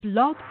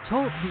Blog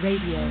Talk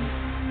Radio.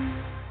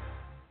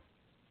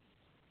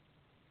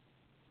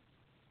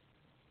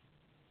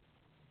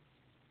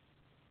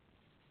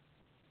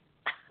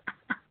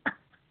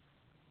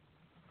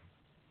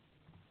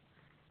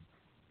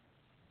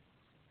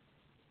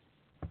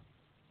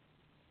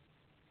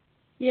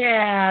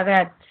 Yeah,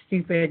 that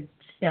stupid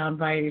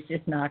soundbite is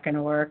just not going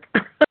to work.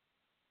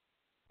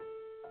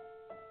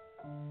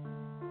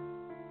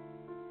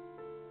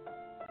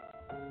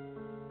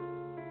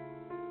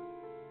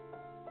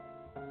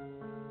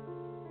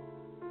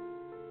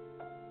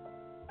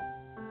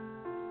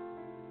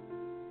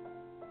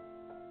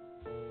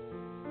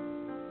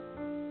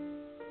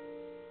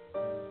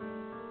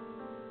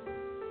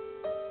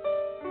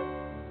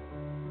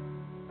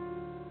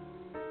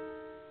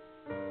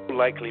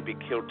 Likely be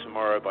killed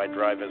tomorrow by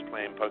drivers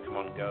playing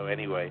Pokemon Go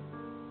anyway.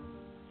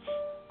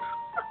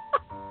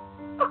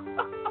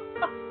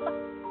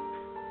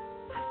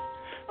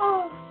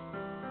 Oh.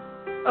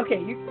 Okay,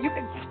 you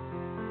can.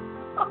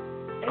 Oh.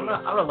 I'm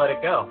gonna let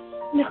it go.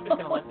 No. I'm just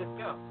gonna let this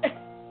go.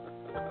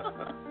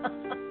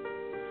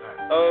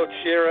 Oh,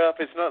 cheer up!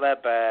 It's not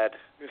that bad.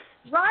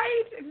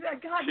 Right?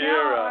 God, Cheer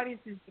now up. our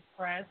audience is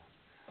depressed.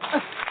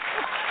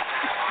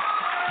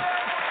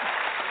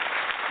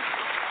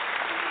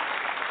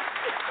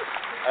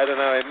 I don't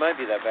know. It might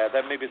be that bad.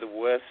 That may be the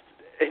worst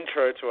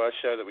intro to our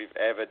show that we've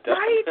ever done.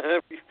 Right?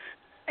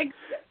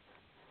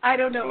 I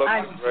don't know.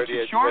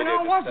 Radio sure radio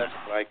no wasn't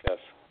like us.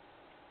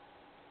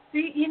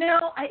 See,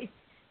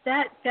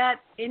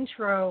 that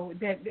intro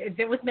that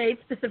was made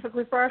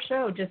specifically for our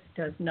show just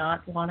does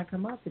not want to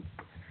come up. It's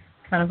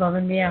kind of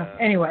bumming me out.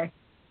 Anyway.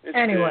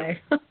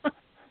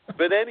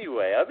 But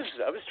anyway, I was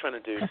trying to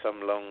do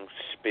some long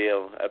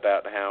spiel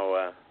about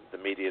how the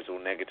media is all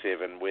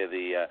negative and we're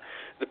the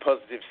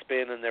positive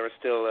spin, and there are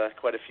still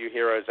quite a few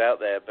heroes out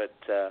there, but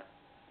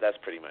that's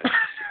pretty much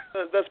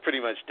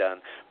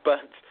done.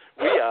 But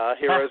we are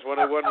Heroes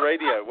 101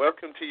 Radio.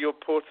 Welcome to your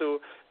portal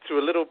to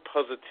a little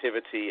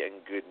positivity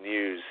and good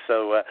news.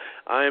 So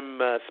I'm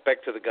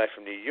Spectre, the guy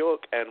from New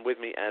York, and with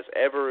me as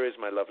ever is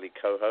my lovely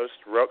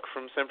co-host, Rock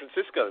from San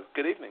Francisco.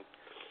 Good evening.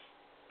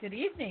 Good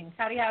evening.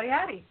 Howdy, howdy,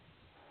 howdy.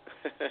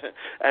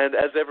 And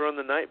as ever on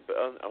the night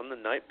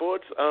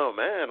boards, oh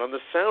man, on the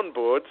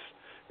soundboards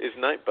is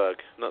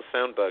Nightbug, not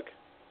Soundbug.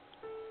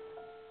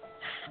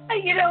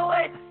 You know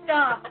what?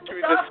 Stop. Can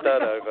we just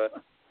start over?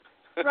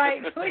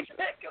 Right. Can we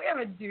have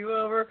a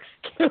do-over?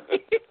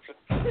 Okay.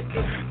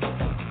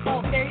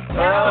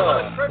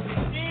 Perfect.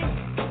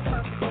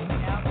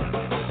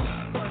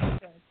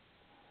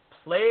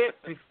 Play it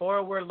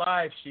before we're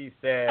live, she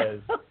says.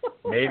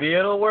 Maybe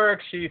it'll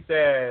work, she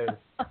says.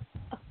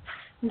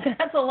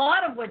 That's a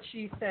lot of what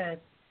she said.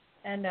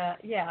 And,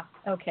 yeah,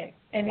 okay.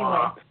 Anyway,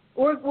 Wow.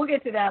 we'll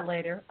get to that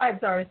later. I'm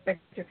sorry,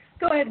 Spectre.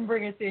 Go ahead and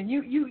bring us in.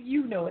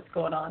 You know what's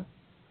going on.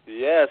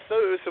 Yeah,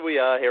 so we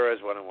are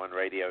Heroes 101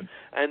 Radio.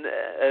 And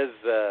as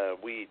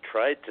we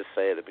tried to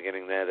say at the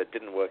beginning there, that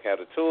didn't work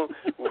out at all,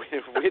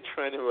 we're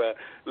trying to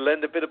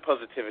lend a bit of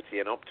positivity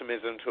and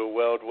optimism to a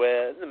world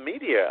where the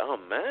media, oh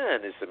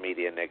man, is the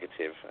media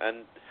negative.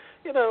 And,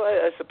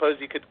 I suppose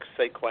you could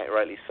say quite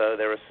rightly so,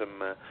 there are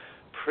some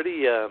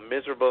pretty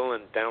miserable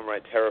and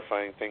downright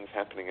terrifying things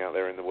happening out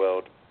there in the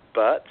world.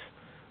 But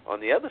on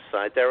the other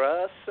side, there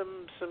are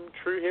some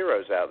true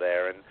heroes out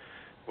there. And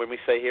when we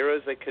say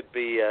heroes, they could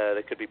be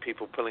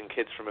people pulling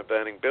kids from a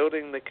burning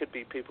building. They could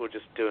be people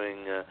just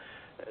doing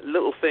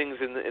little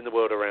things in the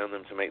world around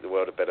them to make the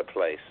world a better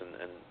place.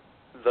 And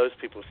those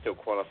people still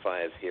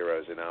qualify as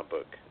heroes in our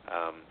book.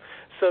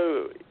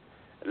 So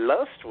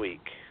last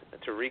week,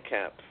 to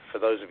recap, for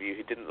those of you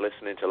who didn't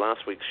listen into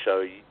last week's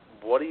show,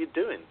 what are you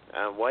doing?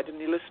 Why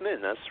didn't you listen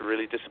in? That's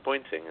really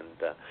disappointing,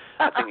 and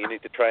I think you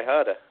need to try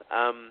harder.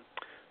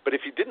 But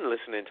if you didn't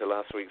listen into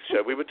last week's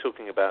show, we were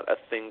talking about a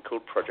thing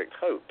called Project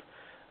Hope,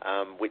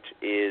 which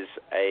is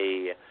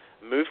a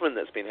movement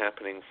that's been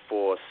happening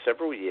for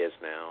several years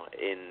now,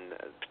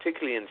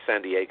 particularly in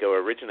San Diego,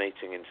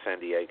 originating in San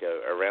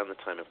Diego around the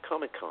time of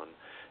Comic-Con,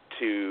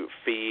 to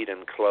feed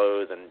and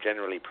clothe and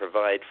generally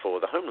provide for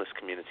the homeless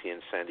community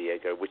in San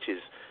Diego, which is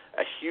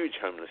a huge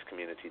homeless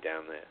community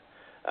down there.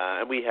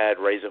 And we had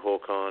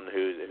Razorhawk on,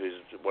 who's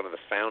one of the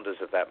founders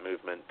of that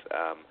movement,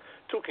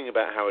 talking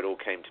about how it all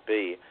came to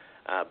be.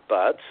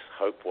 But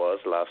Hope was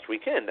last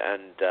weekend,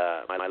 and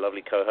my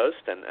lovely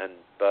co-host and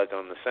Bug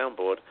on the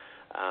soundboard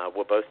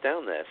were both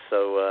down there.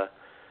 So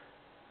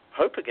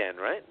Hope again,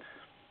 right?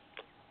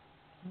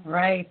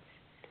 Right,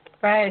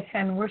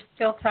 and we're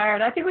still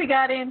tired. I think we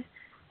got in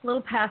a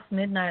little past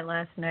midnight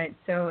last night,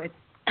 so it's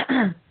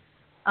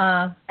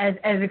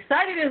as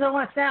excited as I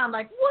want to sound,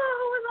 like,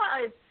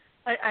 whoa,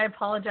 I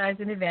apologize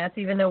in advance,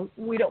 even though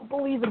we don't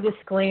believe in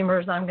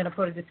disclaimers. I'm going to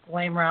put a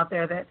disclaimer out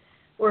there that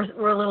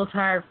we're a little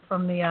tired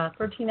from the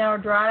 13-hour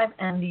drive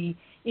and the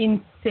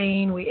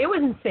insane week. It was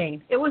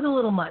insane. It was a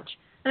little much.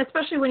 And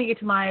especially when you get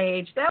to my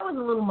age, that was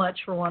a little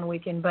much for one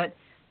weekend. But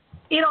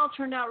it all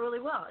turned out really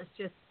well. It's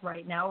just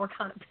right now we're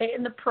kind of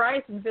paying the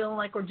price and feeling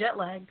like we're jet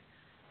lagged.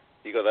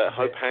 You got that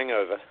Hope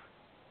hangover.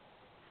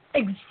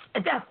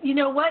 You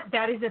know what?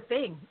 That is a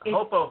thing.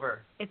 Hope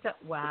over. It's a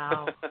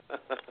wow.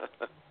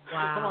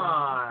 Wow. Come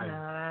on.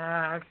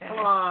 Okay. Come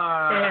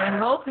on.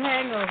 And hope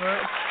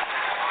hangover.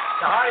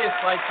 The audience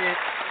liked it.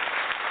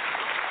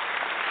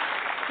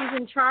 He's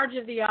in charge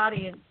of the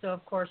audience, so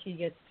of course he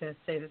gets to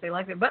say that they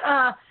like it. But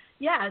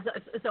yeah,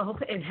 it's a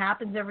hope. It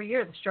happens every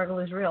year. The struggle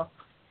is real.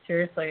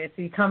 Seriously, it's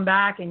you come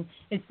back and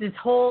it's this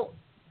whole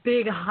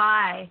big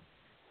high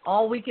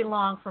all weekend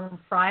long from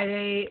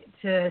Friday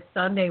to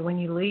Sunday when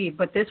you leave.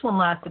 But this one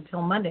lasted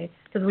till Monday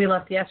because we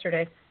left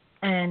yesterday,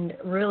 and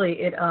really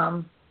it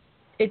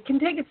can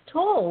take its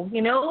toll.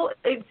 You know,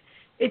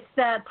 it's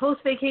that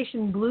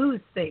post-vacation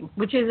blues thing,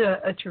 which is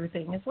a true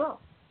thing as well.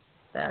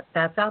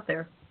 That's out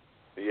there.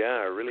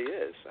 Yeah, it really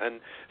is. And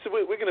so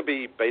we're going to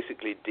be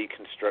basically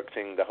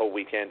deconstructing the whole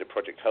weekend of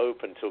Project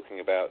Hope and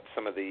talking about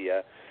some of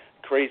the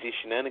crazy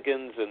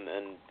shenanigans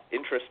and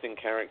interesting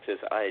characters.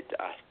 I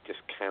just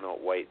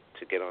cannot wait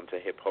to get on to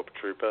Hip Hop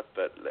Trooper,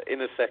 but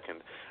in a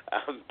second.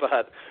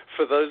 But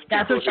for those people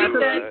That's what she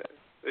said?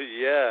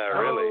 Yeah,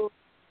 really.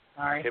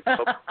 Sorry. Hip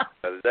Hop.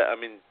 I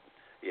mean,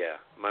 yeah,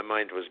 my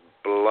mind was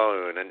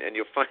blown, and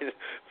you'll find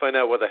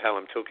out what the hell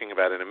I'm talking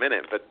about in a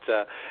minute. But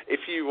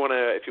if you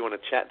wanna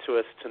chat to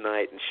us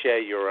tonight and share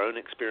your own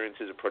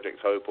experiences of Project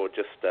Hope, or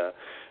just tell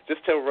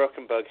Rock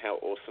and Bug how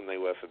awesome they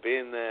were for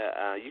being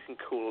there, you can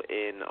call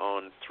in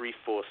on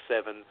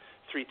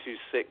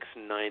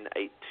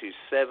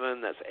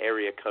 347-326-9827. That's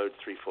area code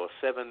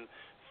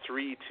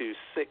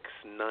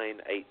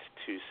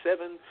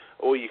 347-326-9827,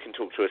 or you can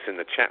talk to us in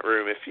the chat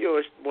room if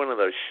you're one of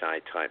those shy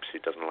types who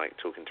doesn't like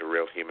talking to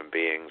real human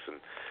beings and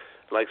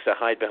likes to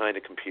hide behind a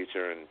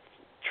computer and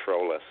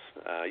troll us.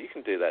 You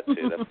can do that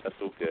too.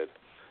 That's all good.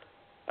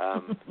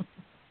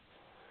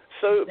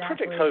 So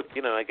Exactly. Project Hope,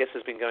 I guess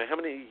has been going. How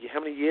many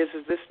years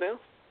is this now?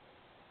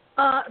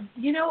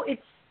 It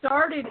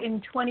started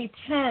in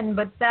 2010,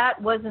 but that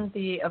wasn't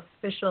the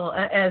official.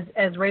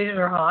 As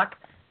Razorhawk,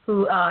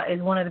 who is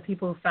one of the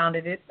people who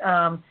founded it,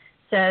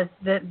 says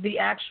that the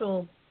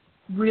actual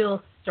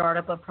real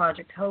startup of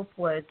Project Hope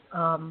was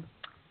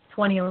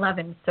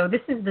 2011. So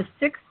this is the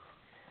sixth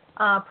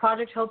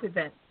Project Hope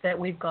event that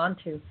we've gone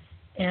to,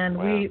 and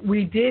wow.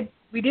 we did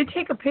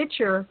take a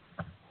picture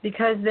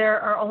because there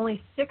are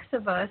only 6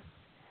 of us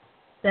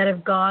that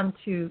have gone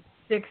to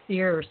 6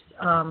 years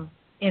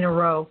in a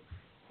row,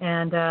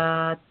 and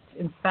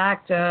in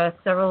fact,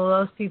 several of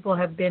those people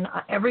have been.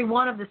 Every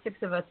one of the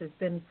 6 of us has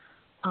been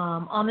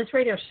on this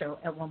radio show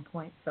at one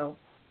point. So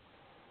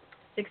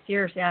 6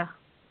 years, yeah.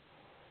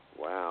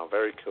 Wow,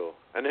 very cool.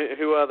 And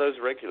who are those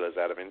regulars,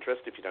 out of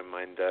interest, if you don't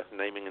mind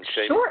naming and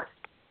shaming? Sure.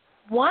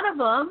 One of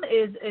them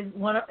is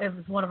one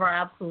of our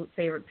absolute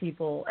favorite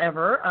people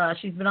ever.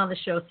 She's been on the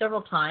show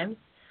several times,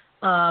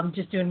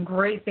 just doing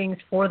great things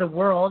for the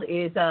world.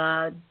 Is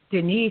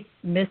Denise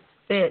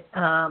Misfit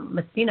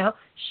Messino.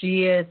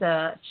 She is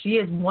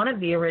one of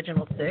the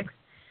original 6,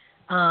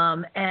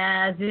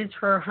 as is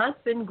her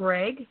husband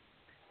Greg,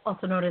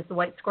 also known as the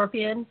White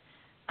Scorpion.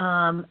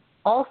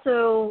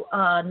 Also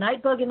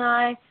Nightbug and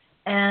I,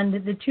 and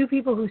the 2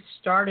 people who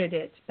started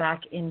it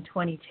back in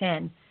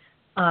 2010.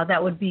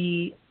 That would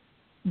be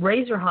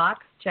Razorhawk,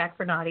 Jack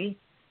Bernardi,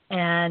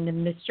 and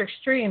Mr.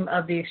 Extreme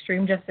of the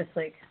Extreme Justice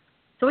League.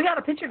 So we got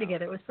a picture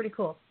together. It was pretty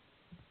cool.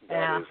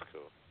 That is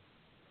cool.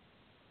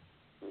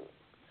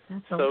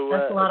 That's a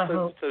lot of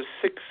hope. So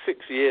 6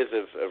 years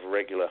of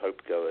regular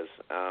Hope goers.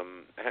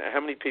 How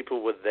many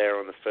people were there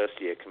on the first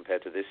year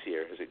compared to this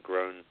year? Has it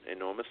grown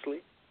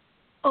enormously?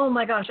 Oh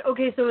my gosh.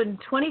 Okay, so in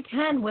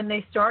 2010 when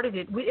they started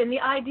it, and the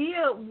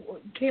idea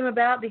came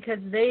about because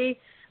there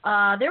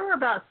were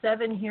about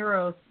 7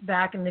 heroes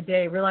back in the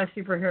day, real life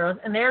superheroes,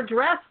 and they're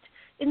dressed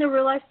in the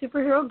real life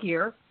superhero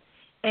gear.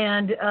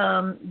 And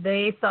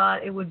they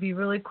thought it would be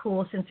really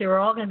cool, since they were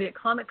all going to be at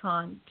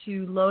Comic-Con,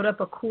 to load up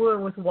a cooler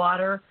with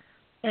water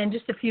and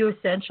just a few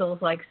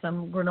essentials like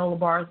some granola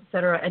bars, et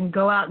cetera, and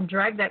go out and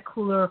drag that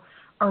cooler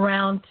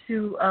around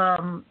to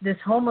this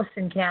homeless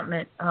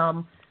encampment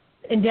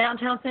in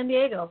downtown San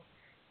Diego.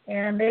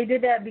 And they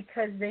did that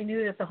because they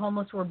knew that the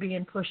homeless were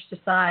being pushed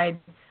aside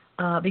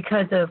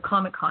because of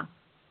Comic-Con.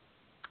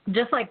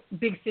 Just like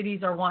big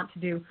cities are wont to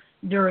do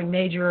during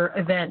major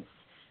events.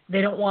 They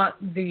don't want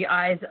the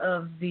eyes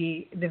of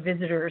the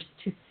visitors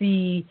to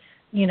see,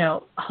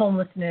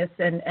 homelessness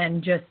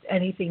and just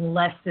anything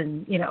less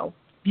than,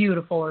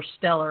 beautiful or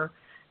stellar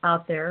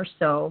out there.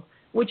 So,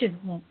 which is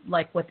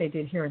like what they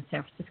did here in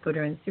San Francisco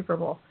during the Super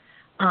Bowl.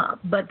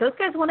 But those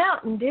guys went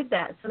out and did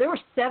that. So there were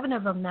 7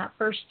 of them that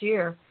first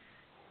year.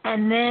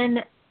 And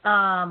then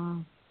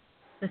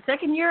the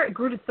second year it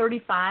grew to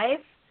 35.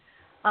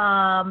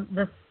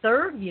 The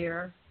third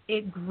year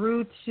it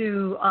grew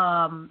to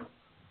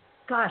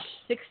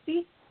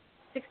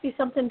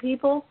 60-something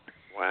people.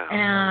 Wow.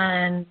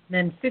 And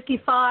then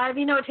 55.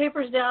 It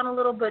tapers down a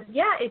little, but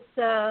yeah, it's.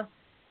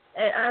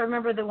 I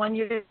remember the one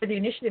year, the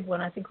initiative one.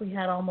 I think we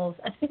had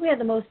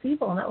the most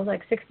people, and that was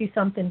like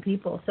 60-something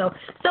people. So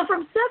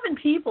from 7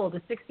 people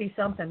to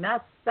 60-something,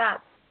 that's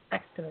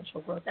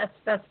exponential growth. That's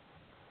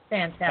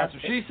fantastic. That's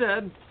what she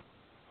said.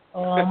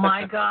 Oh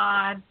my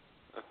God.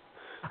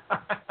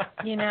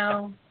 You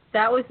know,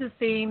 that was the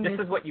theme. This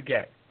is what you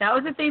get. That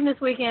was the theme this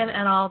weekend,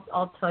 and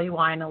I'll tell you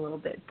why in a little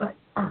bit. But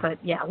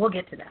yeah, we'll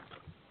get to that.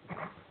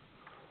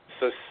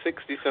 So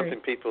 60-something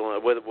people,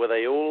 were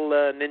they all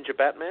Ninja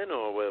Batman,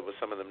 or were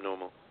some of them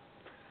normal?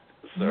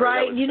 Sorry,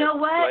 right, you know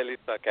what? Slightly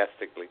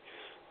sarcastically.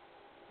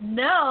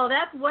 No,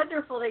 that's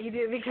wonderful that you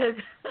do, because,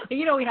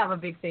 you know, we have a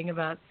big thing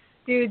about,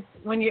 dudes,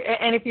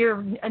 and if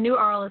you're a new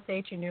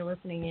RLSH and you're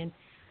listening in,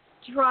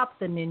 drop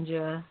the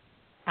ninja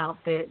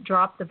outfit,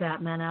 drop the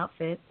Batman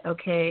outfit,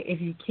 okay?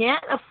 If you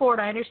can't afford,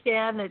 I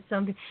understand that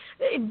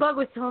Bug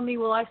was telling me,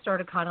 well, I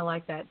started kind of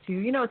like that too.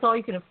 You know, it's all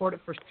you can afford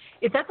at first.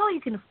 If that's all you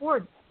can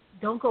afford,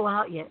 don't go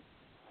out yet.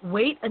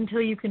 Wait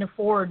until you can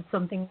afford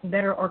something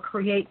better or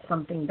create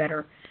something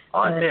better.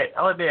 I'll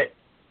admit,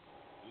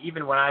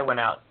 even when I went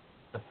out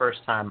the first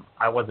time,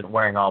 I wasn't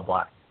wearing all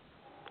black.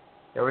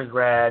 There was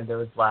red, there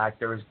was black,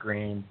 there was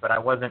green, but I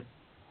wasn't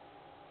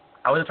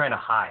trying to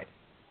hide.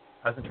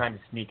 I wasn't trying to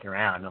sneak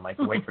around and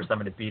wait for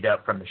someone to beat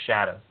up from the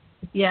shadows.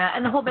 Yeah,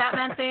 and the whole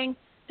Batman thing,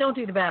 don't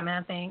do the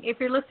Batman thing. If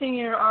you're listening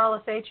in your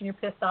RLSH and you're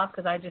pissed off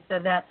because I just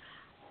said that,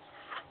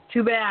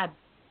 too bad.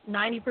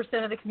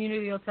 90% of the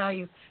community will tell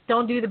you,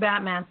 don't do the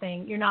Batman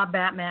thing. You're not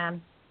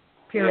Batman,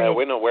 period. Yeah,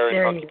 we're not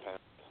wearing hockey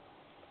pants.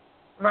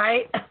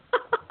 Right?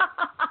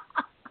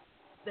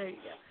 There you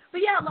go.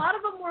 But yeah, a lot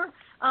of them were,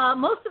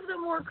 most of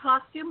them were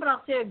costume, but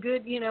I'll say a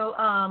good,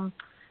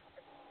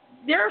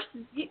 there's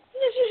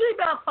usually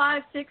about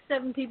 5, 6,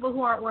 7 people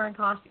who aren't wearing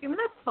costume, and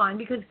that's fine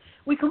because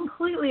we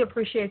completely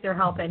appreciate their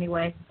help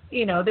anyway.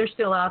 You know, they're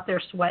still out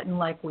there sweating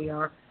like we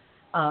are.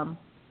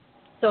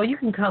 So you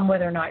can come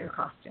whether or not you're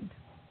costumed.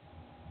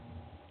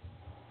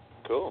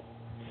 Cool.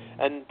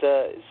 And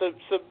so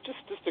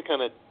just to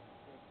kind of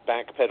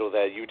backpedal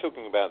there, you were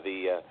talking about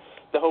the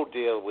whole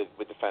deal with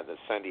the fact that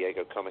San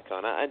Diego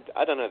Comic-Con,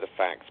 I don't know the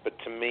facts, but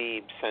to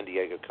me, San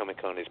Diego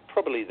Comic-Con is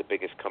probably the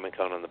biggest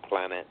Comic-Con on the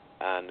planet,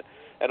 and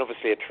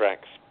obviously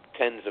attracts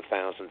tens of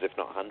thousands, if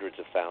not hundreds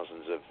of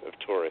thousands of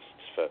tourists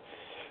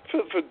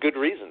for good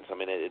reasons. I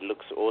mean, it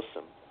looks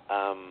awesome.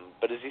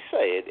 But as you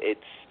say,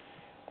 it's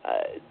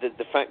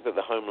the fact that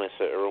the homeless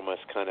are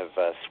almost kind of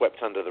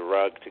swept under the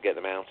rug to get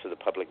them out of the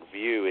public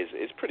view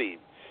is pretty,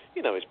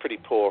 is pretty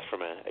poor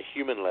from a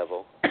human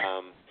level.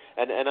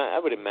 And I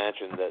would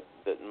imagine that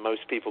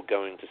most people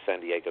going to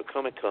San Diego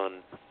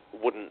Comic-Con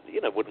wouldn't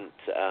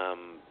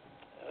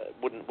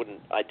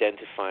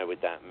identify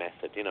with that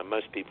method.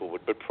 Most people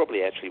would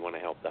probably actually want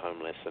to help the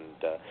homeless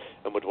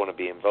and would want to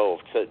be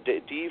involved. So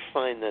do you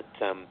find that?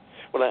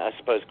 Well, I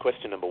suppose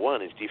question number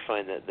one is: do you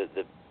find that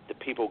the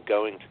people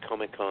going to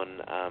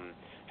Comic-Con,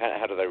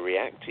 how do they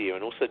react to you,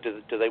 and also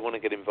do they want to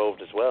get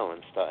involved as well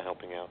and start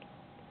helping out?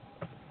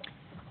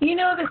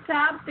 The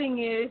sad thing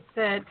is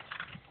that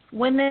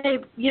when they,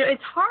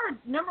 it's hard.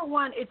 Number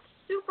one, it's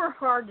super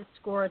hard to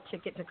score a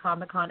ticket to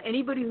Comic-Con.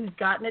 Anybody who's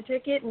gotten a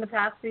ticket in the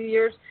past few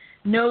years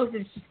knows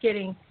it's just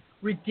getting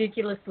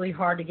ridiculously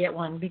hard to get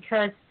one,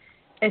 because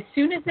as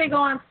soon as they go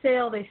on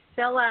sale, they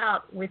sell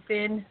out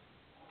within,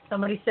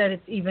 somebody said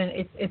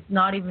it's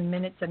not even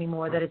minutes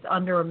anymore, that it's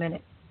under a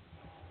minute.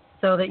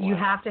 So that you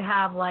have to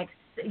have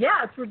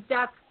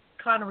that's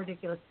kind of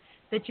ridiculous,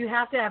 that you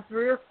have to have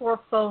 3 or 4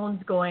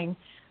 phones going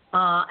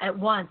at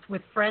once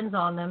with friends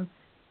on them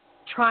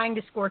trying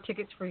to score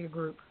tickets for your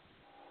group.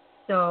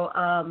 So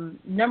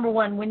number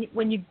one,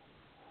 when you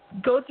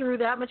go through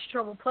that much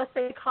trouble, plus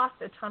they cost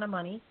a ton of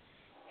money,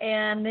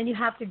 and then you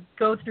have to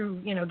go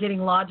through, getting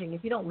lodging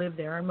if you don't live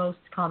there, and most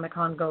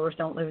Comic-Con goers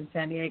don't live in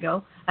San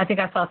Diego. I think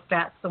I saw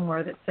stats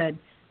somewhere that said,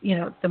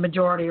 the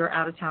majority are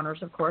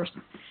out-of-towners, of course.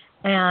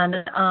 And,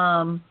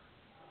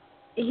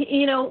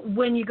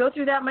 when you go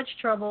through that much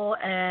trouble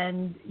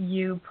and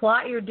you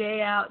plot your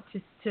day out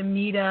to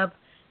meet up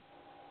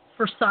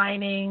for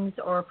signings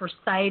or for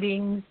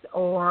sightings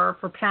or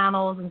for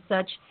panels and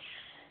such,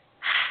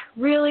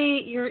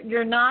 really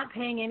you're not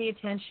paying any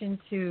attention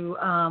to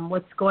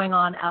what's going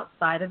on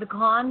outside of the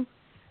con.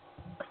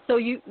 So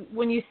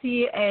when you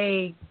see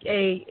a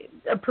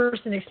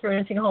person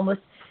experiencing homeless,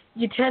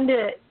 you tend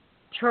to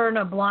turn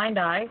a blind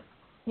eye,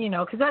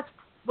 because that's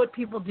what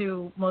people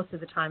do most of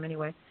the time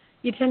anyway.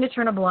 You tend to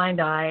turn a blind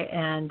eye,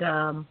 and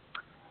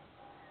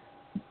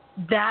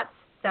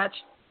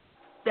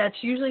that's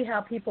usually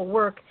how people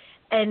work.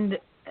 And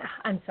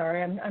I'm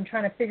sorry, I'm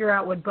trying to figure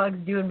out what Bug's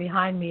doing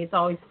behind me. It's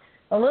always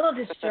a little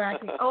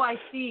distracting. Oh, I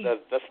see.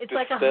 That's it's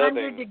like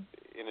 100 in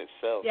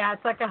itself. Yeah,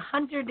 it's like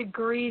 100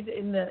 degrees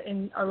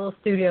in our little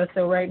studio.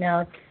 So right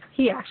now,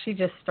 he actually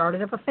just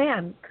started up a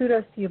fan.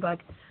 Kudos to you, Bug.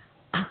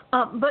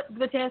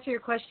 But to answer your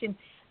question,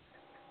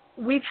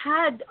 we've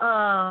had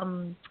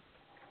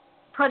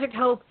Project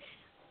Hope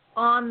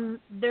on.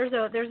 There's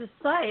a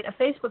site, a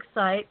Facebook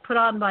site put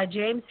on by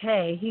James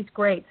Hay. He's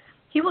great.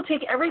 He will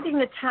take everything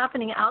that's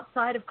happening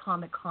outside of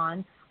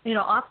Comic-Con,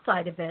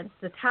 off-site events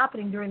that's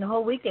happening during the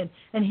whole weekend,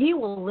 and he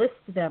will list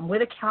them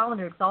with a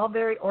calendar. It's all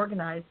very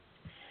organized.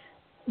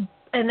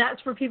 And that's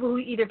for people who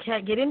either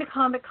can't get into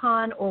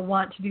Comic-Con or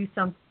want to do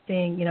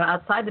something,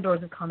 outside the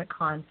doors of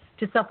Comic-Con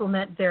to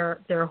supplement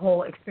their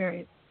whole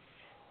experience.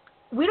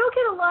 we don't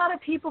get a lot of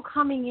people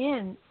coming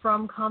in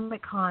from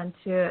Comic-Con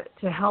to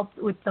help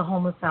with the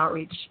homeless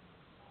outreach.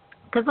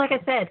 Because like I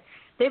said,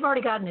 they've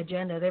already got an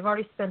agenda. They've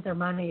already spent their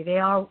money.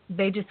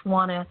 They just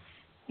want to,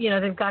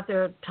 they've got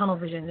their tunnel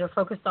vision. They're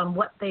focused on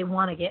what they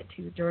want to get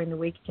to during the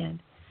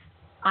weekend.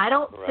 I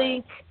don't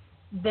think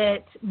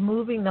that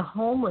moving the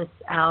homeless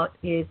out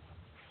is,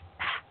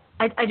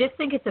 I just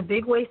think it's a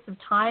big waste of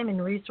time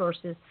and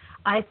resources.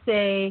 I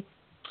say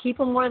keep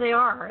them where they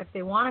are. If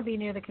they want to be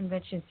near the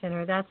convention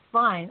center, that's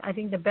fine. I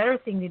think the better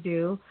thing to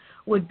do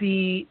would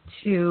be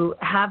to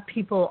have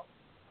people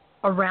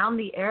around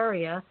the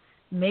area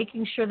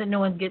making sure that no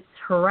one gets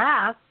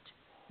harassed,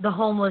 the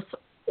homeless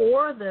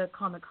or the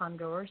Comic-Con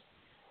goers,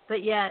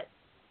 but yet,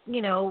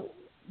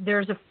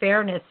 there's a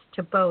fairness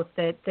to both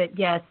that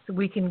yes,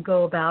 we can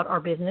go about our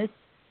business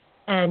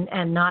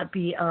and not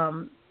be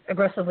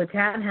aggressively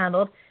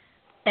panhandled.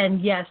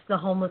 And yes, the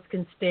homeless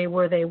can stay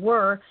where they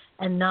were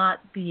and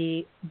not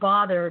be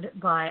bothered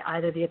by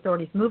either the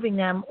authorities moving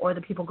them or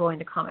the people going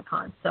to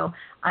Comic-Con. So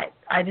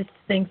I just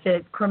think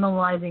that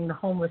criminalizing the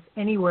homeless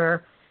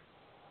anywhere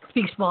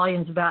speaks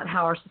volumes about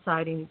how our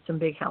society needs some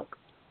big help.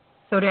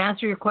 So to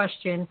answer your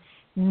question,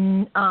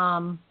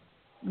 no,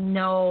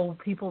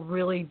 people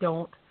really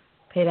don't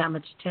pay that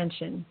much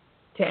attention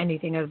to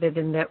anything other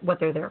than what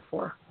they're there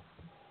for.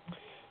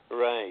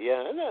 Right,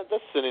 yeah,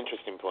 that's an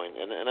interesting point.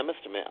 And I must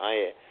admit,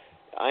 I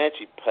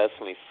actually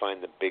personally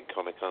find the big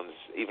Comic-Cons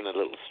even a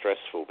little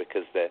stressful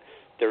because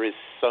there is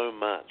so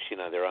much,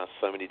 there are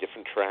so many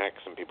different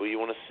tracks and people you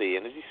want to see.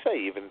 And as you say,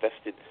 you've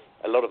invested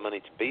a lot of money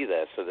to be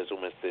there, so there's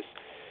almost this,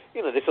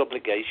 this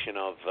obligation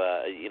of,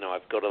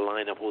 I've got to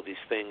line up all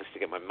these things to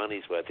get my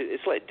money's worth.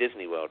 It's like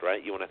Disney World,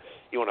 right? You want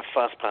to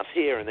fast pass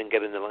here and then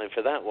get in the line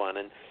for that one.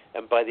 And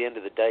by the end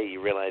of the day,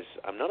 you realize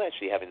I'm not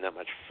actually having that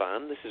much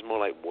fun. This is more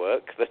like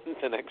work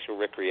than actual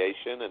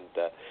recreation.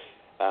 And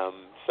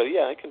so,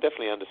 yeah, I can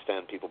definitely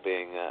understand people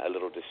being a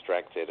little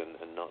distracted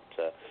and not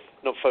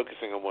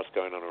focusing on what's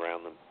going on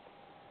around them.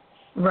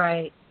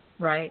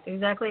 Right,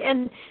 exactly.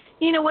 And,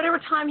 whatever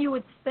time you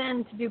would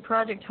spend to do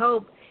Project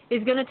Hope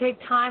is going to take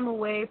time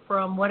away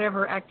from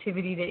whatever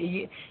activity that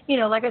you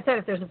like I said,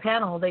 if there's a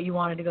panel that you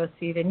wanted to go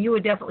see, then you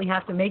would definitely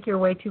have to make your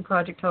way to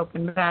Project Hope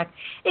and back.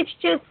 It's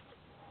just,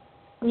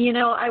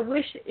 I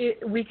wish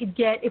we could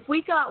if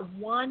we got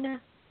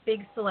one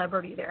big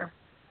celebrity there,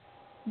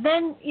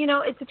 then,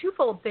 it's a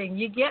twofold thing.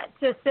 You get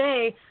to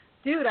say,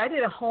 dude, I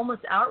did a homeless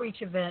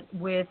outreach event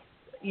with,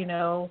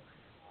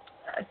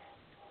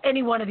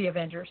 any one of the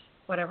Avengers,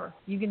 whatever.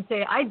 You can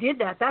say, I did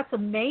that. That's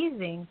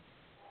amazing.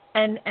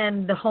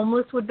 And the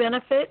homeless would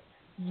benefit.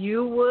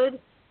 You would.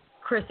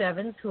 Chris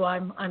Evans, who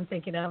I'm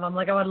thinking of. I'm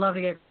like, I would love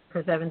to get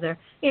Chris Evans there.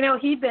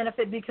 He'd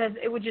benefit because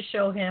it would just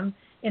show him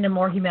in a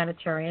more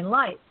humanitarian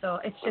light. So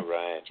it's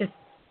just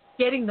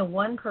getting the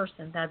one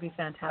person. That'd be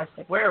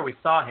fantastic. Where we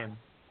saw him.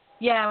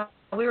 Yeah,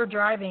 we were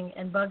driving,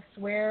 and Bug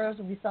swears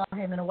we saw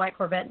him in a white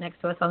Corvette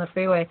next to us on the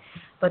freeway.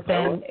 But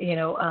then,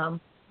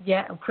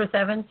 Chris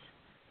Evans,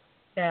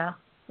 yeah,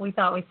 we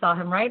thought we saw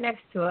him right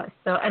next to us.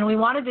 So, and we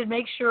wanted to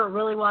make sure it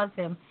really was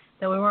him,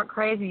 that we weren't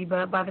crazy.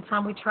 But by the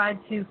time we tried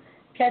to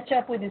catch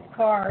up with his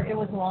car, it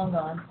was long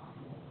gone.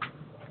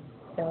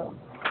 So,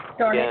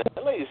 yeah,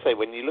 like you say,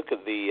 when you look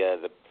at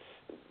the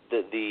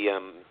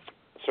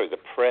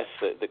press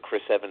that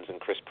Chris Evans and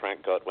Chris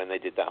Pratt got when they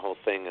did that whole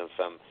thing of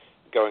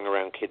going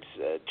around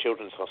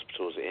children's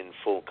hospitals in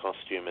full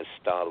costume as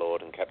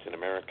Star-Lord and Captain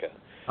America.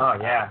 Oh,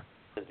 yeah.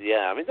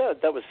 Yeah, I mean,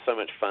 that was so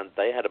much fun.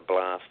 They had a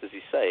blast. As you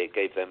say, it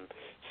gave them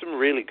some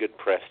really good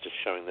press, just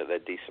showing that they're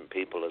decent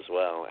people as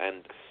well,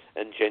 and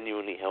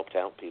genuinely helped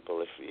out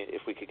people.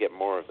 If we could get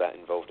more of that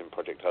involved in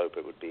Project Hope,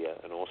 it would be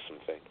an awesome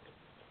thing.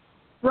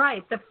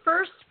 Right. The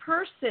first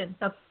person,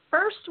 the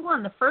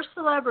first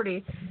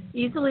celebrity,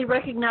 easily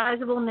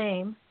recognizable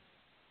name,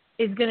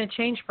 is going to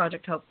change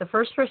Project Hope. The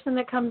first person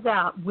that comes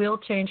out will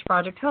change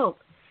Project Hope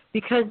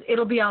because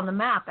it'll be on the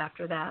map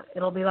after that.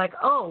 It'll be like,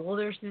 oh, well,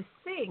 there's this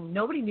thing.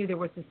 Nobody knew there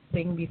was this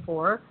thing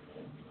before.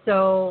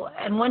 So,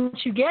 and once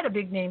you get a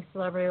big name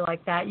celebrity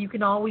like that, you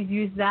can always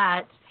use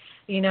that,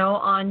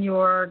 on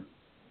your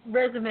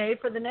resume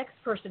for the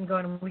next person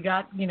going, we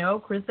got,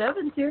 Chris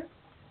Evans here.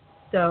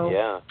 So,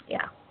 yeah.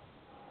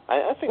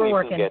 I think we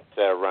can get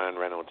Ryan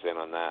Reynolds in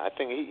on that. I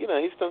think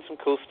he's done some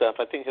cool stuff.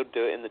 I think he'll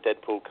do it in the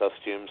Deadpool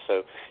costume,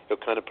 so he'll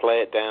kind of play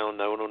it down.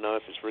 No one will know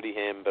if it's really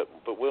him, but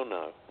we'll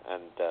know.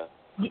 And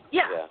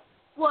yeah.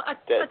 Well,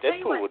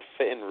 Deadpool would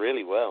fit in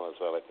really well as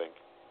well, I think.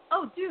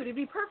 Oh, dude, it'd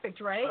be perfect,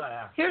 right?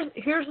 Oh, yeah.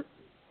 Here's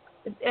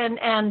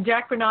and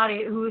Jack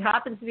Bernardi, who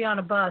happens to be on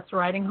a bus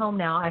riding home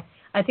now.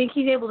 I think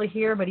he's able to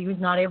hear, but he was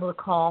not able to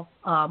call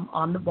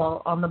on the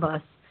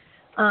bus.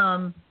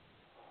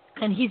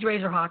 And he's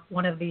Razorhawk,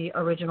 one of the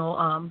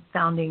original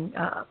founding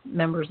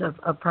members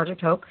of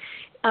Project Hope.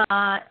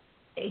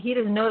 He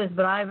doesn't know this,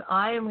 but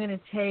I am going to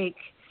take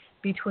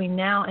between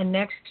now and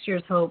next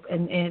year's Hope,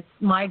 and it's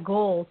my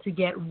goal to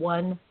get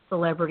one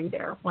celebrity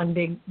there, one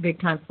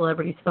big time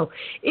celebrity. So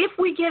if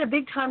we get a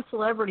big time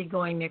celebrity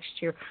going next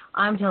year,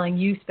 I'm telling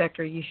you,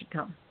 Spectre, you should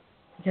come,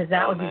 because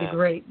that would be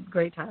the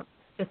great time.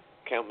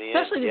 Count me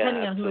Especially in.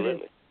 depending on absolutely. who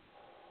it is.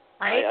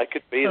 Right? I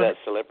could be that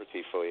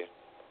celebrity for you.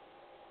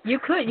 You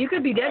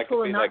could be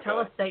Deadpool and not tell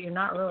guy. us that you're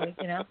not really,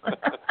 you know.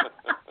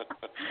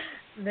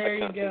 There I you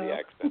can't go. do the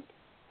accent.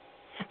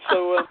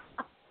 So,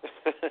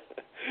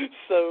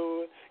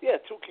 so yeah,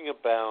 talking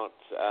about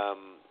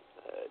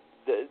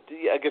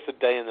I guess a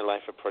day in the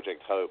life of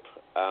Project Hope.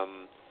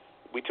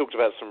 We talked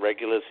about some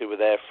regulars who were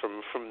there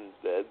from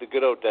the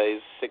good old days,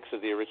 6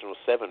 of the original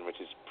 7, which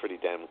is pretty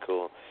damn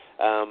cool.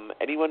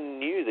 Anyone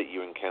new that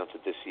you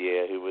encountered this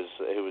year who was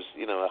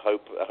a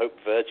Hope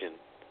virgin?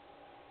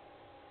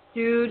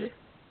 Dude,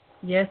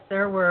 yes,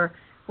 there were.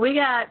 We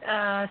got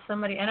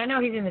somebody, and I know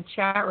he's in the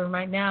chat room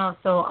right now,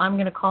 so I'm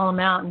going to call him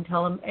out and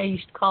tell him, hey, you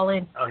should call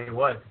in. Oh, he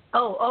was.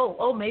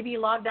 Oh, maybe he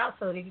logged out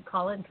so that he could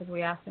call in because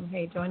we asked him,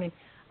 hey, join in.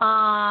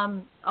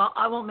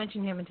 I won't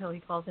mention him until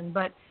he calls in,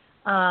 but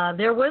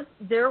there was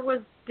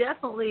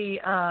definitely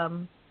our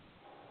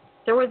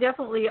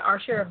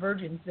share of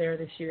virgins there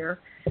this year,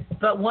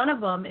 but one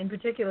of them in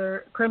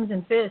particular,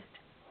 Crimson Fist,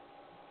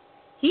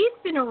 he's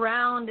been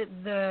around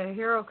the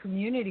hero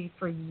community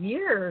for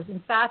years. In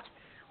fact,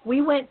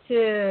 we went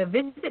to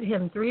visit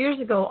him 3 years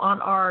ago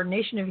on our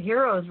Nation of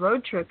Heroes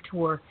road trip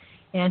tour,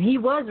 and he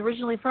was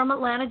originally from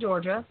Atlanta,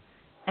 Georgia,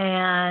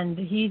 and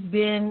he's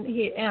been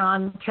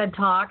on TED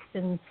Talks,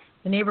 and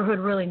the neighborhood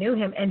really knew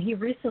him, and he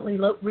recently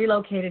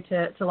relocated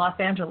to Los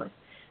Angeles.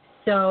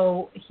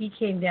 So he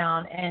came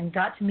down and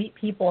got to meet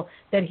people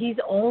that he's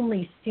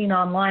only seen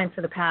online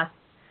for the past,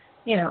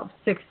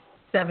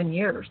 6-7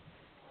 years.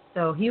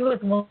 So he was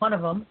one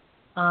of them.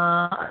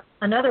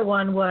 Another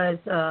one was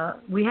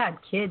we had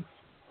kids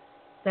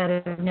that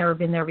have never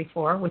been there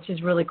before, which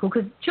is really cool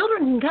because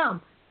children can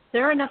come.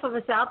 There are enough of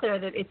us out there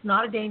that it's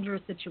not a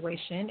dangerous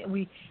situation.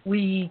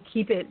 We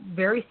keep it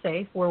very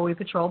safe where we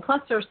patrol. Plus,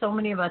 there are so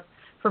many of us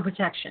for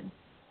protection.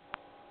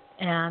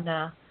 And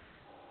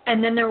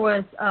then there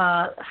was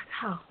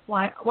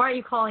why are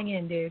you calling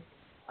in, dude?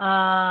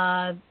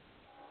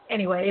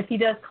 Anyway, if he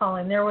does call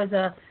in, there was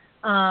a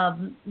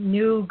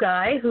new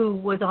guy who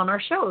was on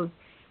our show.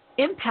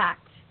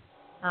 Impact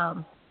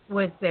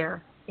was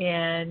there,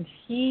 and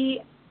he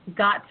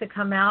got to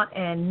come out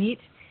and meet.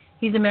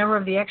 He's a member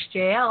of the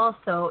XJL,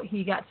 so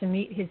he got to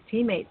meet his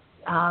teammates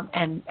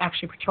and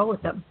actually patrol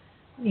with them,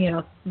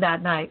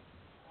 that night.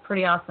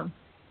 Pretty awesome.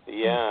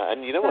 Yeah,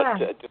 and you know what?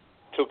 Just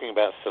talking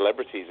about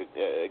celebrities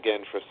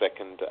again for a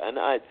second, and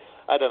I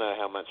don't know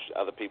how much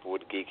other people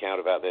would geek out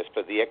about this,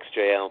 but the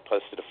XJL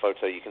posted a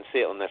photo. You can see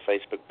it on their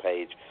Facebook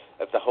page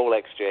of the whole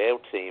XJL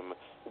team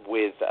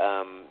with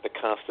the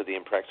cast of the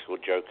Impractical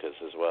Jokers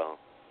as well.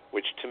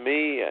 Which to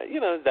me,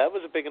 that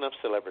was a big enough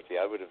celebrity.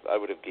 I would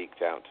have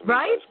geeked out to meet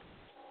right? those.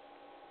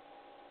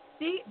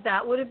 See,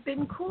 that would have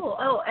been cool.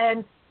 Oh,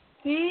 and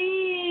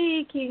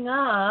speaking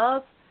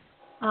of,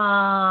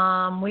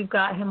 we've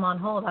got him on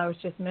hold. I was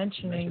just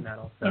mentioning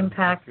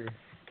Impact.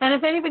 And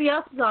if anybody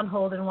else is on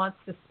hold and wants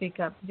to speak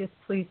up, just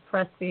please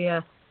press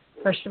the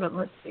pressure button.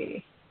 Let's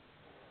see.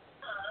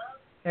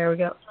 There we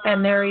go.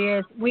 And there he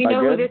is. We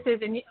know who this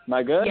is. And Am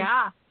I good?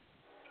 Yeah.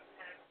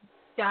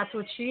 That's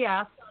what she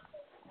asked.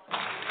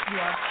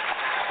 Yeah.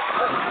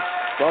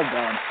 Well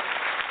done.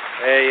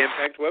 Hey,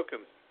 Impact,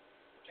 welcome.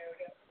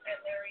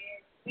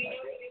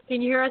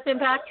 Can you hear us,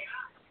 Impact?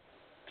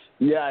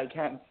 Yeah, I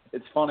can.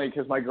 It's funny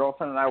because my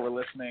girlfriend and I were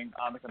listening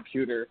on the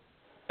computer,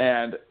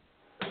 and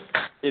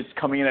it's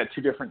coming in at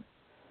 2 different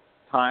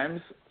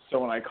times. So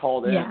when I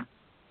called in,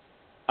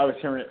 I was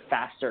hearing it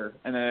faster,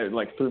 and then it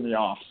threw me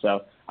off.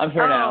 So I'm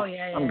here now.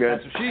 Yeah, I'm good.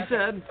 That's what she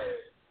said.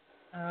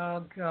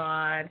 Oh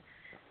God.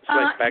 It's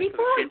like Back to the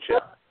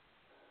Future.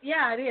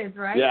 Yeah, it is,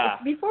 right? Yeah.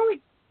 Before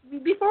we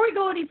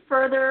go any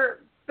further,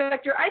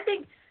 Spectre, I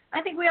think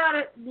we ought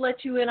to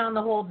let you in on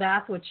the whole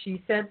 "that's what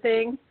she said"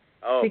 thing.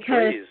 Oh,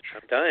 please!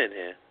 I'm dying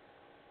here.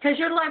 Because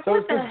you're like, so what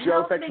it's the a hell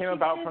joke that did came she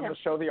about say from that? the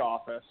show The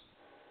Office.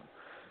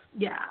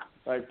 Yeah.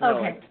 Like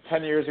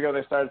 10 years ago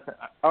they started.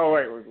 Oh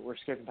wait, we're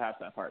skipping past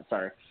that part.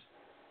 Sorry.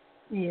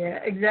 Yeah,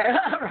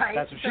 exactly. Right.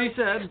 That's what she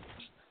said.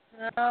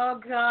 Oh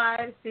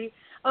God. See.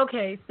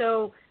 Okay,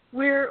 so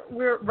we're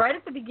right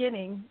at the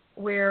beginning.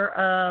 We're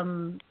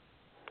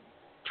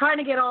trying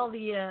to get all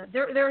the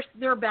there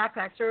are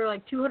backpacks. There are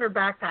like 200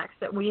 backpacks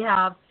that we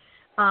have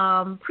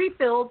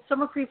pre-filled.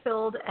 Some are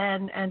pre-filled,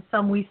 and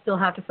some we still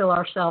have to fill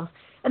ourselves.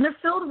 And they're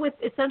filled with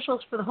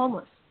essentials for the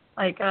homeless,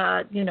 like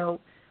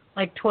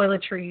like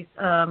toiletries,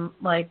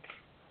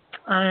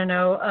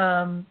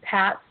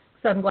 hats,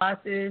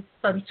 sunglasses,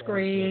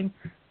 sunscreen,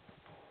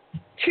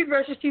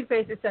 toothbrushes,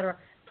 toothpaste, etc.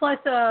 Plus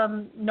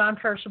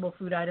non-perishable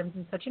food items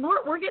and such. And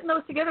we're getting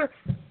those together.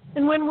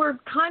 And when we're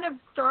kind of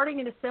starting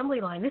an assembly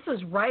line, this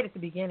was right at the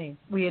beginning.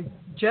 We had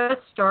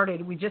just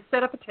started. We just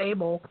set up a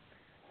table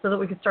so that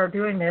we could start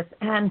doing this.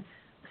 And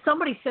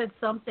somebody said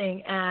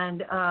something,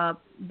 and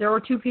there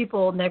were 2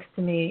 people next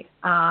to me,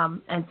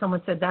 and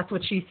someone said, that's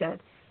what she said.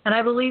 And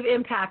I believe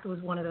Impact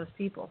was one of those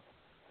people.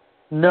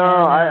 No,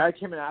 I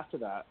came in after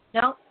that.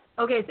 No?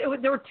 Okay, so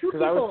there were 2 people.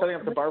 Because I was setting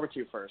up the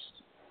barbecue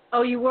first.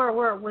 Oh, you were?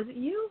 Was it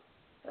you?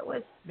 It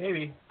was.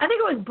 Maybe. I think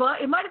it was Bug.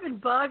 It might have been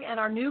Bug and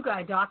our new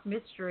guy, Doc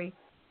Mystery.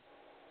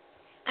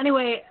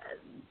 Anyway,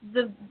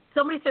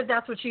 somebody said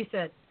that's what she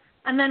said.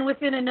 And then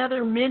within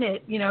another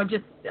minute,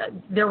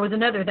 there was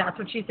another that's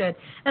what she said.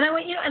 And I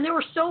went, and they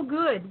were so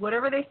good.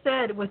 Whatever they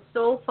said was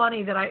so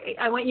funny that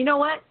I went, you know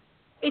what?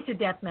 It's a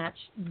death match.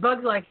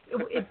 Bug's like,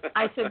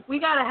 I said, we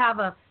gotta have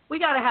a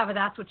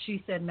that's what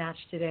she said match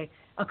today,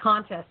 a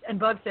contest. And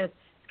Bug says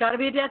it's got to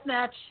be a death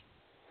match.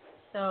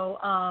 So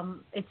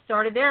it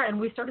started there, and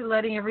we started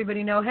letting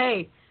everybody know,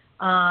 hey,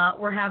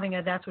 we're having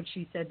a that's what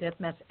she said death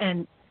match.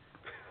 And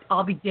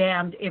I'll be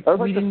damned if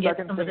we didn't get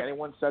some. That was like the second thing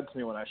anyone said to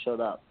me when I showed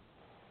up.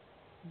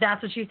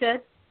 That's what she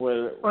said?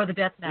 Or the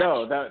death match?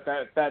 No,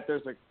 that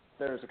there's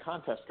a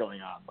contest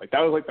going on. Like, that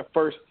was like the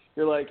first.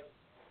 You're like,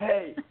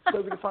 hey,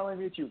 so good to finally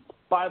meet you.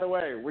 By the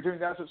way, we're doing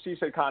That's What She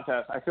Said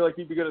contest. I feel like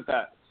you'd be good at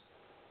that.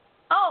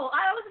 Oh,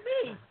 that was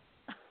me.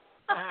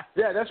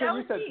 Yeah, that's what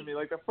you said to me.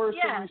 Like, the first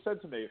thing you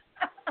said to me.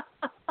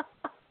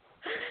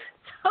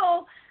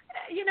 So,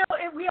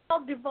 we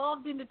all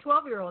devolved into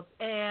 12-year-olds,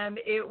 and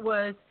it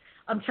was,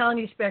 I'm telling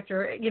you,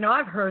 Spectre,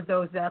 I've heard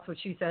those That's What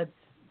She Said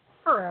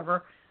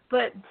forever.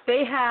 But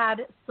they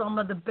had some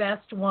of the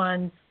best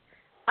ones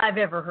I've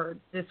ever heard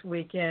this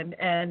weekend.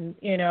 And,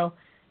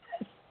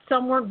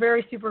 some weren't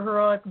very super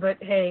heroic, but,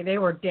 hey, they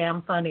were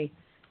damn funny.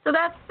 So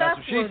that's what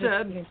she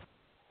said.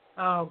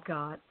 Oh,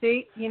 God.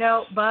 See,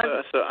 Bug.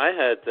 So I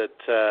heard that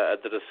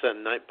a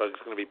certain night Bug's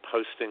going to be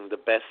posting the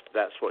best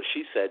That's What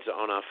She Said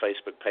on our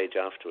Facebook page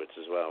afterwards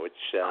as well, which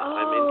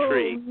I'm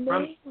intrigued.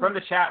 From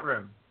the chat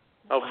room.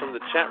 Oh, from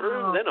the chat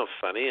room? They're not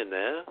funny in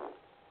there.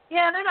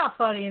 Yeah, they're not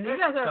funny. And you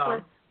guys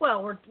are...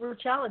 Well, we're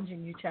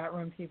challenging you, chat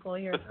room people.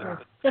 You're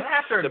Step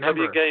up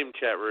your game,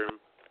 chat room.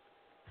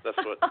 That's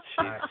what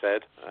she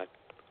said.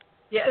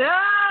 Yeah.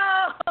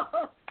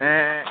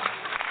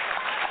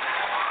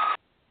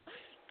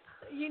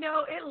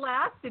 No! It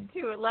lasted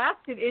too. It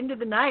lasted into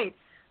the night.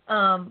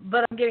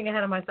 But I'm getting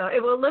ahead of myself.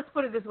 Well, let's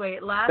put it this way.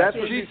 It lasted. That's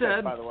what she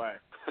said, by the way.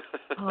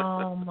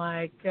 Oh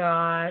my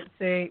God!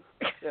 See.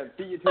 Yeah,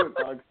 beat you to it,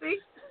 Bug. See.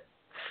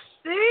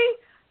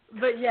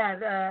 But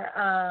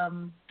yeah,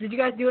 did you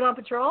guys do it on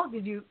patrol?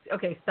 Did you?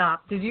 Okay,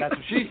 stop. Did you? That's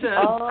what she said.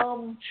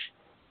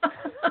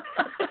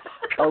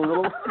 A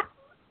little.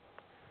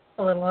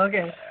 A little.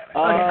 Okay.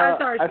 I'm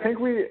sorry. I think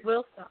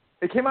we'll stop.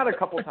 It came out a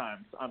couple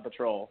times on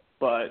patrol,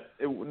 but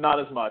not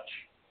as much.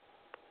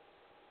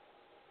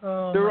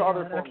 Oh, there were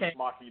other forms okay.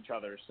 mocking each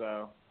other,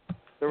 so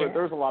there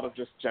was a lot of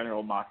just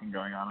general mocking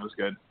going on. It was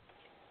good.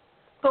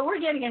 But we're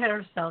getting ahead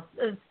of ourselves.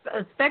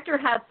 Spectre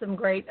had some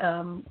great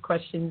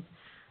questions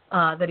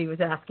that he was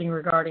asking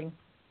regarding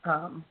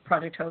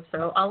Project Hope.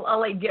 So I'll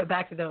let you get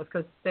back to those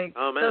because those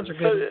are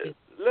good.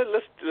 So,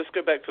 let's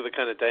go back to the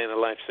kind of day in the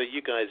life. So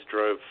you guys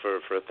drove for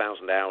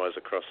 1,000 hours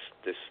across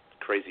this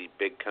crazy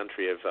big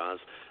country of ours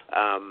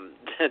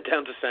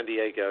down to San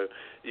Diego.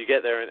 You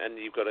get there and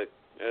you've got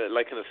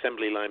like an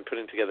assembly line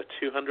putting together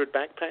 200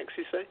 backpacks,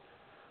 you say?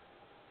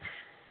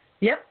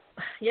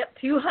 Yep,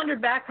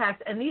 200 backpacks.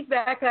 And these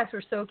backpacks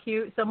were so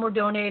cute. Some were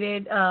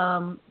donated.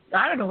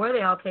 I don't know where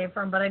they all came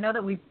from, but I know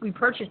that we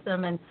purchased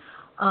them, and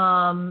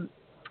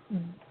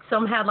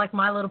some had like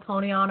My Little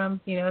Pony on them.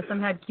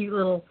 Some had cute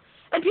little.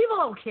 And people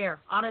don't care.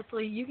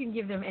 Honestly, you can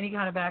give them any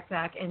kind of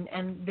backpack,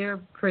 and they're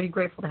pretty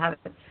grateful to have it.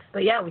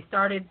 But yeah, we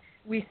started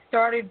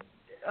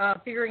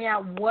figuring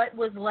out what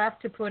was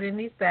left to put in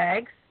these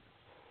bags,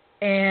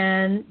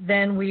 and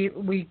then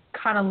we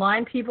kind of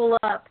lined people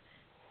up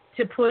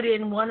to put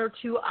in 1 or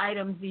 2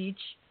 items each.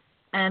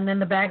 And then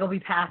the bag will be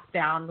passed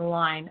down the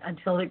line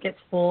until it gets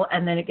full,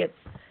 and then it gets,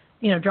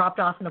 dropped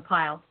off in a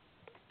pile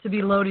to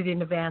be loaded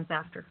into vans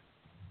after.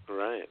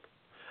 Right.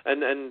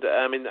 And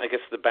I mean, I guess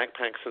the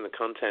backpacks and the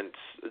contents,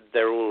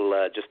 they're all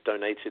just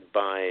donated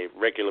by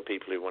regular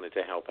people who wanted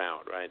to help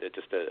out, right? They're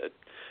just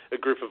a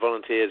group of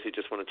volunteers who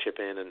just want to chip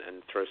in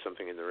and throw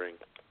something in the ring.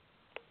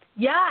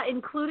 Yeah,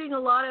 including a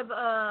lot of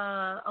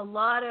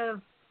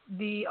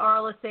the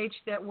RLSH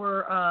that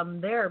were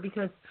there,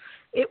 because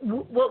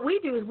what we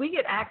do is we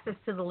get access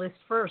to the list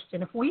first,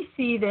 and if we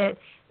see that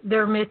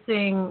they're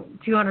missing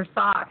 200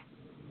 socks,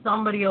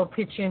 somebody will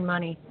pitch in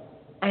money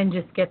and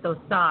just get those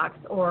socks.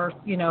 Or,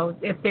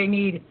 if they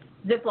need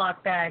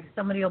Ziploc bags,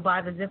 somebody will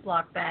buy the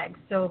Ziploc bags.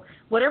 So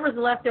whatever's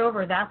left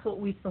over, that's what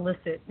we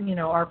solicit,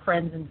 our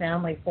friends and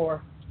family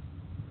for.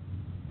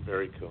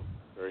 Very cool.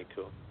 Very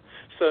cool.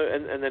 So,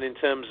 and then in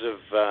terms of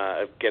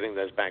getting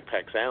those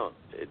backpacks out,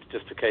 it's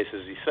just a case,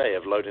 as you say,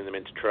 of loading them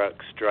into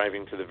trucks,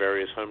 driving to the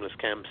various homeless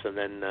camps, and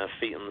then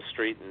feet on the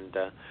street and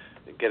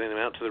getting them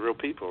out to the real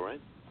people,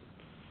 right?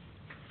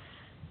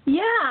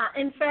 Yeah.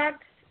 In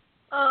fact,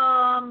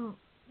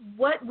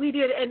 what we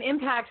did an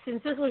impact,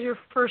 since this was your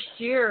first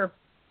year,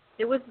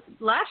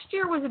 last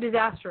year was a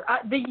disaster.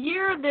 The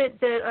year that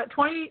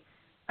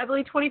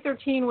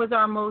 2013 was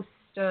our most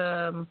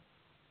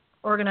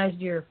organized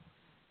year.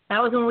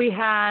 That was when we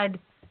had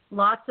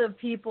lots of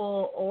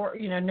people,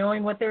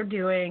 knowing what they're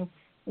doing.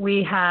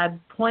 We had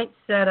points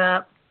set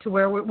up to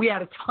where we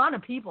had a ton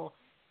of people,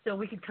 so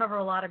we could cover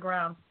a lot of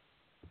ground.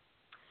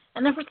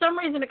 And then for some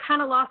reason, it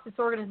kind of lost its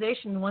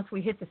organization once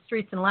we hit the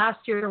streets. And last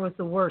year was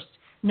the worst.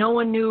 No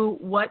one knew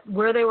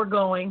where they were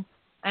going.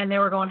 And they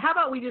were going, how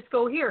about we just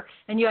go here?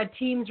 And you had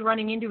teams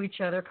running into each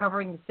other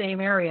covering the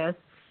same areas.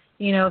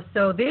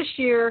 So this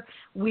year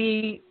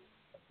we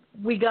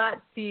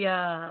got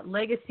the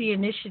Legacy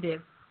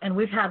Initiative, and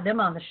we've had them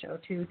on the show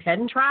too, Ted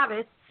and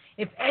Travis.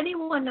 If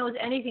anyone knows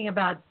anything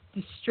about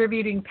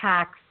distributing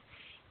packs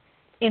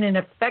in an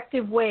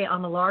effective way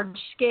on a large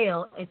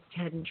scale, it's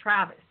Ted and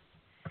Travis.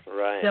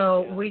 Right.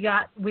 So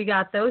yeah. we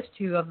got those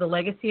two of the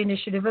Legacy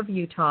Initiative of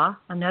Utah,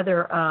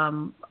 another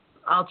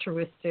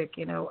altruistic,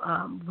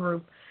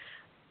 group.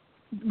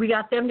 We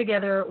got them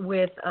together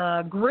with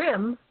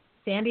Grimm,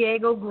 San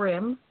Diego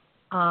Grimm,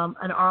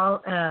 an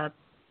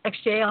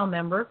XJL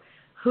member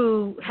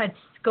who had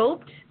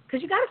scoped,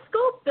 because you got to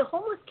scope. The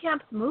homeless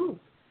camps move.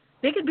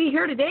 They could be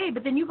here today,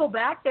 but then you go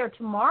back there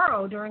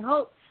tomorrow during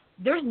Hope.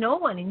 There's no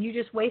one, and you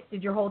just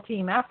wasted your whole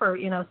team effort,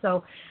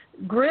 So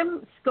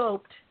Grimm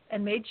scoped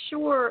and made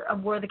sure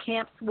of where the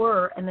camps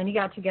were, and then he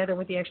got together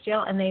with the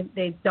XJL, and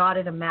they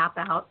dotted a map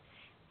out.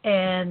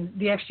 And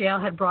the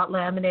XJL had brought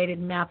laminated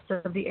maps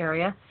of the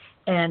area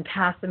and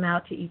passed them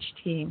out to each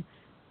team.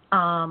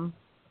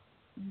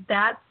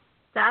 That's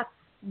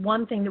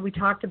one thing that we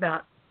talked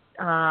about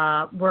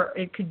where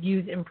it could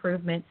use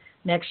improvement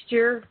next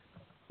year,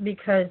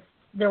 because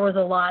there was a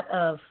lot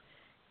of,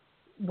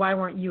 why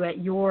weren't you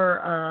at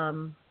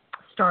your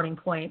starting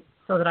point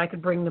so that I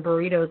could bring the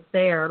burritos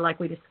there like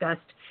we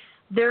discussed.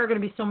 There are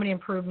going to be so many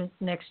improvements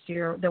next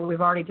year that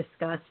we've already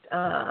discussed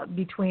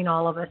between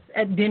all of us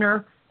at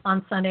dinner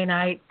on Sunday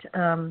night.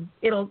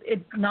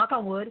 It knock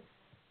on wood,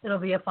 it'll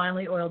be a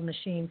finely oiled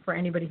machine for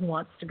anybody who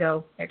wants to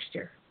go next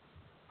year.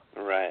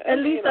 Right. At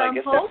least I I'm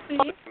guess hoping.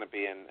 That's going to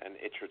be an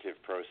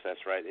iterative process,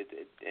 right?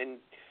 And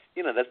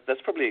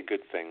that's probably a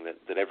good thing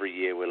that every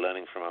year we're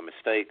learning from our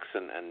mistakes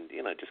and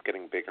just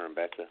getting bigger and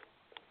better.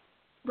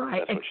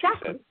 Right. That's what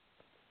exactly. she said.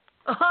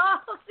 Oh,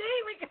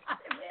 see, we got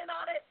him in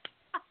on it.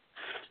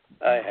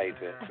 I hate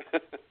it.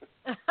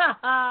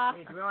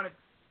 Hey, do we want to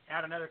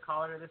add another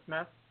caller to this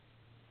mess?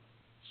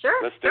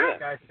 Sure. Let's do it. You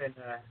guys been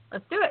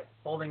Let's do it.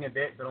 holding a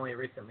bit, but only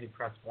recently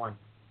pressed 1.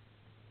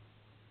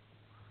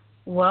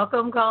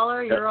 Welcome,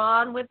 caller. You're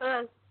on with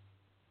us.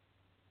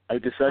 I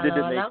decided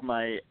Hello, to make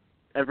my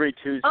every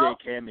Tuesday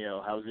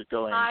cameo. How's it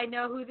going? I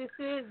know who this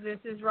is. This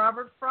is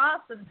Robert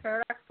Frost of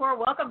Paradox 4.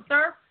 Welcome,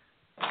 sir.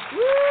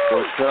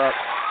 What's up?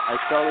 I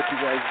saw what you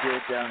guys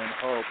did down in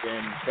Hope,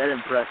 and that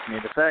impressed me.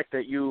 The fact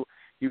that you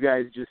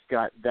guys just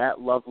got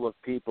that level of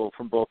people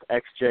from both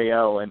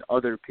XJL and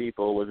other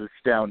people was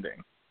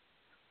astounding.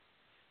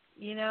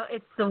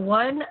 It's the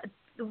one,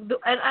 and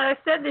I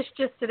said this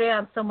just today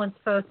on someone's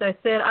post. I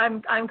said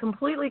I'm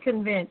completely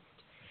convinced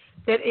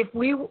that if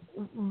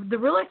the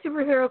real life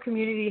superhero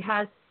community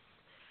has,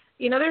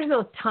 there's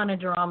no ton of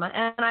drama,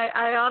 and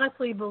I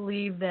honestly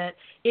believe that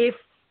if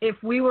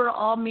we were to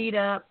all meet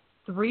up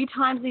 3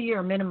 times a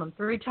year, minimum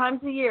 3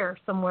 times a year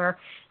somewhere,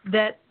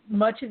 that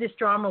much of this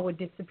drama would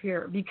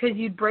disappear, because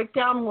you'd break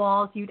down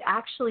walls, you'd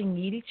actually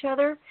need each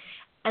other.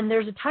 And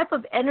there's a type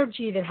of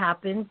energy that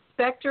happens.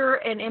 Spectre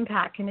and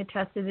Impact can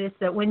attest to this,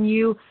 that when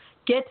you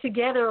get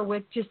together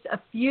with just a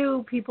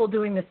few people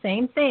doing the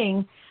same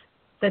thing,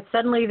 that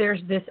suddenly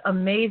there's this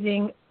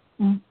amazing,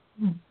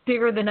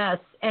 bigger than us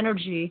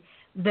energy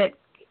that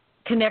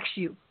connects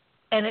you.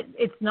 And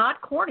it's not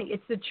corny.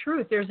 It's the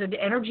truth. There's an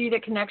energy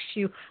that connects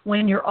you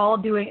when you're all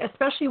doing,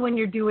 especially when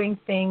you're doing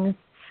things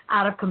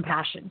out of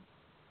compassion.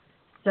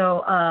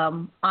 So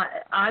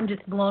I'm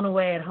just blown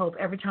away at Hope.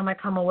 Every time I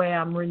come away,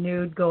 I'm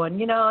renewed, going,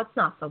 it's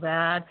not so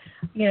bad.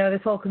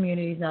 This whole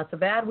community is not so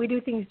bad. We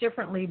do things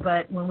differently,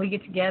 but when we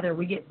get together,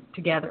 we get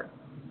together.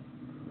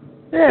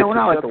 Yeah, we're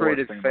not like the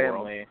separated worst thing in the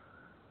world. family.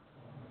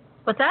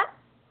 What's that?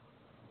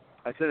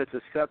 I said it's a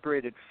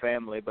separated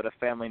family, but a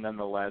family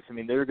nonetheless. I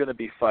mean, there are going to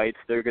be fights.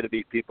 There are going to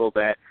be people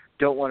that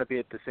don't want to be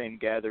at the same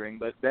gathering,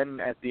 but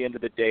then at the end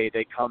of the day,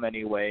 they come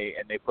anyway,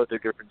 and they put their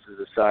differences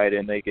aside,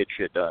 and they get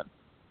shit done.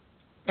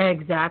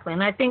 Exactly.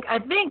 And I think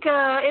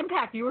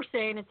Impact, you were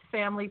saying it's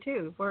family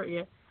too, weren't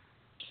you?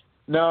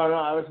 No,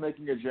 I was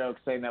making a joke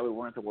saying that we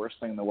weren't the worst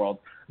thing in the world.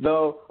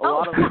 Though a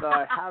lot of it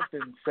I have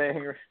been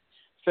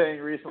saying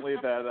recently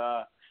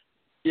that,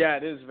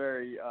 it is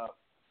very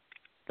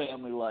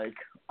family-like,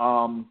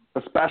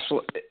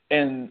 especially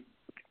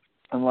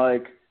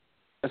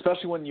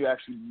especially when you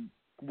actually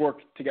work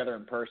together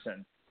in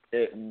person.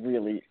 It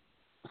really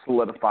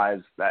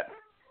solidifies that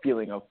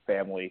feeling of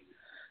family.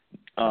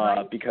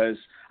 Because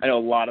I know a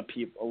lot of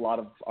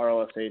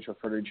RLSH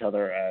refer to each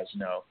other as,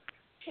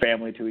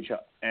 family to each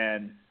other,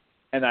 and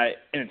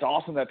it's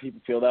awesome that people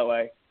feel that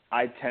way.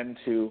 I tend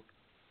to,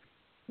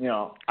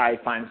 I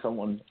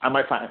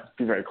might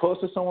be very close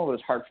to someone, but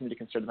it's hard for me to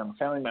consider them a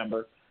family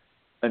member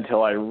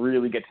until I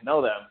really get to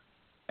know them.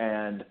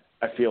 And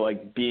I feel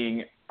like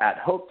being at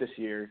Hope this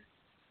year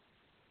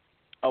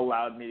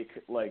allowed me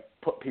to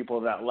put people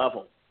at that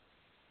level.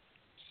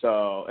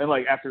 So,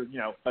 and after,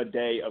 a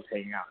day of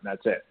hanging out, and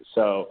that's it.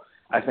 So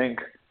I think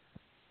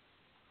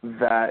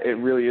that it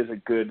really is a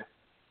good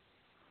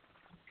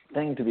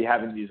thing to be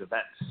having these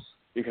events,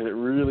 because it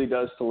really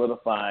does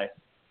solidify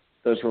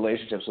those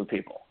relationships with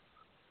people.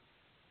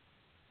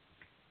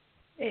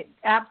 It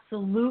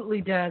absolutely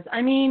does.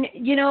 I mean,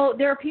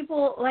 there are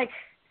people like,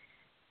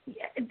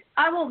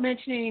 I won't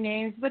mention any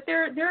names, but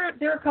there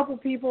are a couple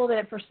people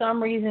that for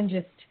some reason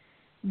just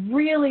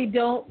really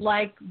don't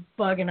like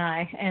Bug and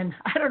I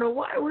don't know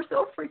why we're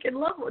so freaking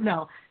lovable.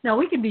 No,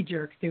 we can be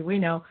jerks too, we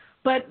know.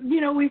 But,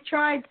 we've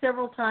tried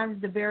several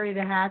times to bury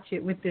the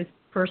hatchet with this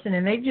person,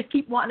 and they just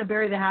keep wanting to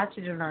bury the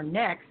hatchet in our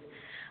necks.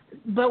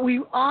 But we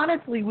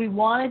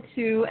wanted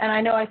to, and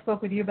I know I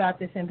spoke with you about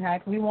this,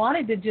 Impact, we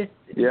wanted to just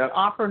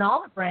offer an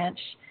olive branch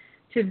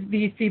to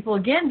these people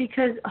again,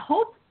 because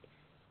hope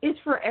is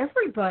for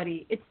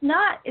everybody. It's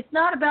not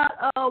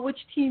about which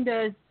team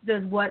does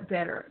what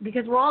better,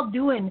 because we're all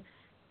doing,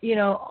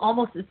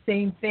 almost the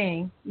same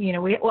thing.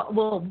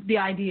 The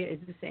idea is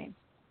the same,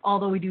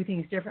 although we do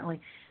things differently.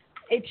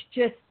 It's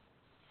just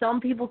some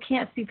people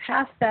can't see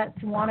past that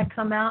to want to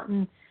come out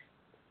and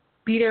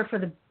be there for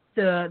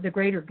the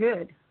greater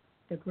good.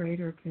 The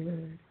greater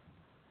good.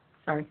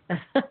 Sorry,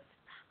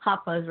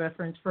 Hot Buzz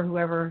reference for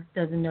whoever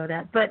doesn't know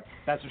that. But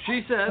that's what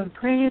she said. The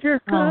greater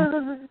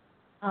good.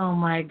 Oh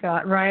my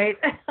God! Right.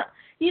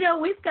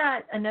 We've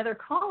got another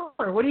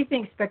caller. What do you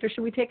think, Spectre?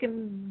 Should we take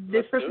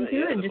this person too?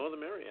 Yeah, the more the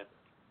merrier.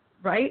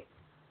 Right.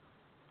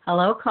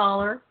 Hello,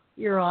 caller.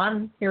 You're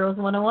on Heroes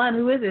 101.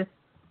 Who is this?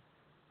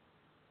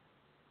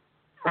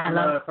 From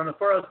the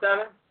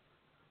 407.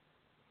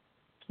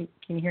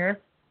 Can you hear us?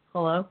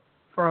 Hello,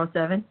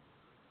 407.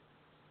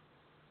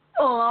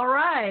 Oh, all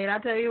right.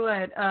 I'll tell you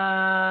what.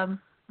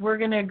 We're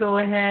going to go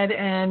ahead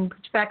and put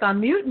you back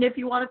on mute. And if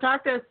you want to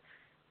talk to us,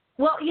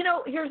 well,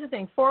 here's the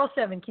thing.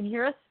 407, can you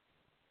hear us?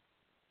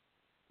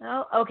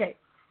 No? Okay.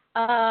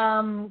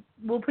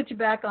 We'll put you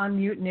back on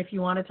mute. And if you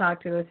want to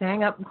talk to us,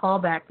 hang up and call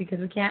back, because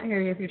we can't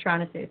hear you if you're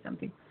trying to say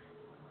something.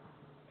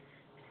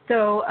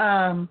 So,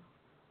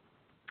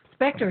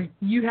 Spectre,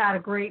 you had a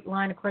great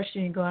line of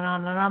questioning going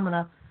on, and I'm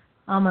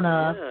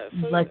gonna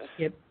let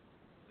you get.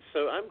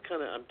 So I'm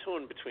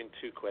torn between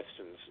two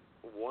questions.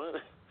 One,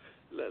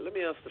 let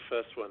me ask the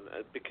first one,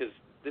 because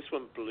this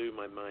one blew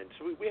my mind.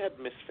 So we had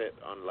Misfit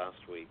on last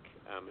week,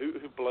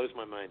 who blows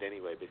my mind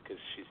anyway, because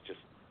she's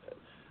just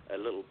a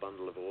little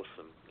bundle of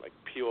awesome, like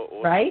pure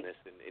awesomeness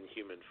in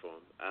human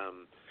form.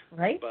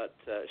 Right. But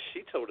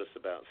she told us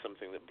about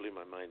something that blew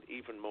my mind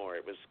even more.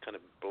 It was kind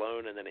of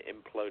blown and then it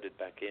imploded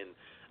back in.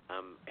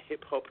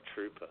 Hip Hop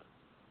Trooper.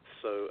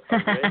 So a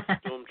red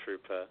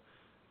Stormtrooper.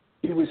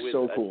 He was with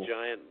so cool. A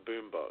giant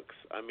boombox.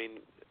 I mean,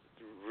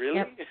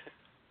 really?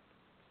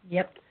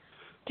 Yep.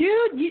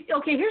 Dude,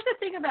 okay, here's the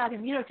thing about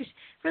him. Cause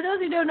for those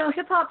who don't know,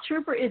 Hip Hop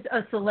Trooper is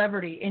a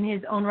celebrity in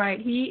his own right.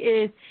 He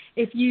is,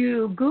 if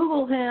you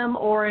Google him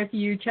or if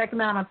you check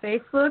him out on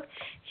Facebook,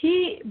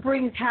 he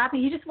brings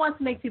happy. He just wants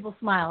to make people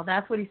smile.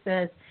 That's what he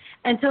says.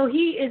 And so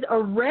he is a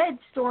red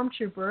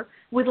Stormtrooper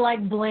with,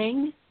 like,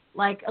 bling,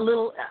 like a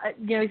little,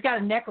 he's got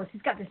a necklace.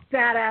 He's got this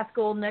badass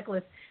gold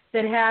necklace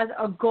that has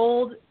a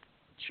gold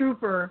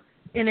trooper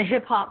in a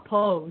hip-hop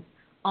pose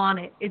on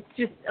it. It's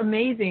just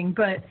amazing.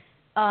 But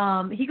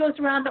he goes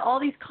around to all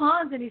these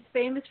cons, and he's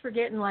famous for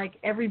getting, like,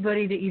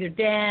 everybody to either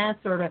dance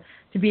or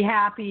to be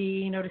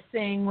happy, to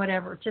sing,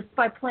 whatever, just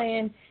by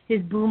playing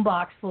his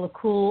boombox full of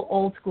cool,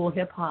 old-school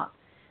hip-hop.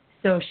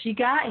 So she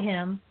got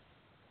him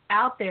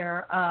out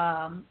there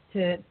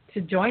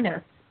to join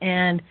us.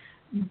 And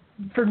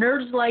for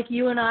nerds like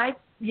you and I,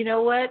 you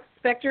know what,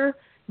 Spectre?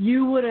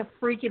 You would have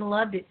freaking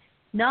loved it.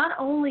 Not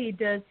only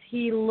does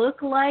he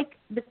look like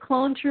the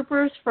clone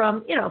troopers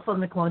from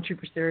the Clone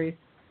Trooper series,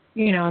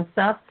 and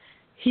stuff,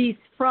 he's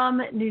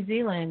from New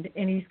Zealand,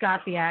 and he's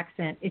got the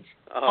accent. It's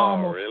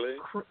almost really?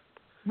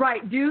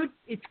 Right, dude,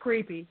 it's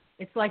creepy.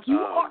 It's like you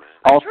are. Man.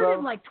 I heard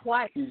him like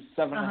twice. He's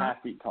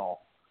 7.5 feet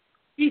tall.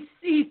 He's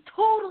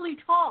totally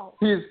tall.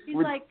 He's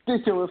like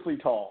ridiculously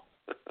tall.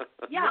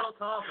 Yeah. A little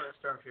tall for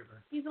a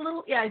stormtrooper. He's a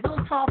little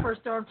tall for a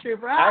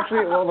stormtrooper.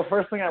 Actually, well, the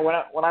first thing when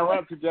I went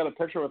up to get a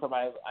picture with him,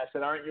 I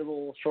said, "Aren't you a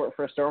little short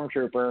for a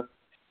stormtrooper?"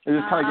 He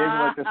just kind of gave me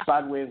like this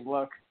sideways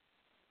look.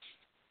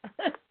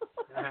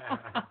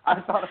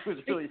 I thought it was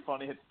really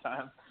funny at the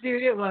time.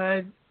 Dude, it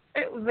was.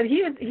 But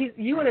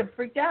you would have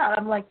freaked out.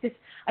 I'm like this.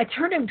 I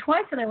turned him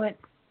twice and I went,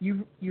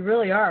 "You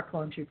really are a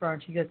clone trooper,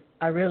 aren't you?" He goes,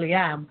 "I really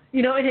am."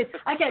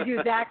 I can't do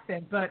his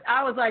accent, but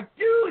I was like,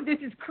 "Dude, this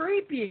is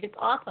creepy. It's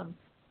awesome."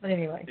 But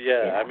anyway.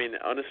 Yeah, I mean,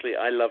 honestly,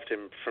 I loved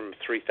him from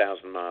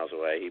 3,000 miles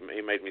away. He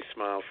made me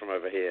smile from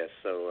over here.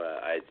 So,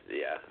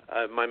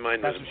 my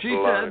mind was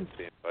blown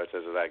seeing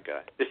photos of that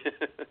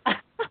guy.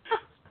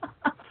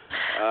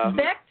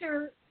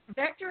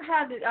 Vector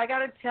had, I got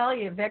to tell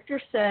you, Vector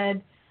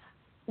said,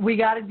 we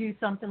got to do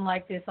something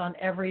like this on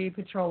every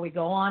patrol we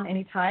go on,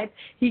 any type.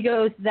 He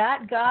goes,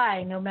 that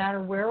guy, no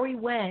matter where we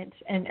went,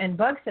 and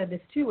Bug said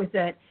this too, was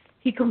that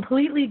he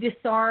completely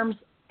disarms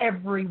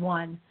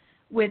everyone.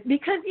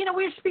 Because we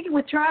were speaking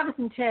with Travis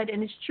and Ted,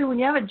 and it's true, when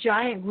you have a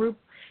giant group,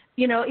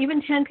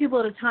 even 10 people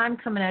at a time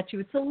coming at you,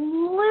 it's a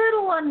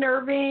little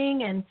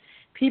unnerving, and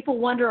people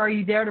wonder, are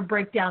you there to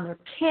break down their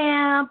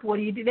camp? What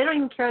do you do? They don't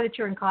even care that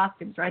you're in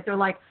costumes, right? They're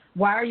like,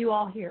 why are you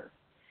all here?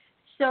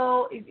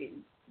 So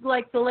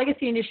like the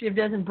Legacy Initiative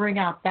doesn't bring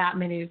out that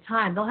many at a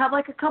time. They'll have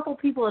like a couple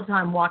people at a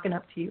time walking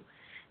up to you.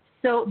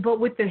 So, but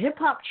with the hip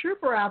hop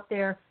trooper out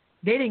there,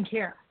 they didn't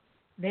care.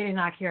 They did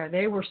not care.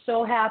 They were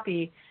so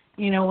happy,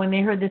 when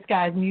they heard this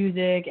guy's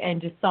music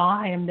and just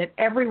saw him, that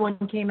everyone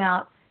came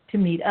out to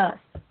meet us,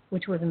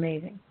 which was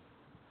amazing.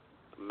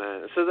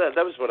 Man, so that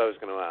was what I was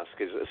going to ask.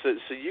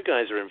 So you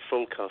guys are in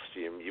full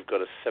costume. You've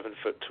got a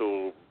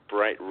 7-foot-tall,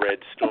 bright red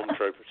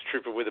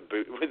Stormtrooper with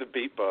a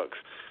beatbox,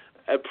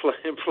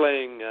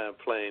 playing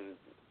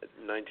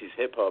 90s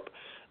hip hop,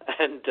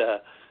 and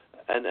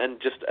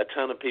just a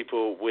ton of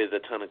people with a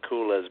ton of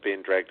coolers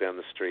being dragged down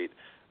the street.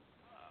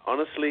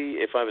 Honestly,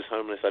 if I was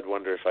homeless, I'd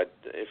wonder if I'd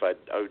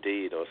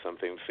OD'd or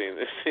something, seeing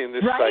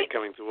this sight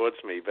coming towards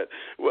me. But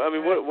I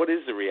mean, what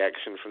is the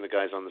reaction from the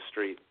guys on the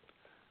street?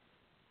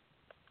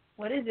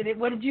 What is it?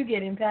 What did you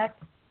get,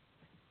 Impact?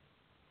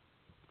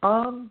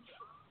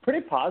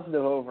 Pretty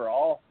positive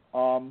overall.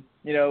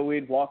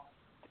 We'd walk.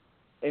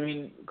 I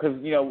mean, because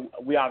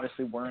we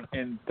obviously weren't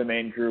in the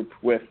main group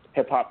with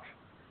hip hop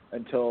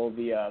until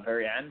the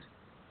very end.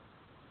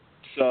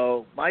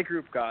 So my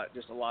group got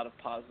just a lot of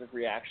positive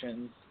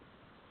reactions.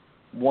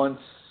 Once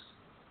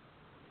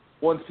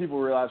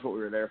people realized what we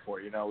were there for,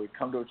 we'd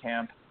come to a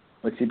camp,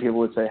 we'd see people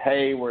would say,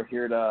 "Hey, we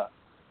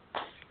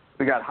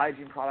got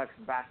hygiene products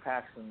and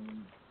backpacks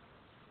and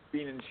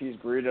bean and cheese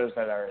burritos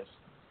that are as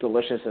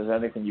delicious as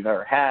anything you've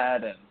ever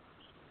had." And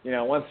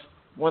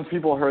once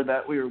people heard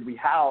that we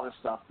had all this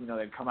stuff,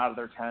 they'd come out of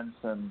their tents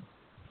and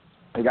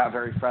they got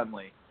very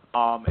friendly.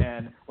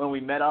 And when we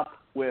met up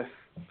with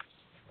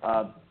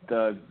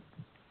the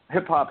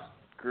hip hop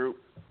group,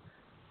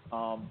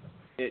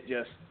 it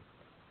just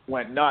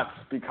went nuts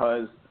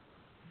because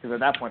at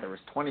that point there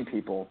was 20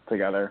 people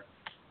together,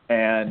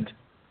 and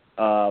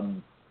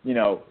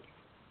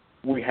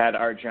we had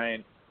our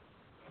giant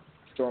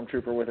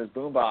Stormtrooper with his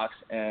boombox,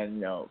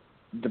 and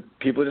the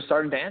people just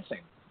started dancing,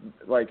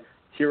 like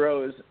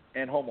heroes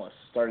and homeless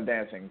started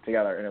dancing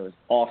together, and it was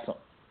awesome.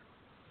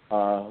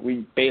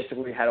 We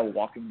basically had a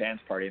walking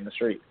dance party in the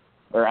street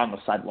or on the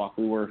sidewalk.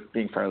 We were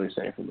being fairly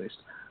safe, at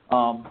least,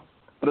 but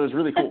it was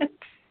really cool.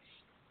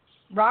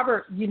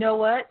 Robert, you know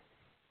what?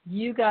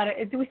 You got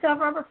to. Do we still have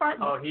Robert Front?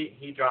 Oh,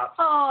 he dropped.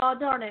 Oh,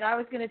 darn it! I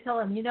was going to tell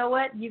him. You know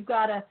what? You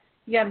got to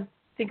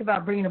think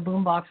about bringing a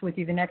boombox with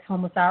you the next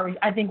homeless outreach.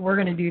 I think we're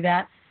going to do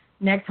that.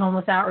 Next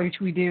homeless outreach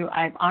we do,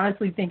 I'm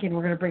honestly thinking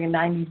we're going to bring a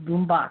 90s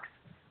boombox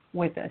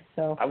with us.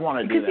 So I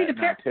want to do that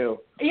now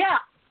too. Yeah,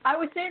 I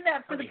was saying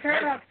that for the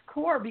Paradox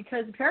Corps,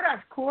 because the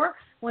Paradox Corps,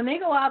 when they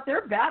go out,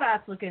 they're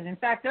badass looking. In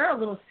fact, they're a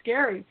little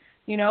scary,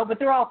 but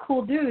they're all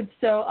cool dudes.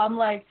 So I'm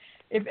like,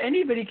 if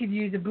anybody could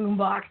use a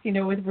boombox,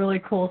 with really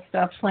cool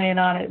stuff playing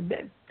on it,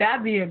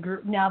 that'd be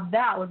now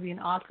that would be an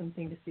awesome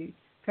thing to see.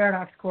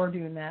 Paradox Corps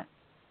doing that.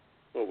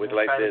 Well, with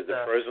like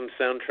the Frozen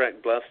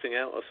soundtrack blasting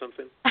out or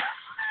something?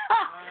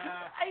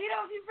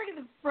 If you bring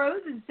the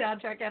Frozen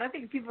soundtrack out, I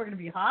think people are going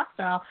to be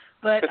hostile.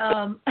 But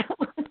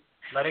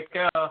let it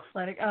go. Oh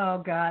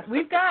God,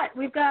 we've got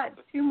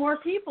 2 more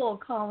people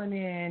calling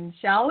in.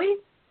 Shall we?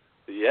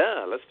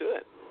 Yeah, let's do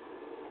it.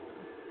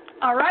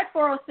 All right,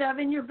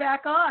 407, you're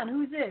back on.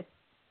 Who's this?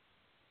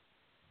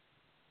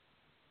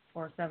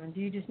 407. Do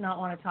you just not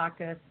want to talk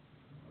to us?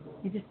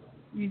 You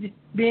just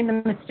being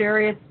the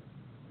mysterious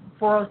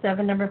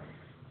 407 number.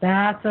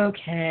 That's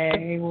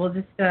okay. We'll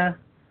just. Hello.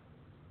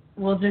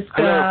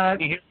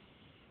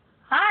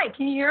 Hi,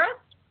 can you hear us?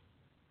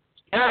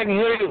 Yeah, I can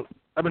hear you.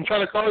 I've been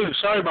trying to call you.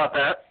 Sorry about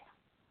that.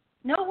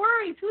 No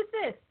worries. Who's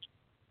this?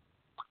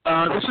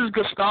 This is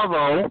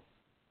Gustavo.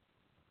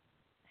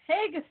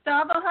 Hey,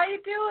 Gustavo. How you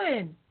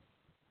doing?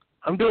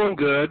 I'm doing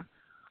good.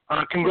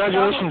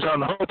 Congratulations on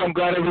the hope. I'm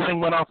glad everything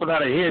went off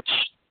without a hitch.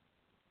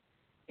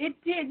 It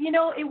did.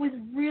 It was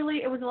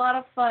a lot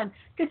of fun.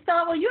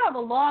 Gustavo, you have a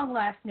long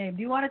last name.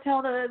 Do you want to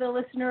tell the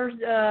listeners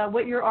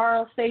what your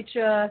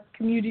RLSH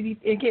community,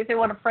 in case they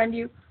want to friend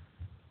you?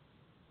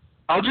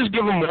 I'll just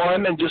give them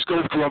one and just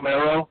go with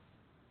Romero.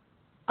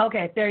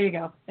 Okay, there you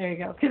go.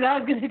 Because I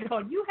was going to go,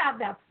 you have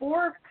that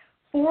four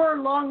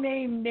long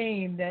name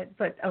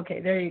but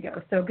okay, there you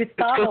go. So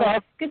Gustavo.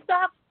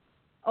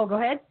 Oh, go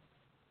ahead.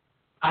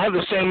 I have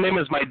the same name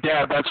as my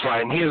dad, that's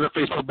why, and he has a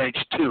Facebook page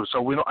too, so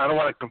I don't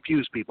want to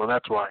confuse people,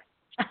 that's why.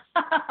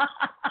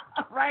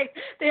 Right.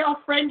 They all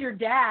friend your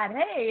dad.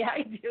 Hey, how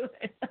you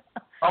doing?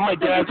 All my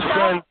dad's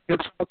friends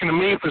gets talking to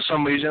me for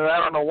some reason, and I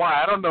don't know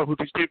why. I don't know who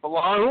these people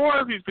are. Who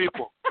are these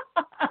people?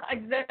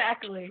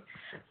 Exactly.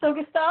 So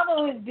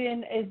Gustavo has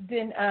been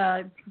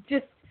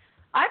just,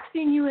 I've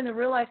seen you in the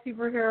real life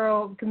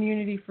superhero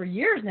community for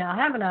years now,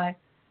 haven't I?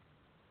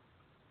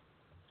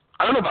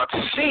 I don't know about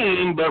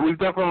seeing, but we've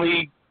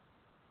definitely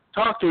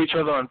talked to each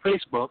other on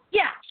Facebook.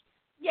 Yeah.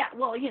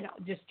 Well,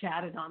 just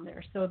chatted on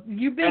there. So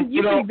you've been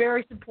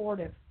very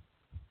supportive.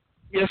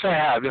 Yes, I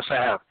have.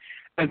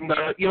 And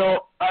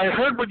I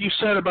heard what you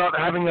said about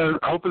having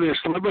hopefully a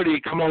celebrity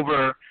come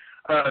over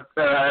at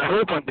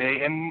Hope one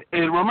day, and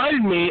it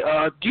reminded me.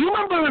 Do you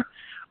remember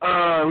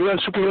a real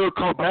superhero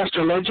called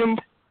Master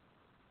Legend?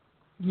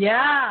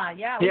 Yeah.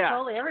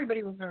 Totally.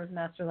 Everybody remembers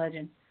Master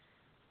Legend.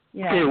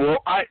 Yeah. Okay, well,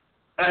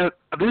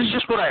 this is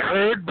just what I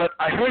heard, but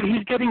I heard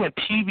he's getting a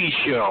TV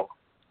show.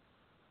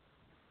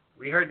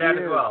 We heard that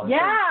as well.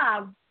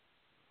 Yeah,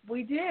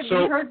 we did.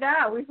 So, we heard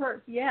that. We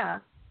heard, yeah.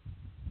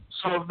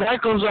 So if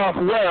that goes off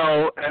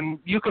well, and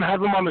you can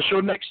have him on the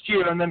show next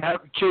year and then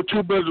kill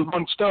two birds with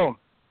one stone.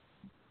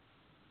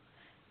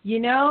 You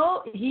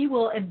know, he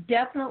will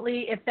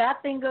definitely, if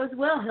that thing goes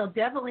well, he'll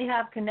definitely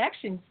have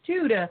connections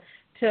too to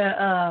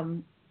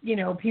you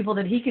know, people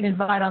that he can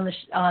invite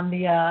on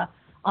the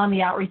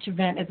outreach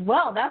event as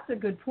well. That's a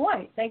good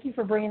point. Thank you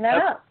for bringing that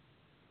up.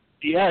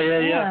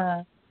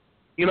 Yeah.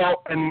 You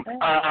know, and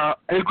I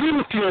agree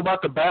with you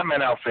about the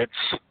Batman outfits.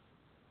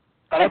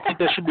 I don't think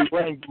they should be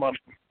wearing them.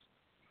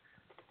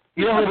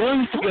 You know, we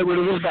need to get rid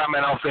of this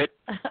Batman outfit.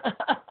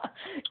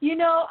 You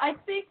know, I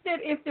think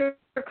that if they're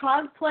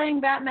cosplaying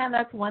Batman,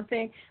 that's one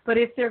thing. But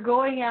if they're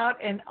going out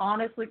and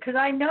honestly, because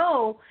I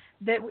know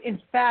that,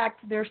 in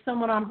fact, there's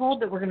someone on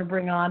hold that we're going to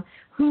bring on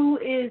who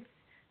is,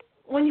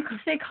 when you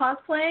say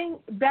cosplaying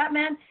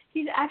Batman,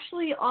 he's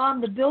actually on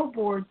the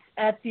billboards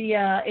at the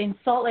in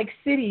Salt Lake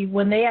City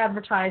when they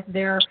advertise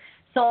their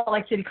Salt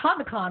Lake City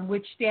Comic-Con,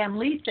 which Stan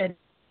Lee said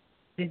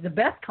is the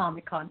best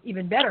Comic-Con,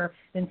 even better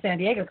than San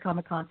Diego's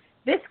Comic-Con.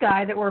 This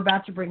guy that we're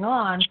about to bring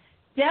on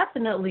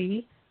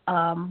definitely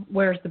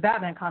wears the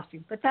Batman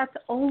costume, but that's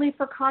only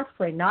for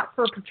cosplay, not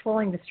for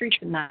patrolling the streets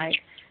at night.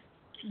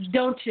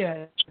 Don't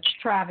you,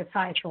 Travis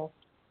Heisel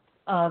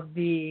of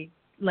the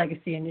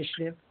Legacy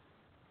Initiative?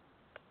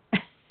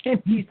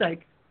 And he's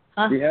like,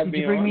 huh? Did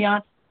you bring me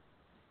on?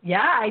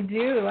 Yeah, I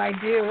do.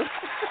 Oh,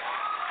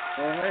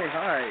 hey,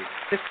 hi.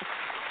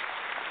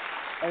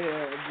 I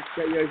just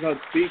got you guys on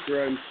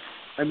speaker.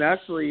 I'm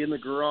actually in the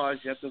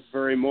garage at this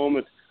very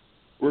moment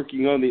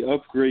working on the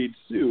upgrade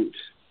suit.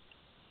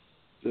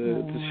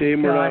 It's a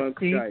shame we're not on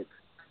Skype.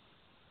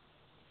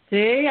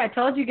 See, I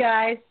told you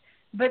guys.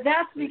 But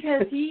that's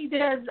because he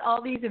does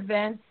all these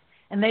events,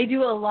 and they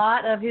do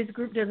his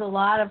group does a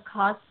lot of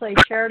cosplay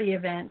charity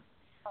events.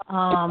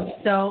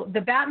 So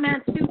the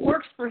Batman suit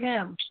works for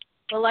him.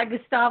 But like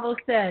Gustavo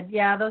said,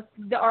 yeah, the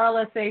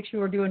RLSH who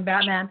are doing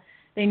Batman,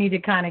 they need to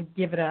kind of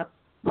give it up.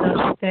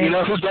 You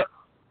know who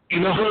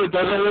it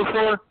doesn't work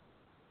for?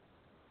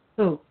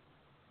 Who?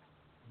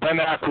 Ben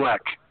Affleck.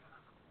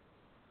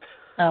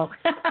 Oh.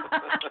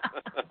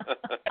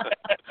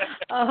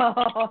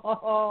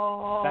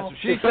 Oh. That's what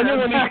she said.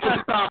 Anyone needs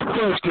to stop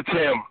first, it's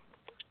him.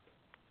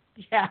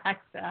 Yeah,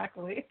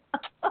 exactly.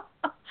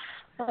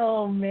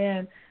 Oh,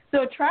 man.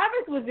 So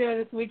Travis was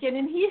there this weekend,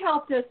 and he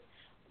helped us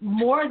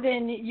more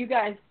than you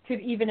guys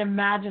could even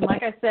imagine.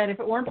 Like I said, if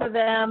it weren't for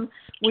them,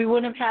 we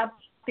wouldn't have had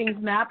things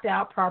mapped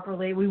out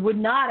properly. We would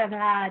not have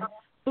had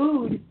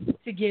food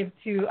to give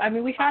to. I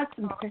mean, we had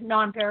some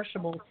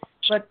non-perishables,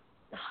 but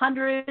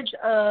hundreds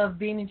of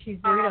bean and cheese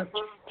burritos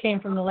came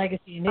from the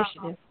Legacy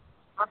Initiative.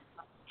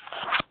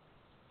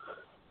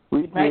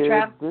 We right, did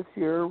Trav? This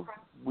year.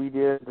 We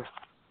did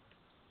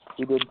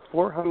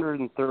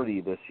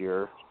 430 this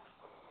year.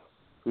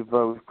 We've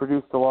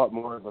produced a lot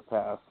more in the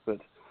past,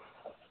 but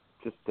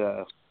just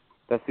that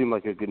seemed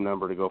like a good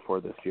number to go for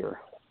this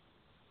year.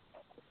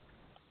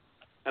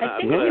 And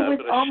I put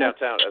a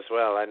shout out as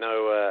well. I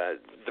know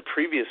the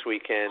previous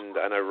weekend,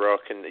 I know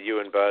Rock and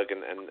Ewan Berg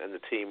and the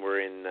team were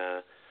in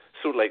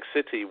Salt Lake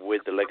City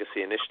with the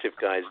Legacy Initiative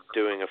guys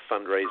doing a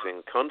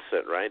fundraising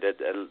concert, right?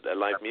 A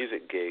live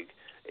music gig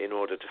in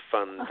order to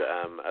fund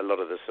a lot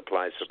of the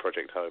supplies for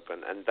Project Hope.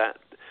 And that,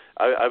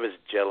 I was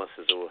jealous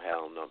as all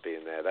hell not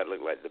being there. That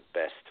looked like the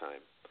best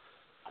time.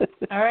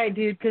 All right,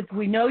 dude, because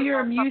we know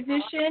you're a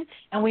musician,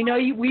 and we know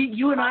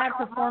you and I have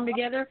performed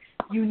together.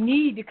 You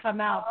need to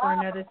come out for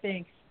another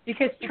thing.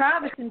 Because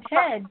Travis and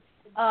Ted,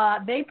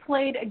 they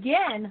played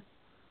again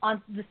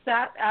on the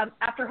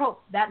after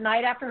Hope. That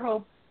night after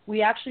Hope,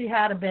 we actually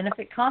had a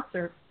benefit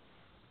concert.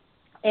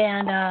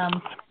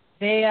 And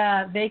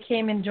they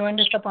came and joined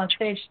us up on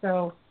stage.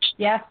 So,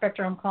 yeah,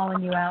 Spectre, I'm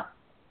calling you out.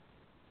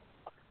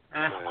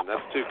 Man,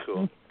 that's too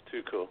cool.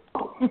 Too cool.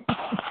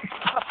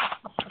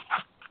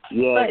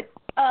 Yeah. But,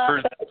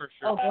 for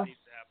sure that needs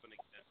to happen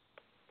again.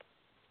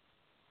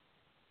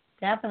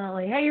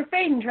 Definitely. Hey, you're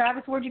fading,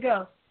 Travis. Where'd you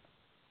go?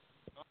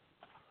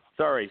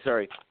 Sorry.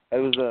 I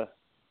was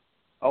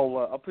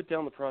I'll put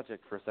down the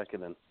project for a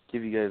second and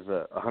give you guys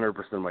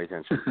 100% of my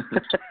attention.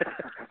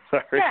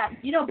 Sorry. Yeah,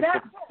 you know,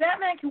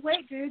 Batman can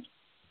wait, dude.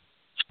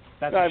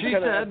 That's what she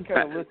said. I'm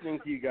kind of listening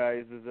to you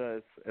guys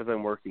as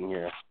I'm working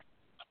here.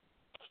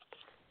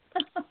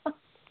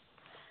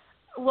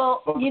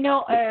 Well, you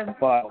know,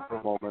 file for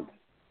a moment.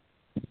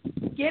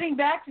 Getting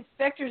back to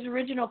Spectre's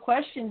original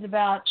questions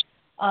about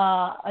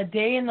a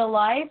day in the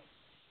life,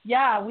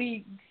 yeah,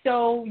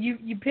 so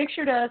you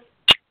pictured us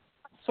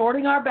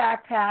sorting our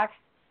backpacks,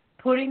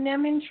 putting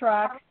them in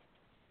trucks,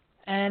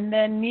 and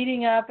then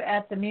meeting up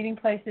at the meeting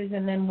places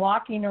and then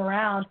walking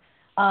around.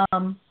 I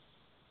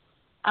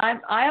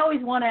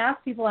always want to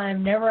ask people, and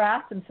I've never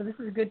asked them, so this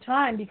is a good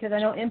time because I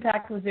know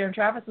Impact was there and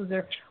Travis was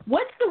there.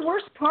 What's the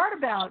worst part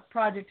about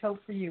Project Hope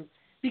for you?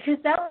 Because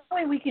that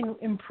way we can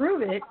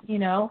improve it, you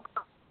know,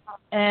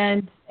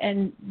 and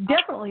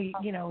definitely,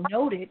 you know,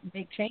 note it and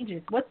make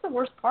changes. What's the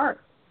worst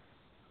part?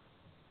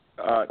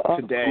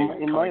 today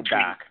in coming my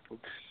back.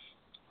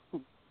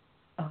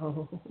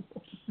 Oh.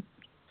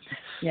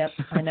 Yep,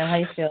 I know how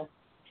you feel.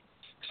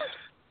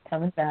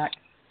 Coming back.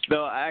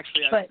 No,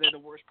 actually, I'd say the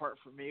worst part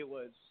for me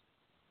was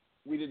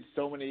we did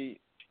so many,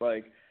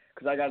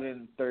 because I got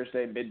in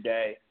Thursday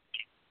midday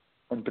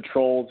and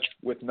patrolled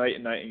with Knight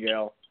and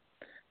Nightingale.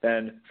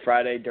 Then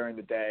Friday during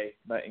the day,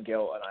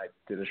 Nightingale and I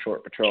did a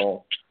short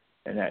patrol.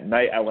 And at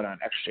night, I went on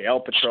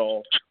XJL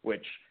patrol,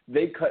 which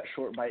they cut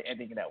short by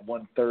ending it at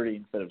 1:30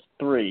 instead of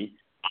 3.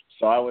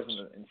 So I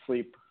wasn't in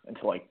sleep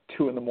until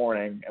 2 in the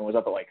morning and was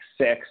up at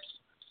 6.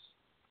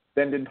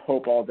 Then did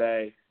Hope all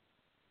day.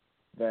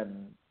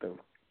 Then the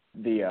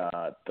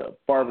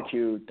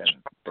barbecue. Then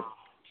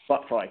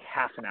slept for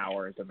half an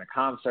hour. Then the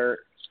concert.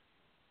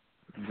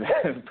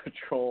 Then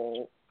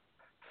patrol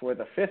for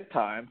the 5th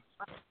time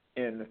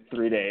in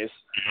 3 days.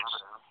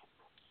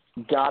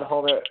 Got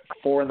home at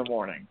 4 in the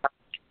morning.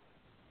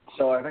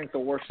 So I think the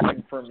worst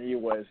thing for me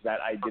was that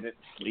I didn't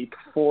sleep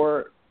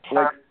for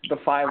the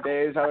 5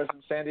 days I was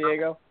in San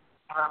Diego.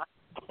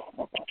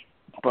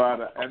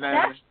 But and then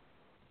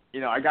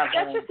I got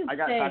home. I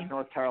got back to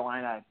North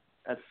Carolina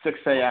at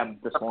 6 a.m.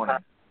 this morning.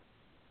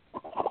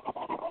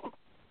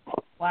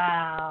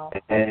 Wow.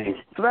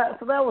 So that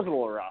was a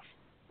little rough,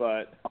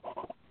 but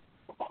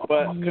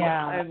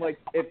yeah. And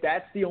if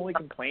that's the only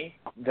complaint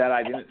that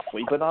I didn't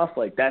sleep enough,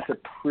 that's a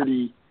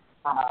pretty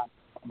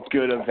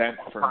good event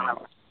for me.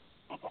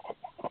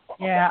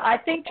 Yeah, I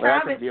think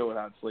Travis. I can deal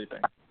without sleeping.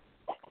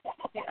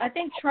 I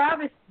think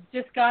Travis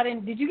just got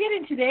in. Did you get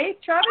in today,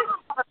 Travis?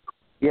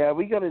 Yeah,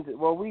 we got into.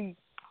 Well, we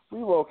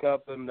woke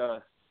up and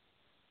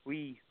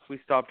we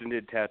stopped and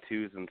did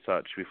tattoos and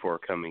such before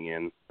coming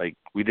in.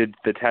 We did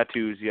the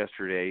tattoos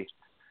yesterday,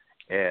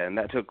 and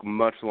that took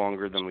much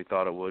longer than we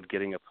thought it would.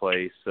 Getting a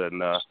place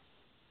and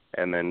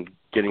then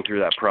getting through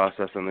that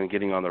process and then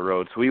getting on the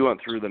road. So we went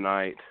through the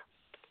night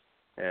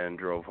and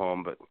drove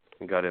home, but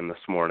we got in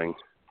this morning.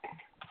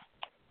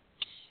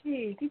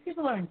 Jeez, these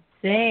people are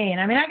insane.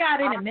 I mean, I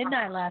got in at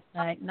midnight last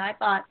night, and I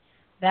thought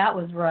that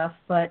was rough.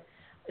 But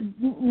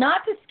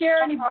not to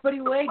scare anybody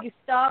away,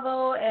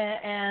 Gustavo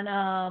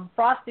and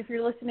Frost, if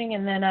you're listening,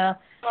 and then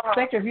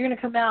Spectre, if you're going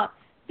to come out,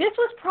 this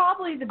was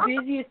probably the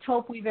busiest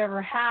Hope we've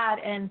ever had,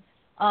 and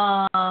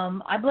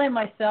I blame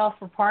myself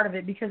for part of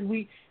it because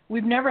we've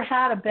never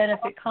had a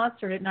benefit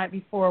concert at night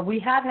before. We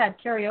have had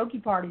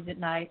karaoke parties at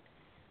night.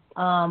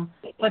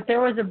 But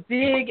there was a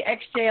big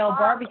XJL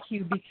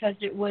barbecue because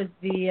it was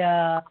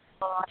the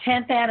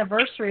 10th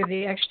anniversary of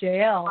the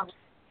XJL.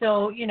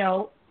 So,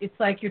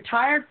 it's you're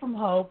tired from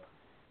Hope,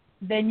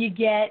 then you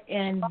get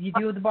and you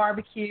do the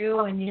barbecue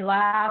and you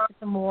laugh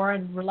some more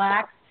and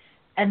relax.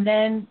 And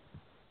then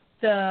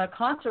the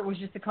concert was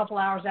just a couple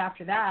hours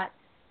after that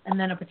and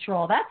then a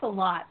patrol. That's a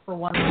lot for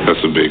one week.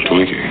 That's a big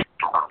Twinkie.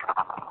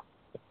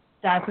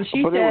 That's what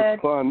she but said.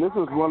 It was fun. This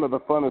was one of the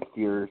funnest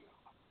years.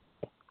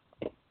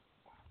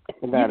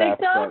 You think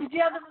so? Did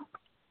you have the?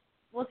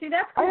 Well, see,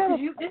 that's cool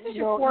because this is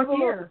your 4th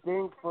year.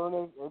 The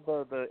furnace,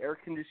 the air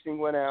conditioning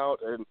went out,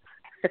 and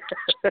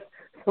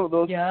some of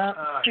those. Yeah.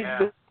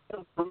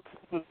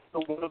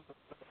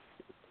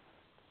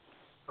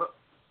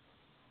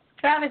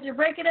 Travis, you're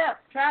breaking up.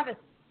 Travis,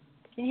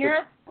 can you hear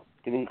us?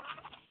 Can you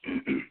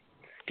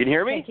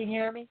hear me? Okay, can you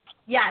hear me?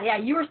 Yeah.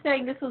 You were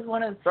saying this was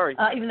one of. Sorry.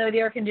 Even though the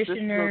air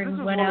conditioner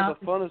went out.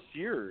 This was one of the funnest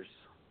years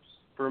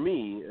for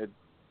me.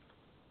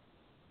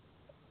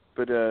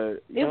 But there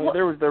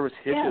was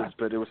hitches,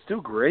 but it was still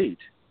great.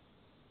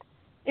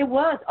 It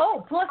was.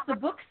 Oh, plus the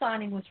book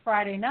signing was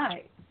Friday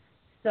night.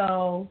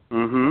 So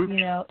man,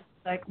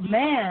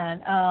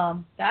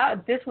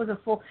 this was a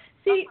full.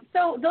 See,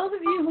 so those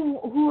of you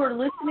who are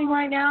listening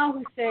right now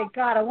who say,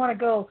 God, I want to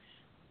go.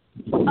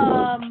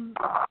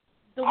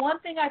 The one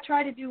thing I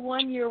tried to do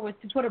one year was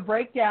to put a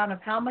breakdown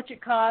of how much it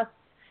costs.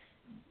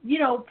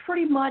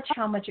 Pretty much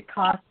how much it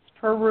costs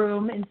per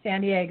room in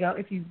San Diego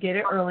if you get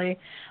it early,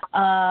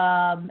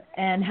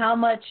 and how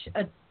much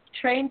a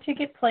train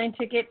ticket, plane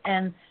ticket,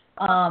 and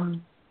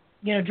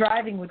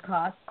driving would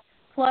cost,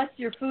 plus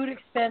your food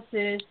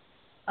expenses.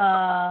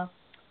 I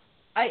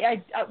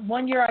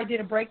one year I did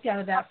a breakdown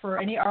of that for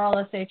any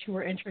RLSH who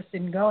were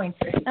interested in going,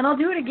 and I'll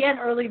do it again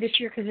early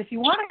this year because if you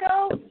want to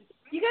go,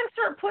 you got to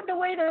start putting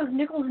away those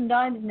nickels and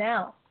dimes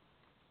now.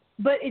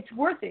 But it's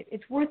worth it.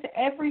 It's worth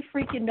every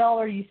freaking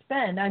dollar you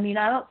spend. I mean,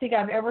 I don't think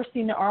I've ever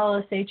seen the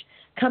RLSH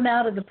come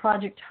out of the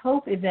Project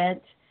Hope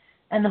event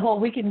and the whole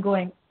weekend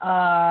going,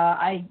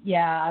 I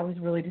was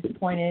really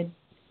disappointed.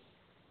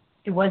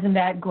 It wasn't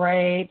that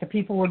great. The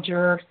people were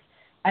jerks.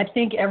 I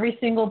think every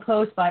single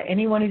post by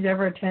anyone who's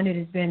ever attended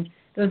has been,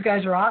 those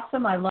guys are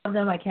awesome. I love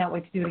them. I can't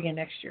wait to do it again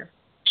next year.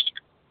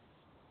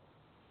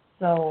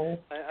 So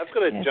I've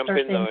got to jump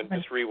in, though, and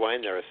just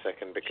rewind there a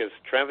second because,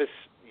 Travis,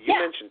 you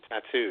mentioned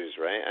tattoos,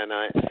 right? And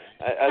I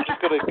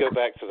just got to go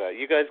back to that.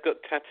 You guys got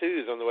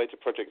tattoos on the way to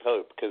Project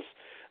Hope because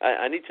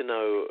I need to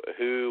know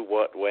who,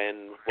 what,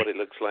 when, what it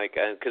looks like.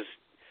 Because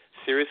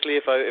seriously,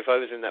 if I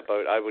was in that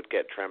boat, I would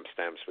get tramp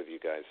stamps with you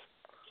guys.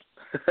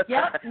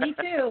 Yep, me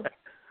too.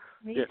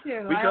 Me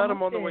too. We got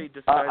them on the way,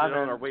 decided on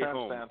our way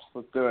home. Stamps.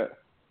 Let's do it.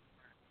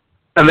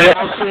 And they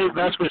all say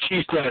that's what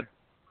she said.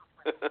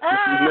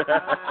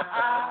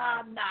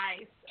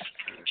 Nice.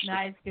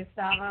 Nice,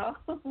 Gustavo.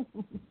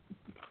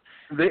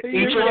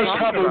 Each of us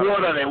have a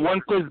word on it.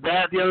 One says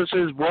that, the other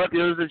says what,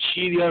 the other says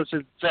she, the other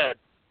says said.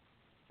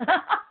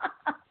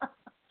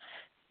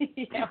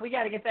 Yeah, we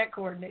got to get that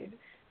coordinated.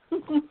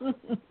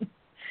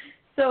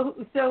 So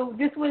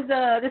this was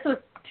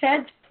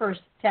Ted's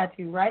first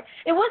tattoo, right?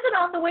 It wasn't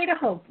on the way to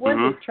Hope, was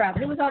it,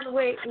 Travis? It was on the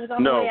way. It was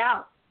on the way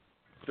out.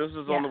 This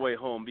was on the way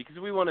home because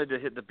we wanted to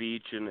hit the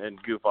beach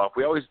and goof off.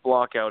 We always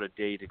block out a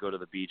day to go to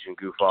the beach and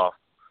goof off.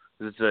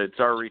 It's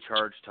our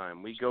recharge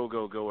time. We go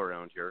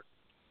around here,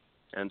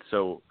 and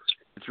so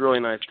it's really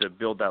nice to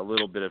build that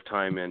little bit of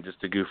time in just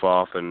to goof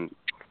off and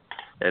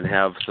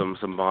have some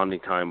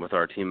bonding time with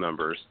our team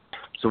members.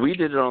 So we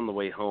did it on the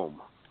way home.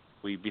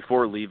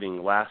 Before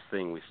leaving, last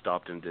thing, we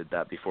stopped and did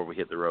that before we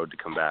hit the road to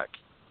come back.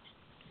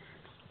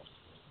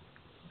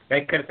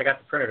 Thank goodness I got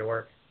the printer to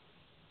work.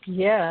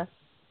 Yeah.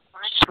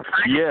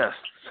 Yes.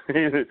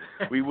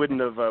 we would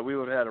have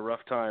had a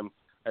rough time.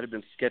 I'd have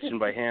been sketching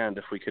by hand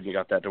if we couldn't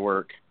have got that to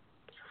work.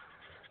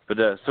 But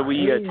so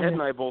Ted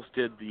and I both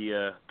did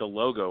the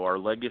logo, our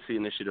Legacy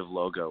Initiative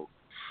logo.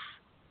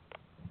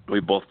 We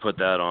both put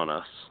that on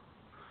us.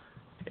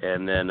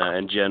 And then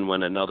and Jen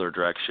went another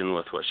direction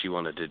with what she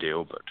wanted to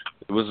do, but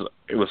it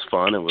was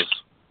fun.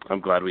 I'm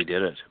glad we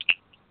did it.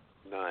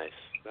 Nice,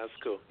 that's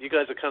cool. You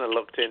guys are kind of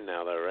locked in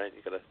now, though, right?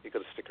 You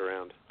gotta stick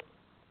around.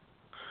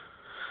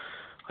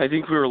 I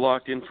think we were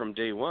locked in from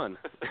day one.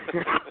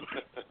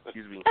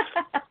 Excuse me.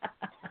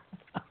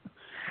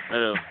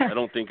 I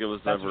don't think it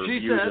was ever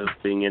viewed as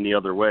being any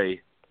other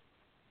way.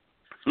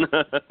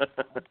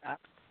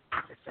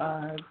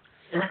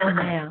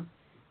 Man.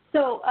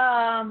 So,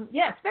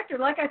 Spectre,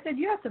 like I said,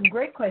 you have some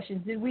great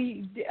questions. Do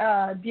you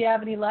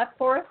have any left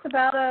for us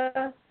about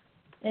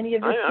any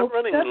of this I'm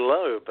running stuff?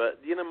 low, but,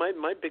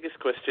 my biggest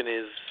question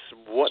is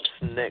what's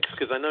next?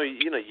 Because I know,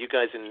 you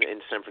guys in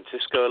San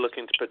Francisco are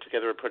looking to put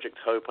together a Project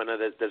Hope. I know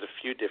there's a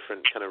few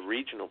different kind of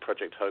regional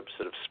Project Hopes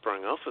that have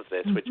sprung off of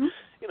this, which,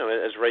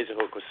 as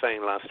Razorhawk was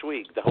saying last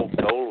week, the whole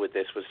goal with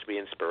this was to be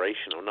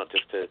inspirational, not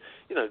just to,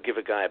 give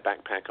a guy a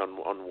backpack on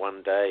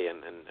one day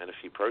and a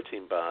few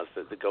protein bars.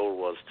 That the goal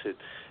was to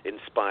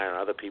inspire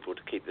other people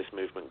to keep this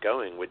movement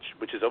going, which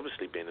has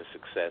obviously been a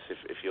success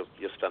if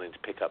you're starting to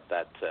pick up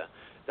that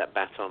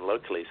baton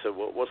locally. So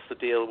what's the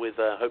deal with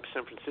Hope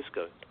San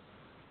Francisco?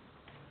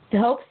 The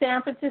Hope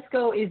San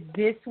Francisco is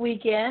this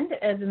weekend.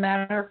 As a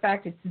matter of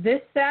fact, it's this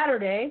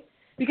Saturday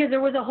because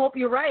there was a Hope.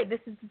 You're right. This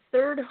is the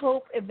third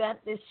Hope event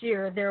this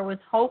year. There was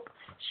Hope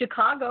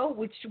Chicago,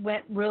 which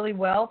went really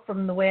well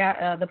from the way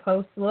the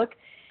posts look,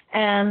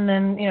 and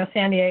then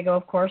San Diego,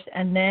 of course,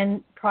 and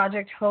then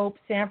Project Hope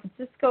San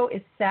Francisco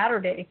is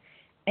Saturday,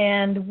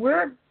 and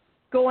we're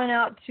going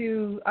out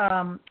to.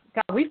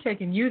 God, we've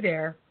taken you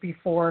there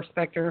before,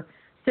 Spectre.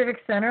 Civic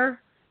Center,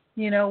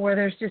 where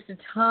there's just a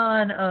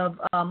ton of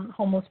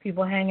homeless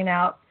people hanging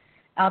out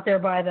there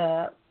by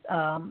the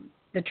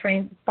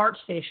train BART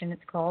station,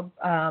 it's called.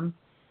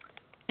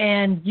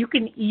 And you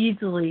can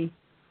easily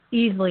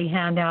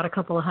hand out a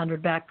couple of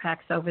hundred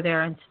backpacks over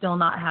there and still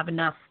not have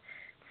enough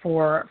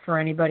for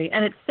anybody.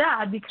 And it's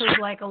sad because,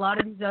 like a lot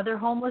of these other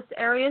homeless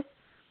areas,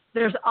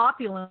 there's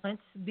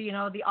opulence. The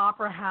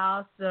Opera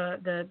House,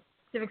 the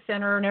Civic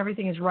Center and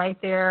everything is right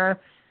there.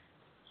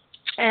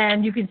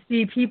 And you can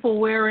see people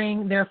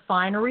wearing their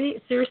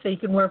finery. Seriously, you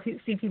can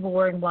see people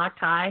wearing black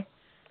tie,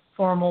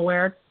 formal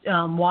wear,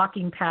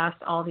 walking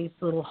past all these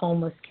little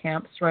homeless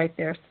camps right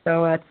there.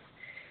 So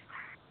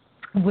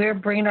we're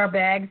bringing our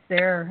bags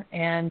there.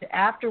 And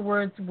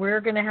afterwards,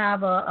 we're going to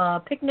have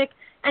a picnic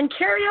and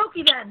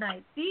karaoke that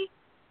night. See?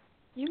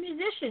 You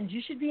musicians,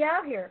 you should be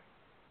out here.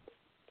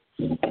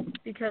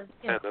 Because,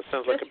 that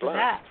sounds like a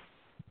blast.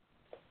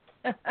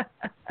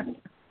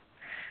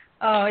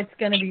 Oh, it's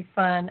going to be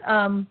fun.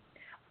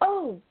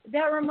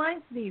 That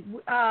reminds me.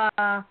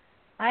 I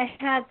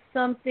had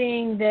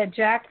something that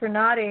Jack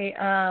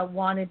Renate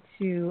wanted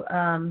to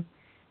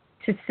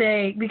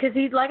say because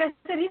like I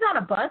said, he's on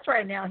a bus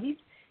right now. He's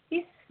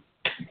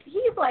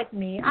like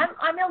me.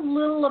 I'm a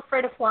little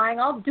afraid of flying.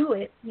 I'll do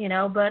it,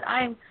 but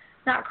I'm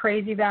not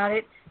crazy about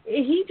it.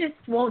 He just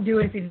won't do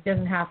it if he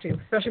doesn't have to,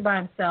 especially by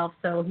himself.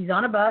 So he's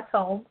on a bus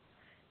home.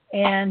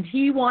 And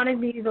he wanted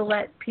me to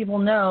let people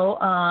know.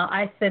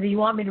 I said, do you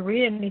want me to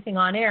read anything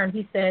on air? And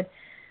he said,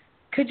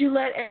 could you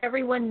let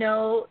everyone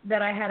know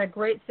that I had a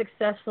great,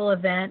 successful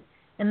event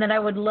and that I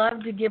would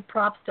love to give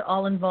props to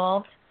all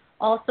involved.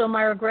 Also,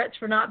 my regrets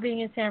for not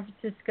being in San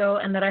Francisco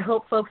and that I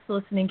hope folks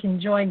listening can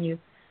join you.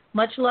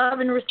 Much love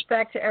and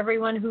respect to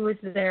everyone who was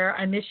there.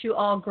 I miss you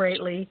all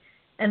greatly.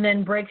 And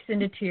then breaks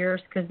into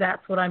tears because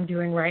that's what I'm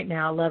doing right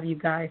now. Love you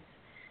guys.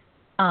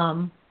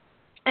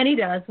 And he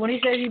does. When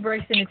he says he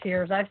breaks into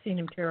tears, I've seen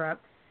him tear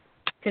up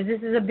because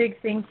this is a big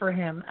thing for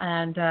him.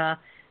 And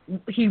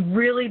he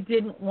really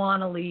didn't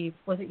want to leave.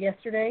 Was it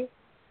yesterday?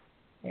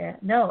 Yeah.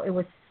 No, it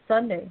was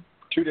Sunday.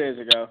 2 days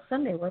ago.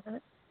 Sunday, wasn't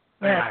it?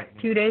 Yeah,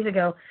 2 days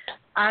ago.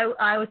 I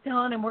was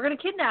telling him, we're going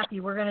to kidnap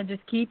you. We're going to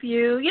just keep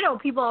you.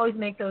 People always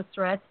make those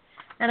threats.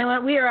 And I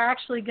went, we are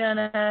actually going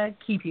to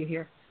keep you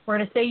here. We're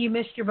going to say you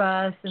missed your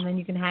bus, and then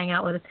you can hang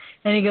out with us.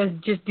 And he goes,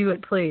 just do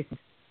it, please.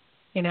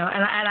 And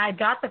I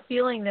got the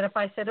feeling that if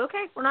I said,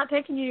 okay, we're not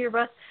taking you to your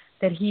bus,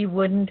 that he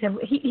wouldn't have.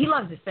 He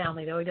loves his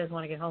family, though. He doesn't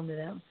want to get home to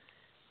them.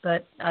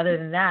 But other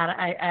than that,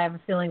 I have a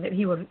feeling that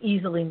he would have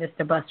easily missed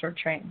a bus or a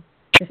train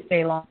to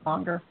stay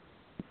longer.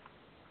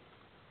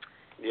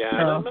 Yeah, so,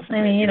 and I must admit,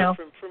 I mean,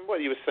 from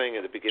what you were saying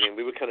at the beginning,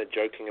 we were kind of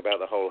joking about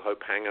the whole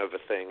hope hangover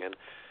thing, and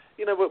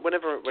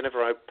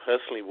whenever I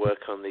personally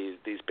work on these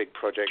big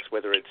projects,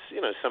 whether it's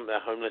some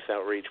homeless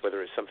outreach,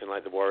 whether it's something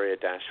like the Warrior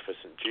Dash for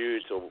St.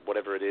 Jude's or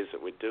whatever it is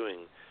that we're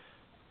doing,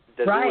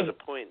 there's always a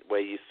point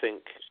where you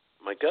think,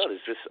 my God, is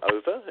this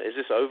over? Is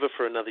this over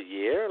for another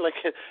year?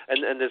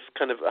 And there's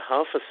kind of a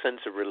half a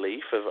sense of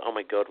relief of, oh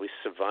my God, we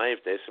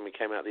survived this and we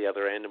came out the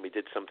other end and we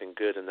did something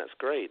good, and that's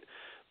great.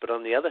 But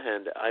on the other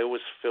hand, I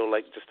always feel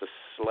like just a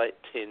slight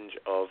tinge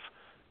of,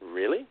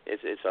 really?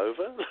 It's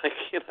over?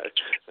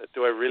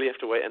 Do I really have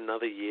to wait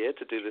another year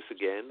to do this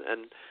again?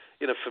 And,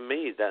 for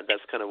me,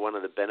 that's kind of one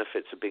of the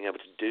benefits of being able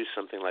to do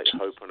something like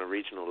Hope on a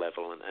regional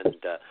level and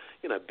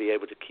be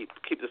able to keep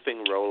the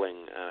thing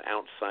rolling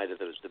outside of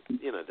the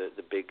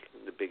big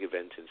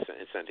event in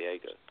San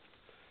Diego.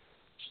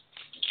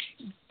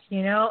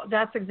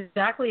 That's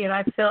exactly it.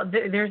 I felt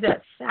there's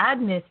that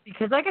sadness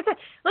because, like I said,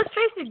 let's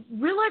face it,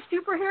 real life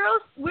superheroes,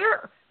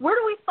 where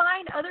do we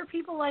find other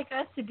people like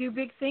us to do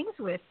big things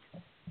with?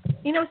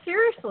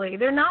 Seriously,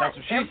 they're not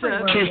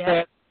everywhere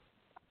yet.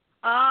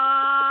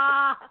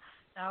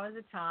 That was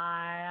a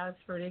tie. That was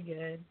pretty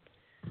good.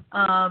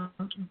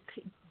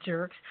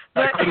 Jerks.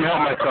 I couldn't help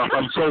myself.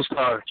 I'm so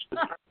sorry.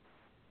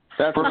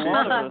 That's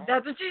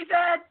what she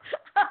said.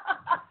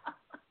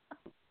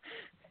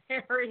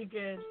 Very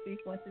good. See,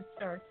 once it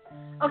starts.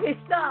 Okay,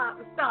 stop,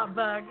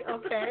 Bug.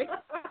 Okay.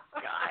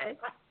 God.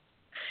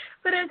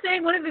 But I'm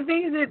saying one of the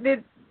things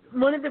that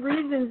one of the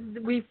reasons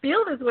we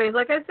feel this way is,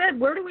 like I said,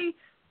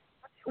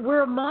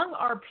 we're among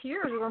our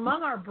peers, we're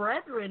among our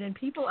brethren, and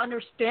people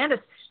understand us.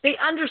 They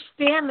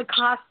understand the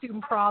costume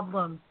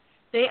problem.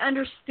 They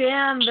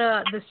understand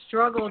the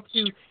struggle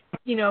to,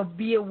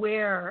 be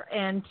aware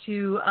and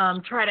to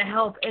try to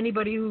help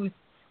anybody who's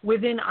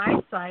within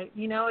eyesight.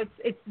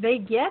 They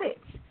get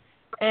it.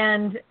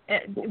 And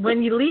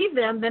when you leave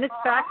them, then it's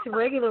back to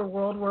regular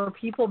world where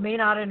people may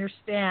not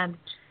understand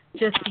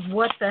just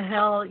what the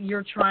hell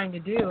you're trying to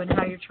do and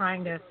how you're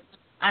trying to,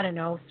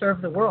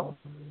 serve the world.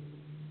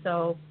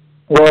 So,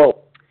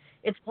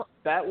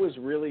 that was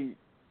really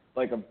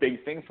like a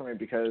big thing for me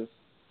because,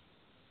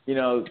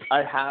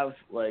 I have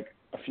like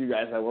a few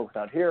guys I work with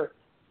out here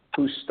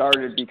who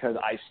started because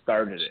I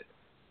started it.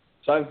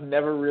 So I've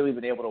never really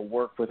been able to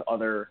work with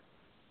other,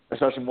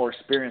 especially more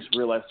experienced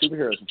real life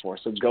superheroes before.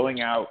 So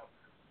going out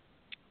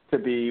to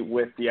be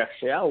with the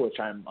FJL, which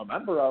I'm a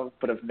member of,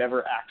 but have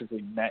never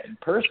actively met in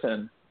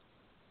person,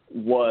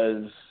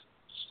 was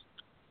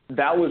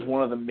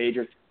one of the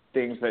major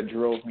things that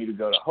drove me to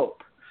go to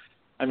Hope.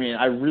 I mean,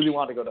 I really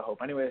wanted to go to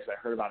Hope anyways. I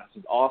heard about it.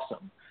 It was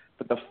awesome.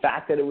 But the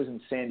fact that it was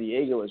in San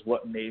Diego is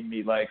what made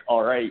me like,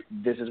 all right,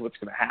 this is what's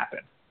going to happen.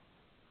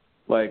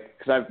 Like,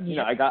 because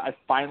I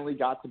finally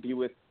got to be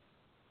with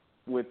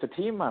the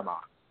team I'm on,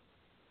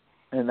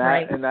 and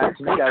that to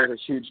me that was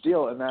a huge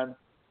deal. And then,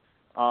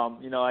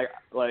 and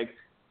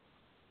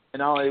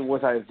not only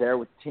was I there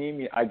with the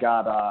team, I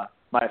got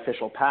my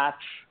official patch,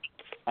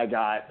 I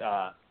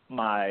got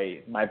my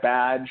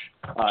badge.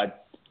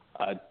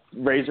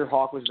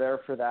 Razorhawk was there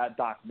for that.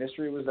 Doc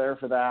Mystery was there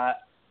for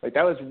that. Like,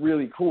 that was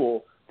really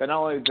cool. That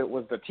not only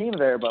was the team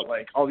there, but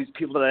like all these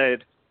people that I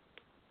had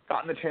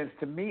gotten the chance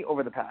to meet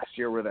over the past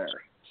year were there.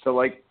 So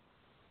like,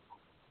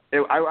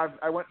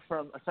 I went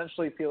from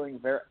essentially feeling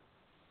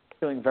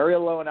very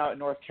alone out in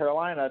North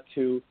Carolina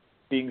to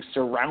being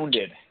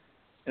surrounded,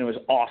 and it was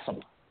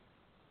awesome.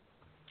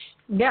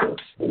 Yeah.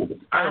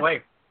 By the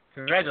way,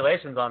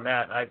 congratulations on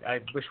that.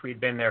 I wish we'd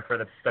been there for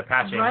the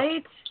patching.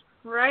 Right.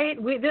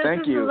 This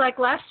was like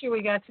last year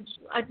we got to,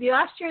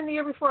 last year and the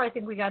year before, I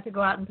think we got to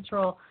go out and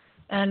patrol,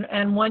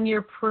 and 1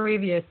 year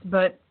previous.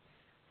 But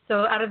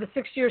so out of the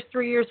 6 years,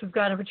 3 years we've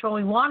gone to patrol.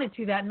 We wanted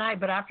to that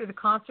night, but after the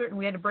concert and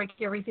we had to break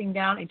everything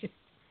down,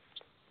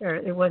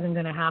 it wasn't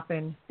going to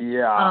happen.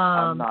 Yeah,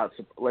 I'm not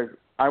like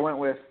I went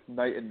with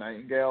Knight and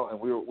Nightingale, and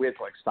we had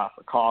to like stop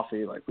for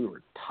coffee. Like, we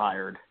were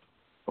tired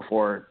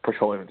before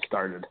patrol even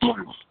started.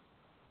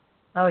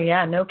 Oh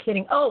yeah, no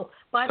kidding. Oh,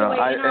 by the way,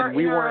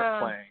 we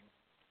weren't playing.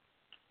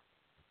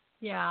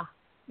 Yeah,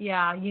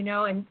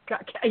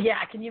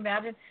 can you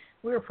imagine?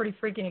 We were pretty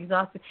freaking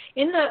exhausted.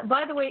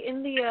 By the way,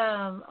 in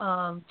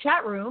the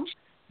chat room,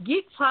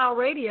 Geek Pile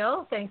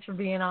Radio, thanks for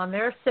being on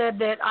there, said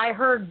that I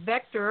heard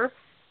Vector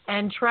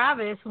and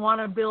Travis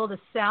want to build a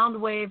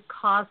Soundwave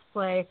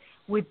cosplay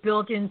with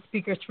built-in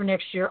speakers for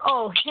next year.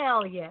 Oh,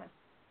 hell yes.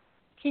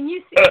 Can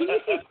you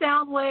see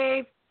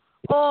Soundwave?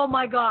 Oh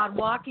my God,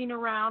 walking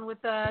around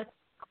with us.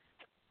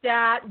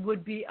 That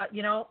would be,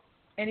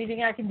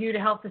 anything I can do to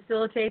help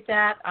facilitate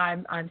that,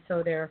 I'm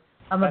so there.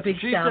 I'm a big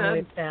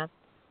Soundwave fan.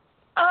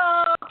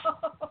 Oh,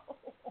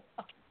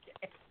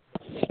 okay.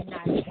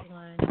 Nice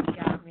one. You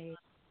got me.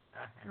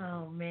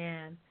 Oh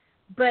man,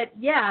 but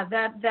yeah,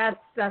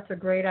 that's a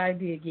great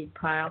idea, Geek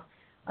Pile.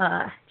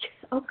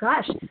 Oh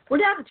gosh, we're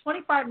down to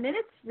 25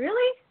 minutes.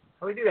 Really?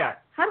 How do we do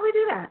that? How do we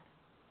do that?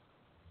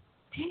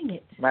 Dang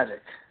it.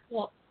 Magic.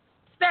 Well,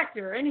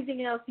 Spectre,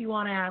 anything else you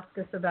want to ask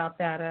us about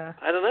that?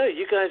 I don't know.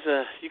 You guys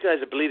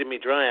are bleeding me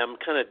dry. I'm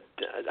kind of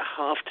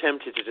half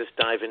tempted to just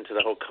dive into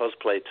the whole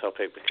cosplay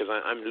topic because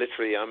I'm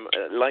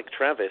like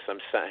Travis. I'm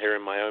sat here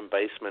in my own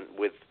basement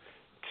with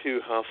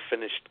 2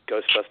 half-finished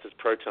Ghostbusters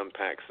proton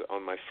packs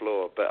on my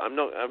floor, but I'm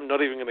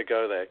not even going to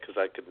go there because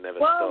I could never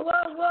stop.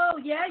 Whoa!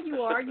 Yeah,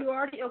 you are. You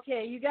already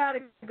okay? You got to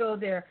go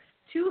there.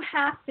 2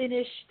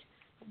 half-finished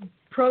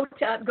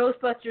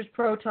Ghostbusters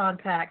proton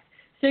packs.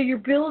 So you're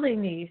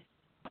building these,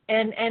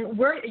 and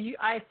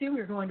I assume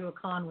you're going to a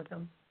con with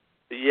them.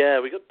 Yeah,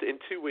 we got in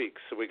 2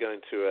 weeks. So we're going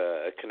to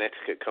a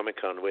Connecticut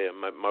Comic-Con.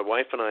 My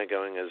wife and I are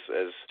going as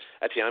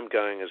actually I'm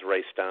going as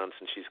Ray Stantz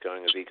and she's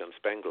going as Egon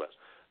Spengler.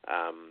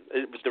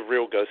 It was the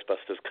real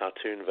Ghostbusters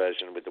cartoon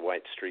version with the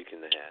white streak in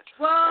the hair.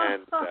 Whoa.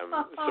 And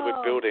so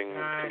we're building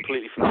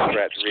completely from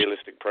scratch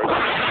realistic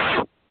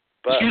prototypes.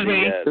 But Excuse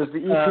me. Does the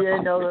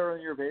EPA know they're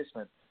in your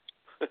basement?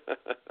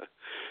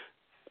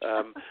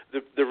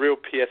 The real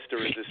pièce de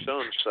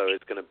résistance, so is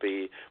going to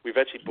be, we've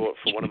actually bought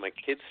for one of my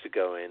kids to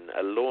go in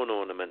a lawn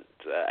ornament,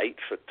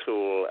 8-foot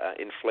tall,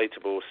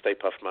 inflatable Stay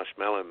Puft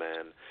Marshmallow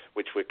Man,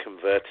 which we're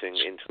converting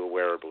into a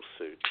wearable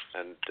suit.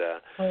 And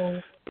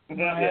oh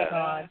my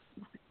God.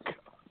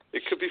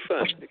 It could be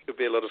fun. It could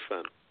be a lot of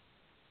fun.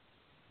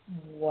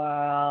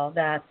 Wow,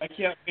 that's... I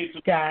can't wait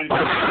to Can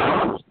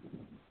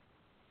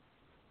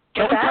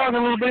we talk a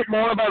little bit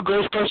more about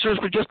Ghostbusters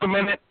for just a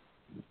minute?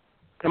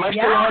 Am I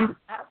still on?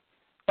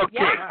 Okay.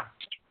 Yeah.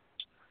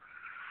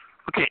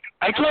 Okay.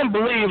 I can't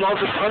believe all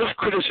this harsh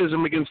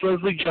criticism against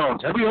Leslie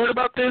Jones. Have you heard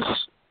about this?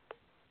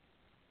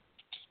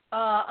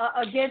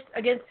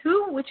 Against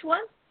who? Which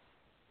one?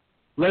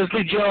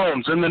 Leslie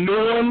Jones and the new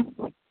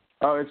one.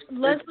 Oh, it's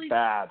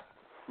bad.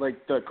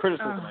 Like the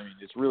criticism, I mean,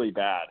 it's really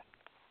bad.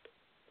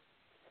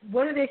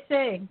 What are they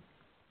saying?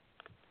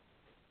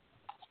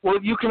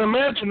 Well, you can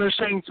imagine they're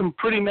saying some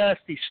pretty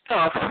nasty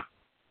stuff.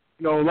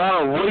 You know, a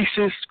lot of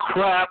racist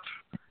crap.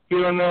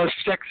 Here and there,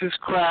 sexist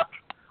crap.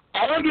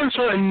 All against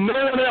her and no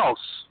one else.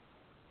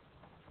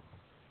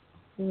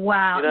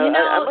 Wow.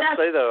 I must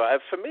say, though,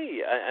 for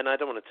me, and I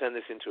don't want to turn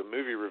this into a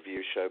movie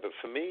review show, but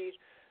for me,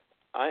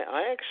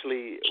 I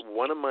actually,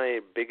 one of my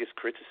biggest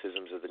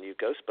criticisms of the new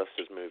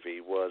Ghostbusters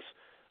movie was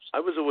I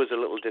was always a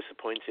little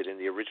disappointed in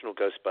the original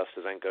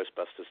Ghostbusters and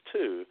Ghostbusters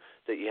 2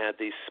 that you had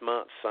these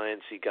smart,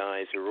 sciencey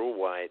guys who are all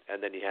white,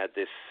 and then you had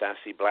this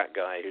sassy black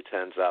guy who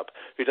turns up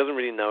who doesn't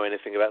really know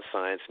anything about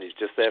science, and he's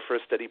just there for a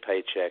steady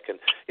paycheck. And,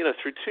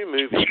 through 2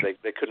 movies,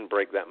 they couldn't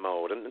break that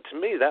mold. And to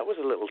me, that was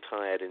a little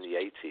tired in the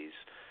 80s.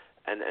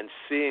 And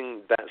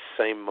seeing that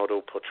same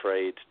model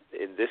portrayed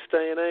in this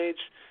day and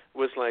age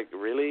was like,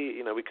 really?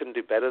 We couldn't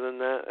do better than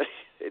that?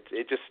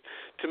 It just,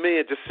 to me,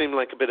 it just seemed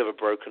like a bit of a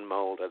broken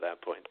mold at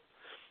that point.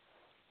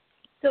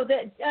 So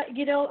that,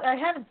 I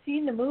haven't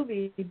seen the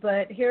movie,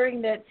 but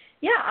hearing that,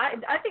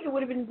 I think it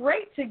would have been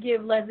great to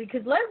give Leslie,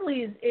 because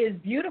Leslie is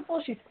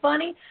beautiful. She's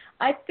funny.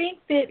 I think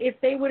that if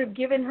they would have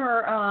given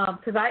her,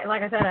 because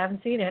like I said, I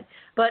haven't seen it,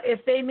 but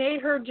if they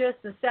made her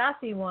just the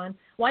sassy one,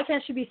 why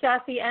can't she be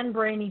sassy and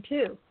brainy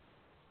too?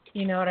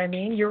 You know what I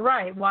mean? You're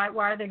right. Why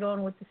are they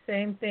going with the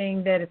same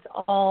thing that it's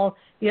all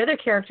the other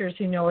characters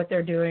who know what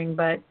they're doing,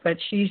 but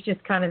she's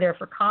just kind of there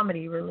for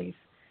comedy relief?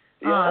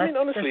 Yeah, I mean,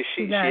 honestly,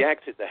 she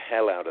acted the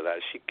hell out of that.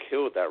 She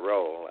killed that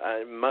role,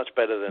 much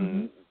better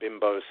than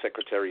Bimbo's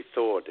secretary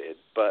Thor did.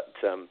 But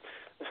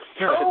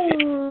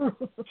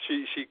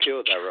she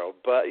killed that role.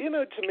 But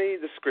to me,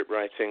 the script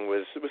writing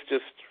was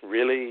just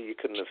really, you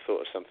couldn't have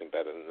thought of something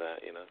better than that.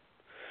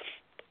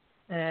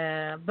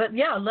 But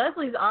yeah,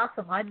 Leslie's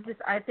awesome. I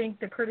think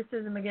the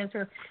criticism against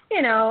her,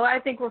 I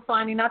think we're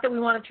finding, not that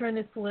we want to turn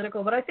this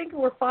political, but I think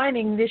we're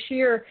finding this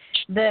year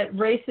that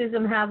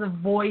racism has a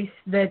voice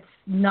that's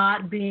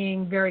not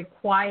being very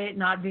quiet,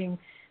 not being,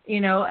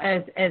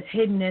 as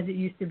hidden as it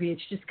used to be.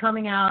 It's just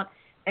coming out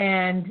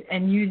and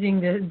using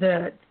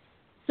the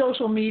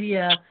social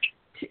media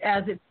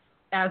as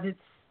its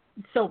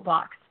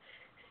soapbox.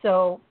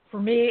 So for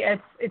me,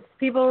 it's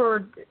people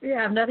who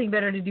have nothing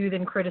better to do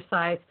than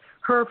criticize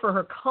her for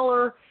her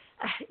color.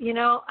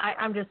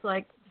 I'm just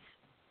like,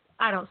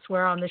 I don't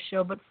swear on this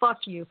show, but fuck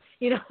you.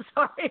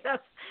 Sorry,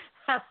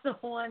 that's the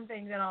one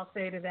thing that I'll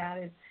say to that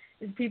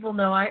is people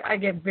know I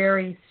get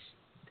very,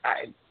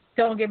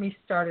 don't get me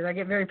started. I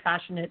get very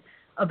passionate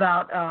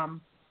about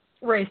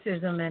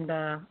racism and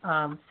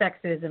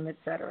sexism,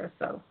 etc.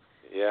 So.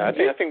 Yeah,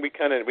 I think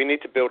we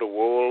need to build a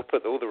wall,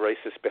 put all the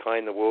racists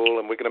behind the wall,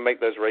 and we're going to make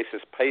those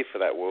racists pay for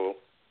that wall.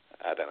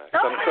 I don't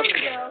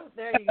know.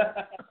 There you go.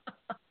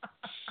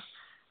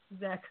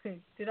 Exactly.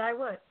 Did I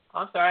what?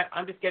 I'm sorry.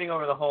 I'm just getting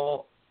over the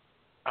whole.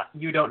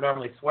 You don't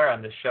normally swear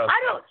on this show.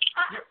 I don't.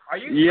 Are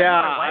you? Yeah,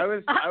 I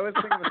was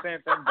thinking the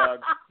same thing,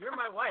 Doug. You're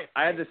my wife.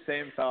 I had the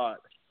same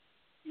thought.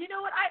 You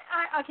know what?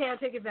 Okay, I'll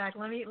take it back.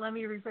 Let me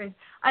rephrase.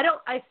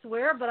 I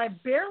swear, but I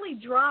barely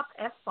drop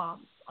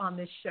F-bombs on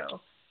this show.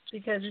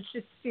 because it's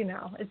just,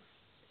 it's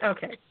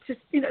okay. Just,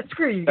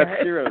 screw you guys.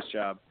 That's Ciro's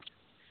job.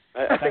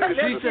 I think this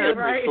is a slippery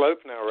right. slope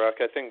now, Rock.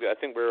 I think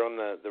we're on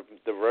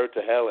the road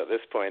to hell at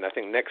this point. I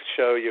think next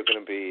show you're going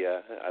to be,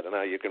 I don't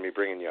know, you're going to be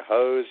bringing your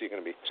hose. You're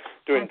going to be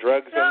doing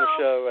drugs on the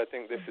show. I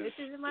think this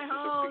is my this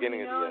hose. is the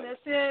beginning of the end.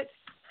 That's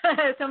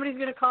it. Somebody's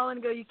going to call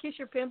and go, you kiss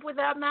your pimp with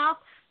that mouth?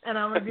 And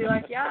I'm going to be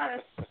like, yeah,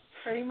 that's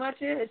pretty much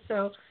it.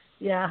 So,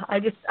 yeah, I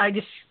just hey,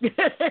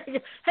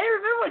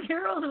 remember when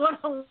Heroes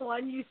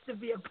 101 used to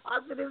be a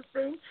positive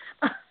thing?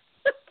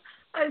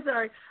 I'm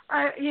sorry.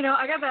 I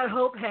got that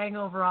hope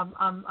hangover.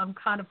 I'm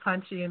kind of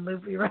punchy and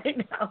loopy right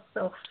now,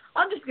 so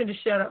I'm just going to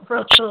shut up for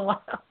a little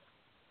while.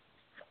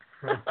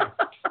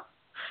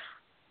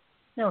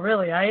 No,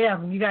 really, I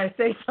am. You guys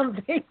say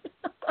something.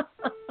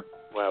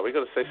 Wow, we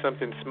got to say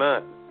something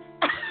smart.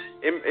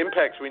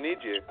 Impacts, we need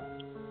you.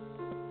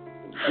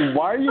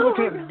 Why are you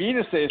looking at me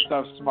to say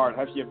stuff smart?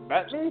 Have you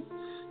met me?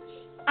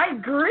 I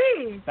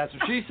agree. That's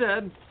what she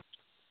said.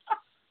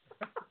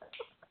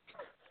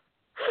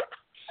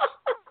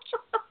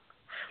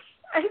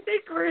 I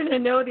think we're going to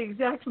know the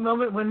exact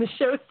moment when the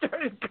show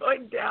started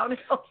going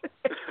downhill.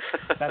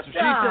 That's what she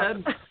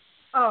said.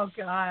 Oh,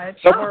 God.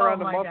 Somewhere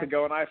around a month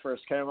ago when I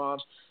first came on.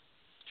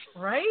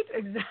 Right?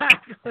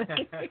 Exactly.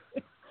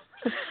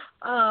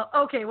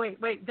 Okay,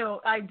 wait. No,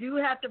 I do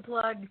have to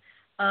plug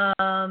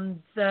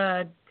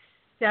the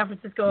San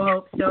Francisco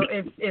Hope. So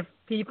if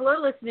people are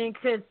listening,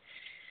 because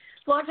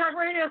Blog Talk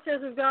Radio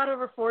says we've got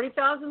over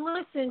 40,000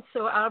 listens,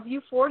 so out of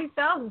you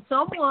 40,000,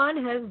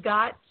 someone has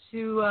got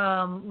to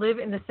live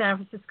in the San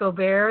Francisco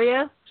Bay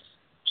Area.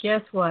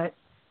 Guess what?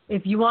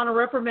 If you want to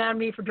reprimand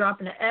me for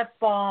dropping an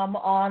F-bomb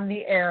on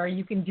the air,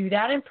 you can do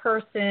that in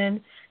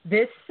person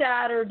this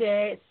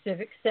Saturday at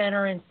Civic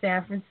Center in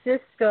San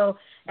Francisco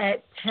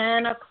at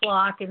 10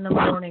 o'clock in the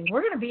morning.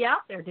 We're going to be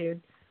out there, dude.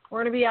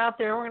 We're going to be out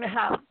there. We're going to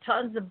have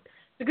tons of –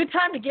 it's a good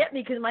time to get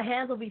me because my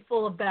hands will be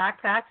full of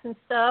backpacks and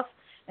stuff,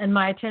 and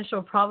my attention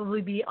will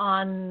probably be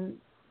on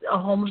a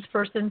homeless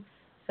person.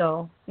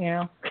 So,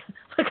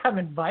 like I'm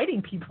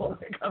inviting people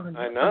to come and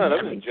I know,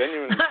 that was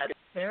genuine. That's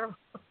terrible.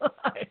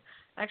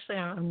 Actually,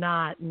 I'm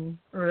not, and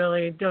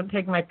really don't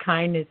take my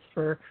kindness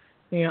for,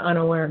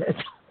 unawareness.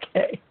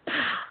 Okay.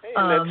 Hey,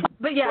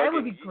 but yeah, it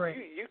would be great.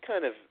 You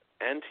kind of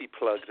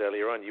anti-plugged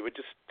earlier on. You were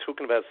just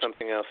talking about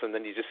something else, and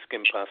then you just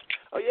skimmed past.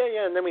 Oh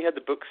yeah, and then we had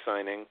the book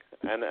signing,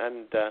 and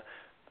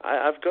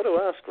I've got to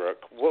ask, Rock,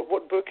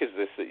 what book is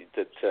this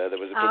that there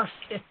was a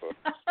book for?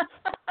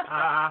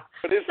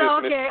 What is this?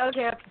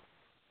 Okay.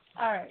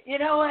 All right. You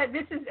know what?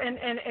 This is and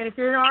if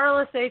you're an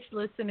RLSH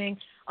listening,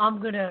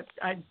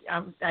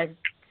 I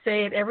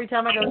say it every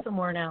time I go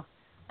somewhere now.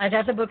 I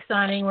got the book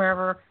signing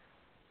wherever.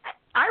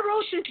 I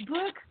wrote this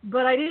book,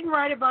 but I didn't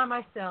write it by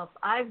myself.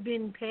 I've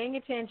been paying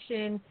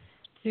attention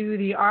to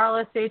the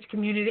RLSH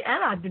community,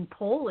 and I've been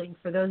polling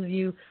for those of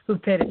you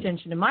who've paid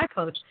attention to my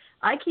posts.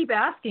 I keep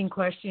asking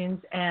questions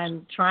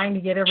and trying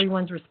to get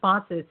everyone's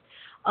responses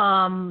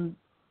about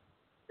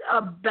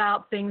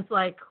things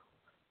like,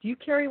 do you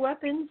carry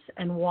weapons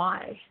and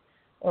why?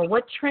 Or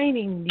what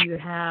training do you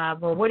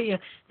have? Or what do you,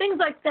 things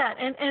like that.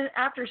 And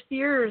after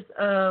years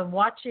of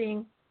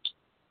watching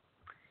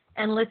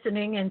and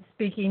listening and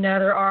speaking to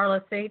other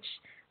RLSH,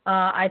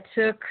 I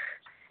took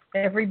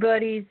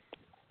everybody's,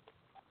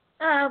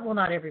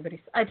 not everybody's,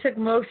 I took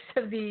most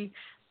of the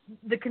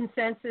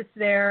consensus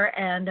there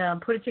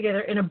and put it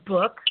together in a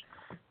book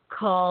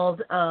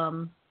called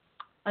A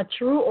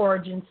True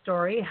Origin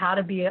Story, How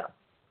to Be a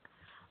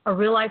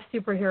Real-Life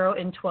Superhero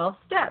in 12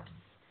 Steps.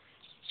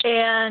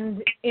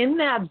 And in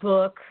that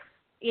book,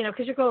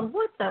 because you're going,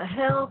 what the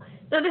hell?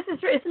 No,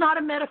 it's not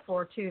a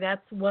metaphor, too.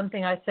 That's one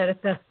thing I said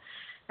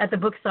at the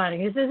book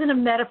signing. This isn't a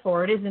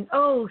metaphor. It isn't,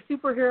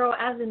 superhero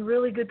as in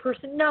really good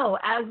person. No,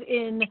 as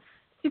in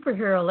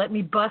superhero. Let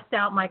me bust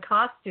out my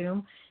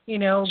costume,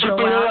 Superhero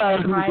go out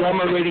as and in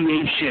gamma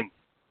radiation.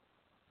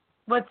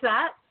 What's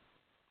that?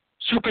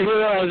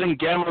 Superhero as in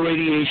gamma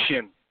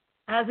radiation.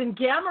 As in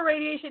gamma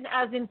radiation,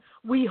 as in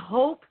we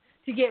hope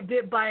to get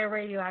bit by a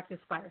radioactive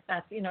spider.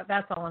 That's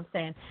that's all I'm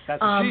saying.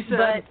 That's what she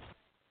said.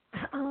 But,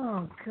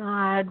 oh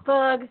God,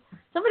 Bug!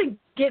 Somebody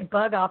get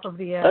Bug off of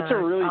the that's a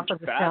really off of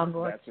the bad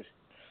soundboard.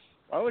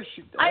 Why would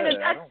she? I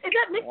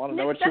want to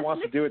know what she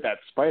wants to do with that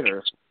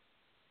spider.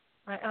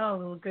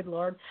 Oh, good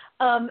Lord.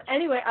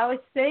 Anyway, I was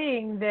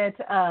saying that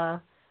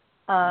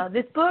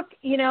this book,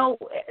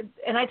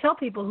 and I tell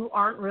people who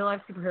aren't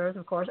real-life superheroes,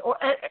 of course,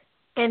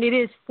 and it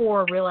is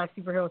for real-life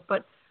superheroes,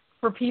 but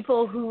for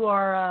people who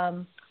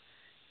are,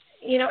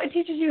 it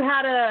teaches you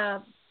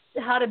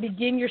how to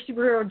begin your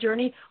superhero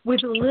journey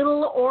with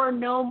little or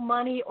no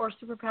money or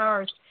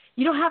superpowers.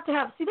 You don't have to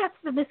have, that's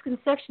the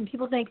misconception.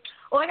 People think,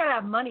 I got to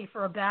have money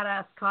for a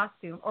badass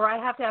costume, or I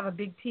have to have a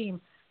big team.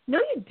 No,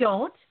 you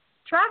don't.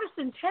 Travis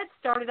and Ted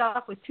started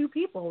off with 2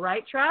 people,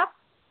 right, Trav?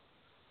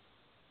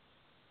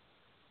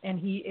 And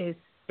he is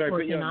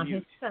working on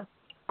his stuff.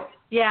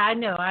 Yeah, I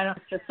know. I don't.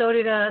 So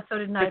did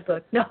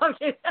Nightbook. No, I'm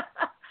kidding.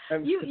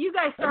 You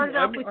guys started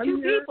off with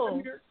 2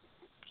 people.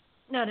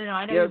 No.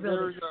 I know you're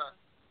building.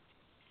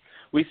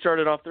 we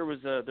started off. There was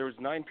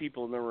 9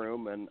 people in the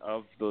room, and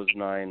of those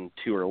 9,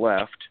 2 are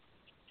left.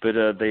 But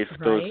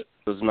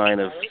those 9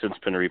 have since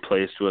been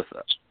replaced with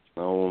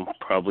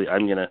probably I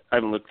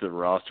haven't looked at the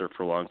roster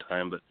for a long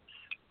time, but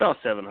about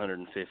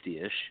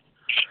 750-ish.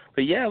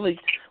 But yeah, like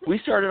we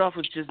started off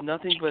with just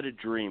nothing but a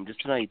dream,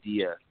 just an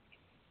idea,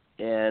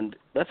 and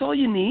that's all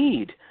you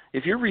need.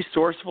 If you're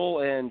resourceful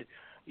and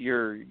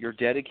you're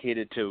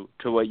dedicated to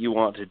what you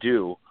want to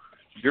do,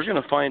 you're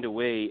going to find a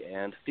way,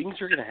 and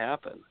things are going to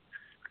happen.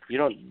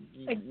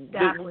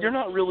 You're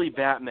not really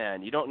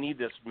Batman. You don't need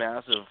this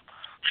massive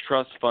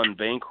trust fund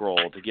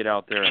bankroll to get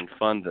out there and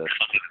fund this.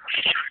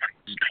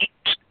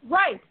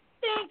 Right.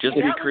 Just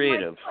be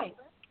creative.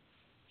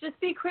 Just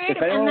be creative.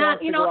 If anyone and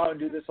wants to go out and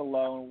do this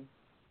alone,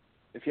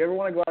 if you ever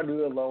want to go out and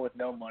do it alone with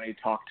no money,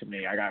 talk to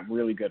me. I got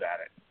really good at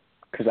it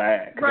because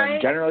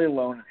I'm generally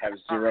alone and have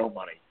zero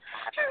money.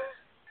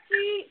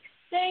 See,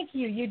 thank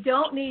you. You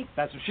don't need.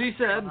 That's what she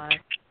said.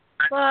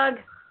 Bug.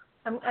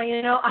 I'm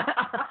going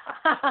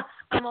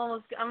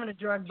to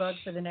drug Bug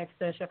for the next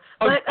session.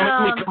 But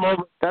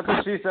that's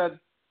what she said.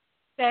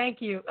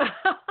 Thank you.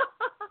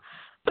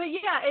 But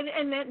yeah,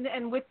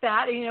 and with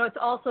that, it's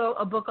also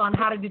a book on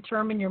how to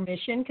determine your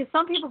mission. Because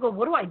some people go,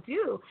 what do I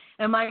do?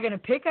 Am I going to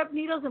pick up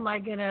needles? Am I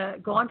going to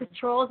go on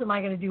patrols? Am I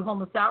going to do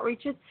homeless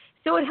outreaches?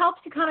 So it helps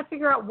you kind of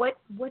figure out what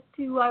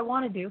do I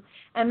want to do,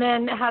 and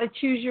then how to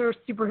choose your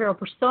superhero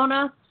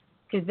persona.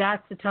 Because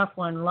that's the tough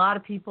one. A lot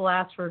of people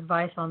ask for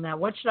advice on that.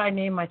 What should I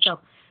name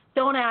myself?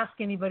 Don't ask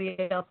anybody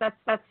else.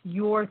 That's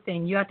your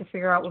thing. You have to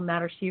figure out what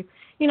matters to you.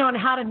 And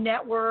how to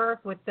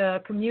network with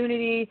the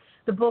community.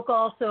 The book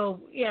also,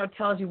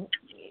 tells you,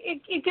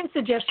 it gives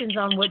suggestions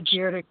on what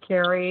gear to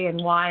carry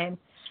and why,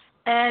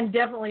 and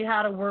definitely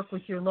how to work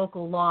with your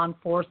local law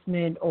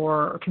enforcement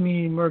or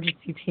community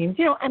emergency teams,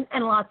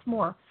 and lots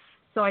more.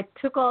 So I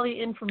took all the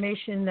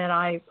information that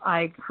I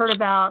heard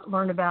about,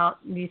 learned about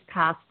these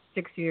past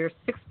 6 years,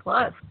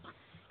 6+.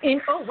 In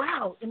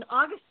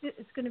August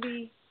it's going to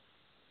be.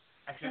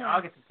 Actually, in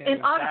August it's going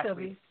to be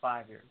exactly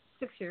 5 years.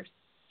 6 years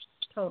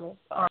total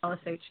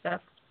RLSH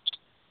stuff.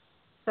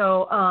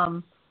 So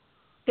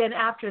then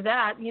after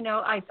that,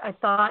 I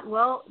thought,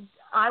 well,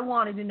 I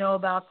wanted to know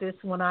about this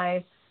when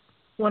I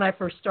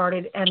first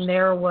started, and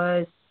there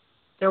was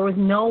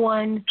no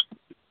one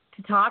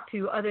to talk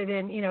to other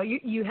than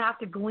you have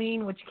to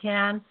glean what you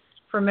can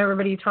from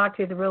everybody you talk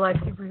to, the real life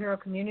superhero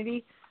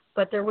community.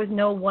 But there was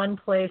no one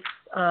place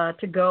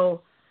to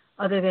go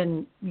other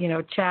than,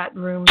 chat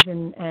rooms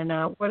and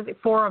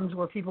forums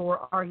where people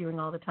were arguing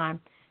all the time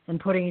and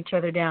putting each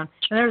other down.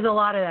 And there's a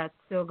lot of that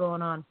still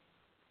going on.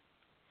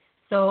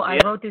 So I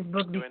wrote this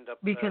book because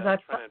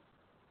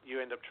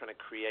you end up trying to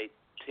create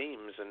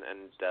teams, and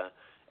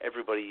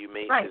everybody you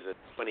meet right. is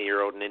a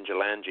 20-year-old ninja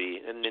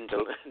Lanji,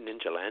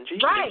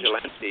 right.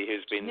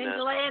 who's been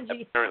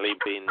apparently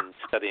been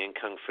studying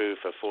kung fu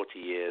for 40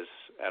 years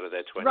out of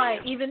their 20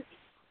 right. years.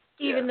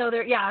 Even though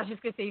they're, I was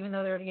just going to say, even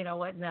though they're,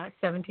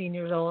 17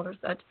 years old or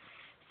such.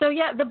 So,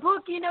 yeah, the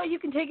book, you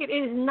can take it.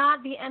 It is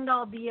not the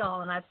end-all,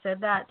 be-all, and I've said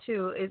that,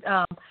 too.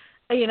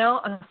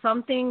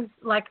 Some things,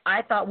 like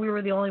I thought we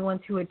were the only ones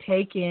who had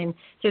taken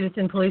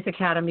Citizen Police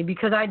Academy,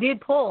 because I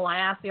did poll. I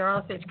asked the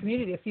RLSH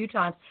community a few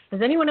times,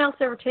 has anyone else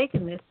ever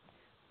taken this?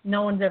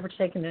 No one's ever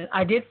taken it.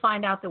 I did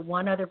find out that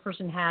one other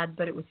person had,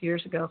 but it was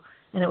years ago,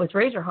 and it was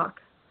Razorhawk.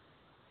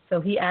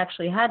 So he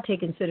actually had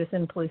taken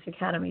Citizen Police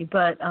Academy,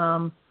 but...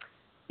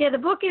 the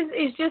book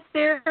is just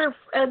there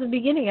as a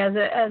beginning, as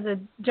a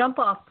jump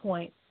off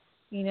point.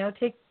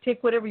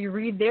 Take whatever you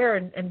read there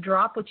and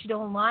drop what you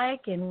don't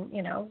like, and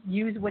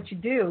use what you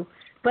do.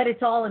 But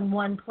it's all in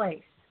one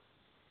place.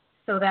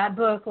 So that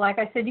book, like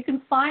I said, you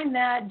can find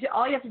that.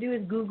 All you have to do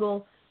is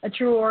Google A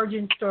True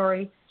Origin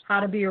Story: How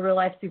to Be a Real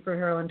Life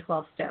Superhero in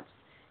 12 Steps.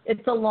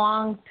 It's a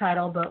long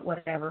title, but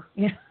whatever.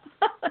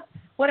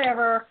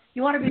 Whatever.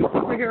 You want to be a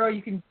superhero,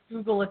 you can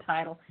Google a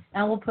title,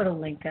 and we'll put a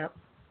link up.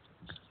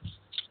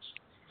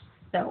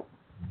 So,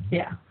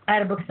 yeah, I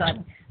had a book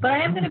signing. But I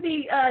am going to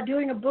be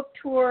doing a book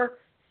tour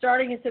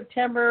starting in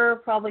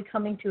September, probably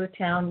coming to a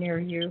town near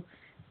you.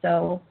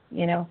 So,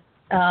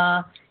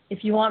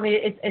 if you want me,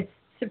 it's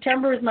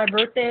September is my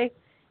birthday.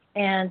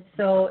 And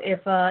so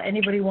if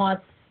anybody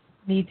wants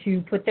me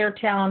to put their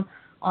town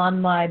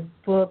on my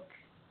book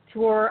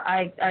tour,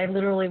 I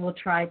literally will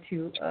try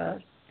to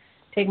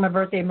take my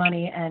birthday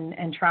money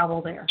and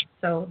travel there.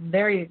 So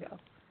there you go.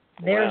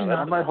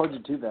 I might hold you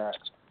to that.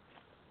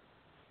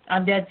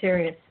 I'm dead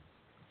serious.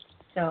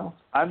 So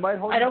I might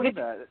hold you to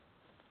that.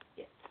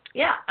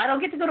 Yeah, I don't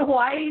get to go to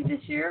Hawaii this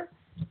year.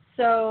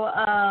 So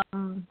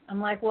I'm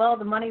like, well,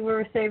 the money we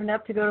were saving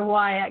up to go to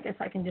Hawaii, I guess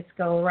I can just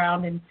go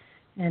around and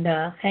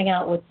hang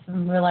out with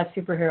some real life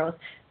superheroes.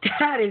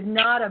 That is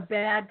not a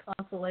bad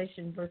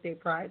consolation birthday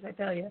prize, I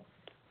tell you.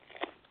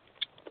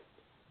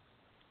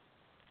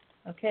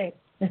 Okay,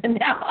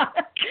 now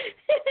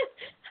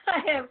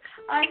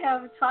I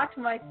have talked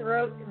my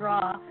throat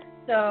raw.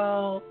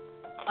 So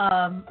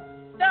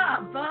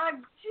stop, Bug.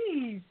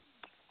 Jeez,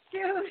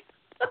 dude.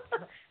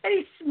 And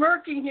he's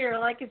smirking here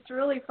like it's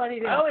really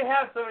funny. I only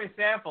have so many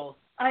samples.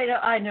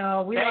 I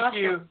know. We Thank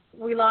you.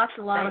 lost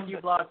a lot Thank of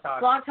you, Blog Talk.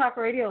 Blog Talk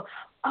Radio.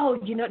 Oh,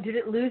 did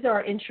it lose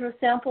our intro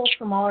samples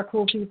from all our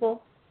cool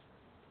people?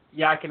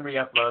 Yeah, I can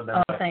re-upload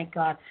them. Oh, thank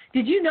God.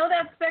 Did you know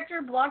that,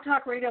 Spectre? Blog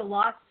Talk Radio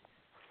lost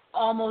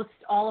almost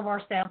all of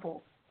our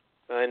samples.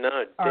 I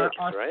know, dicks,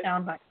 our right?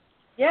 sound bites.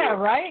 Yeah,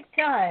 right?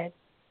 God.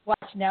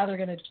 Watch, now they're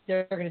gonna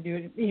do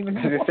it even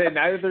more. They say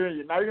now you're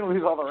gonna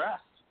lose all the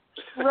rest.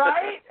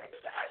 Right?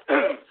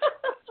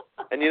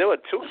 And you know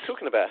what?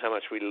 Talking about how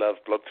much we love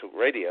Blog Talk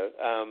Radio,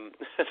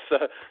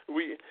 so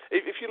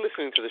if you're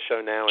listening to the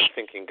show now and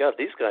thinking, God,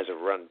 these guys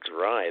have run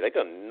dry. They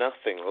got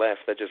nothing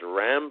left. They're just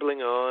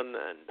rambling on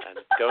and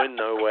going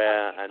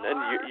nowhere. And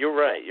you're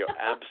right. You're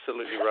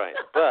absolutely right.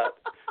 But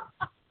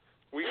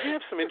we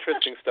have some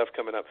interesting stuff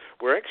coming up.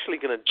 We're actually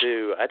going to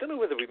do, I don't know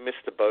whether we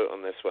missed the boat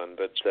on this one,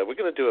 but we're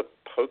going to do a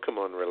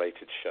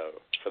Pokemon-related show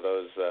for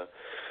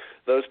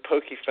those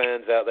Pokey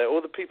fans out there,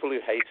 or the people who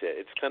hate it.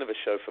 It's kind of a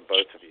show for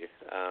both of you.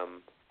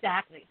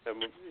 Exactly.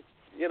 And,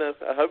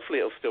 hopefully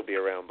it'll still be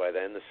around by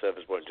then. The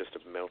servers won't just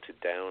have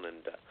melted down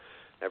and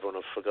everyone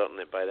will have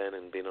forgotten it by then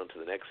and been on to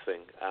the next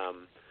thing.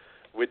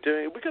 We've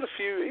got a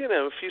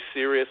few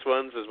serious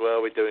ones as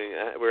well.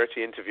 We're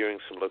actually interviewing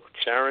some local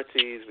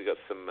charities. We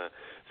got some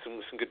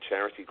good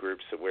charity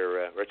groups that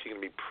we're actually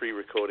going to be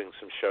pre-recording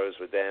some shows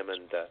with them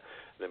and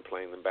then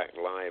playing them back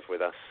live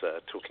with us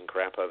talking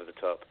crap over the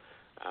top.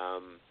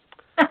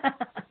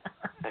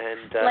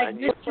 Like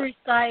Mystery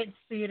Science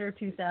Theater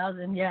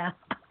 2000, yeah.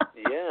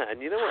 Yeah,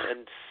 and you know what?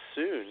 And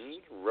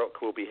soon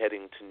Rock will be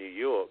heading to New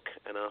York,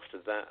 and after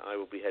that I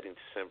will be heading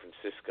to San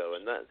Francisco,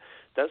 and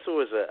that's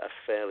always a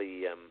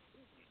fairly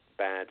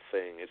bad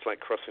thing. It's like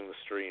crossing the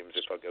streams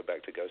if I go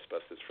back to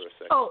Ghostbusters for a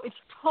second. Oh, it's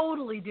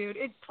totally, dude.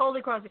 It's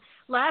totally crossing.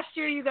 Last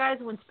year, you guys,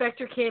 when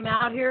Spectre came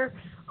out here,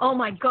 oh,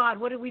 my God,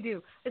 what did we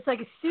do? It's like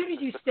as soon as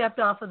you stepped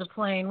off of the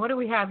plane, what do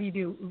we have you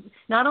do?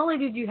 Not only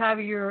did you have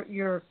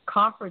your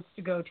conference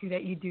to go to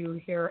that you do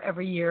here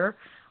every year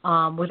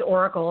with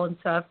Oracle and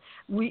stuff,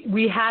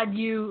 we had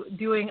you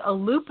doing a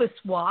lupus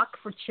walk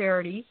for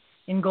charity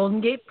in Golden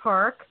Gate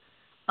Park.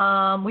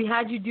 We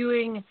had you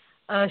doing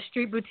a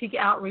street boutique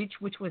outreach,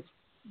 which was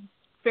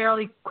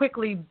fairly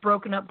quickly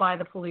broken up by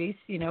the police,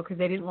 because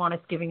they didn't want us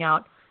giving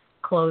out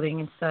clothing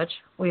and such.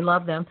 We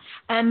love them.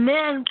 And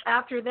then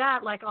after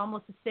that, like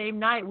almost the same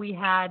night, we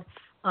had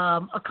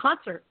a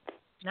concert.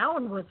 That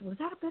one was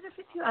that a benefit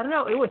to you? I don't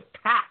know. It was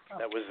packed.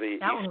 That was the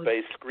East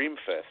Bay Scream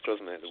Fest,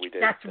 wasn't it, that we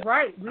did? That's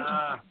right.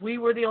 We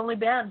were the only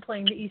band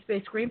playing the East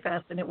Bay Scream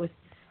Fest, and it was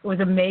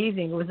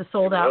amazing. It was a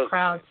sold-out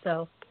crowd.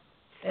 So,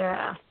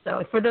 yeah.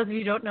 So for those of you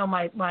who don't know,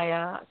 my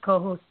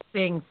co-host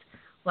sings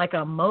like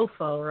a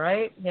mofo,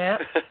 right? Yeah.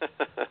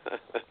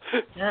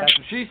 That's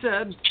what she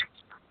said.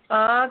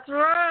 That's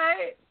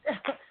right.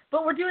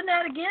 But we're doing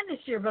that again this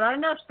year. But I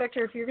don't know,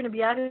 Spectre, if you're going to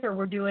be out here,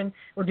 we're doing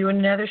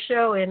another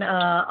show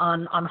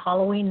on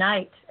Halloween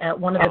night at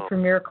one of the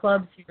premier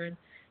clubs here.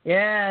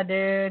 Yeah,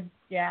 dude.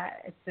 Yeah,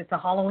 it's a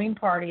Halloween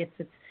party.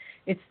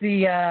 It's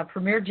the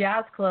premier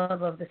jazz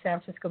club of the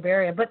San Francisco Bay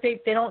Area. But they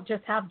don't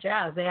just have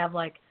jazz. They have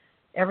like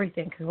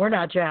everything because we're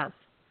not jazz.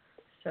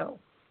 So.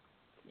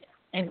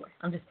 Anyway,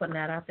 I'm just putting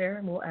that out there,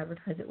 and we'll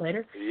advertise it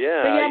later.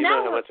 Yeah, you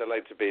know how much I'd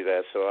like to be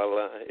there, so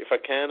I'll, if I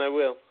can, I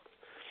will.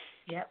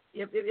 Yep.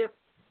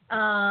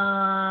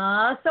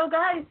 So,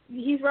 guys,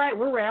 he's right.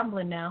 We're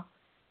rambling now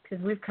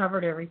because we've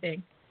covered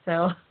everything.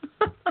 So,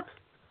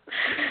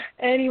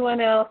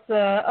 anyone else?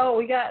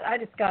 I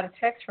just got a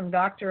text from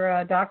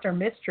Dr.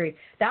 Mystery.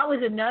 That was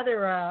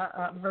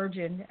another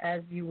virgin,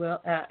 as you will,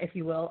 if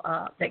you will,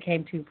 that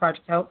came to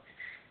Project Hope,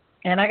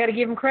 and I got to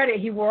give him credit.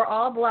 He wore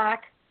all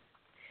black.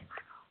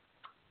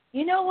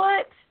 You know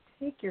what?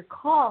 Take your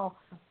call.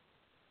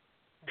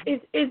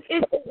 Is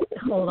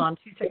hold on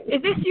 2 seconds.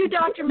 Is this you,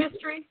 Dr.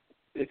 Mystery?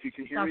 If you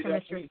can hear me, Dr.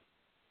 Mystery.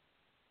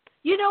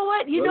 You know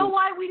what? You know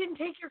why we didn't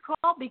take your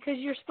call? Because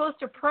you're supposed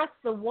to press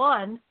the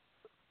 1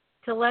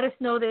 to let us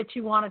know that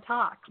you want to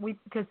talk.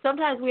 Because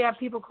sometimes we have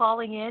people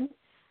calling in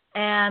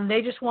and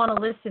they just want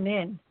to listen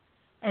in.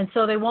 And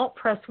so they won't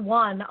press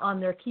 1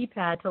 on their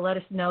keypad to let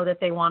us know that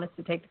they want us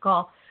to take the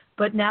call.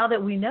 But now that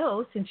we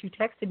know, since you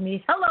texted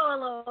me,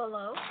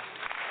 hello.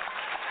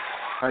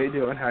 How you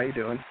doing? I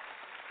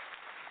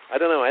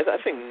don't know. I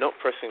think not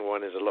pressing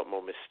 1 is a lot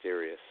more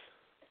mysterious.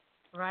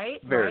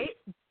 Right? Very.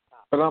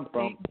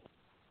 Right?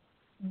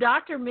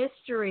 Dr.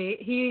 Mystery,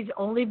 he's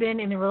only been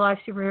in the real life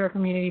superhero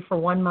community for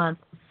 1 month.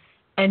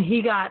 And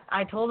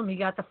I told him he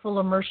got the full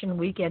immersion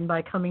weekend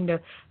by coming to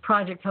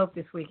Project Hope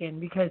this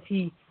weekend because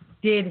he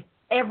did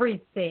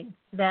everything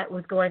that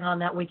was going on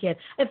that weekend.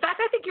 In fact,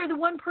 I think you're the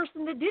one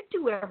person that did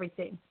do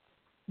everything.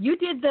 You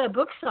did the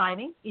book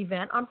signing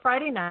event on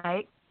Friday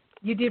night.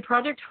 You did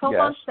Project Hope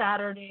on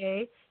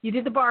Saturday. You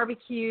did the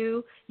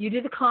barbecue. You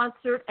did the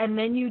concert, and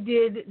then you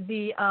did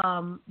the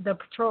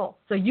patrol.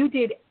 So you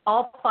did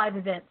all 5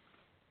 events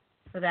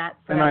for that.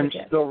 And I'm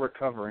weekend. still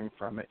recovering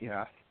from it.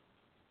 Yeah.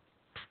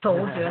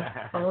 Told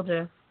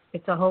you.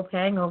 It's a Hope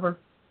hangover.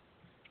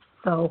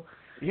 So,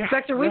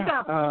 Spectre, we've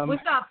got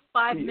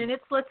 5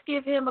 minutes. Let's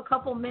give him a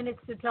couple minutes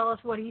to tell us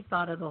what he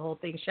thought of the whole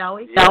thing, shall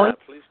we? Yeah,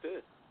 please do.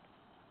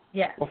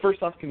 Yeah. Well,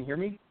 first off, can you hear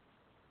me?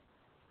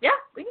 Yeah,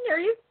 we can hear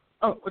you.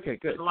 Oh, okay,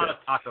 good. There's a lot of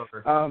talk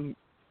over.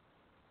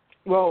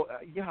 Well,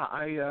 yeah,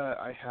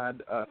 I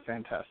had a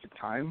fantastic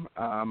time.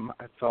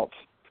 I felt,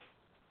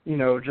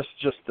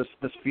 just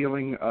this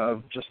feeling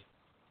of just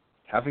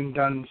having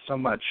done so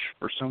much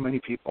for so many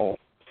people,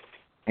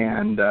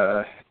 and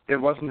it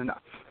wasn't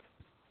enough.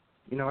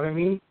 You know what I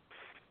mean?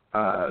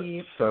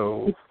 Yep.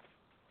 So,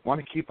 want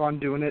to keep on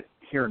doing it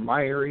here in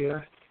my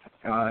area,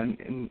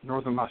 in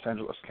northern Los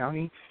Angeles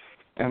County,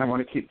 and I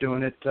want to keep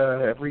doing it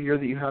every year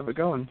that you have it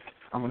going.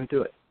 I'm going to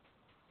do it.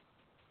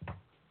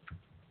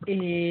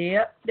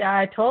 Yep,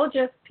 I told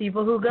you,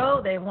 people who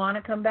go, they want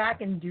to come back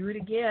and do it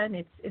again.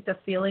 It's a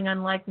feeling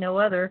unlike no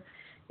other.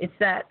 It's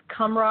that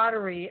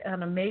camaraderie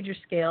on a major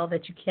scale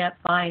that you can't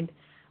find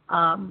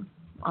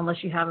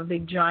unless you have a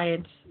big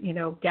giant,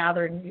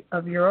 gathering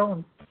of your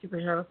own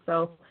superheroes.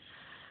 So,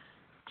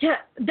 yeah,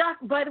 Doc.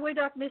 By the way,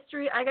 Doc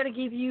Mystery, I got to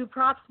give you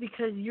props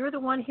because you're the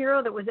one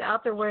hero that was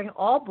out there wearing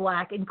all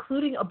black,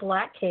 including a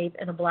black cape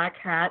and a black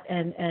hat,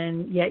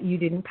 and yet you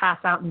didn't pass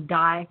out and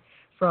die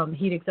from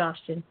heat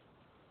exhaustion.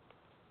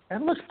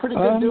 It looks pretty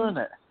good doing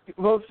it.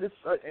 Well,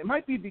 it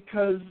might be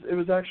because it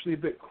was actually a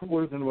bit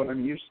cooler than what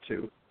I'm used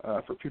to.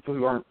 For people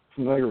who aren't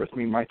familiar with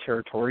me, my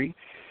territory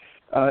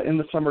in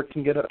the summer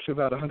can get up to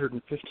about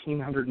 115,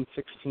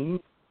 116.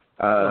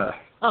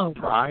 Oh,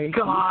 dry.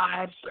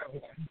 God.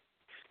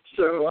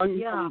 So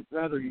I'm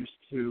rather used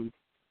to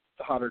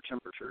the hotter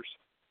temperatures.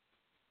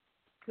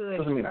 Good.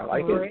 Doesn't mean I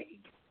like it.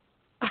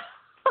 If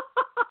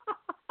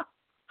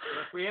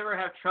we ever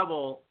have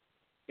trouble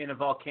in a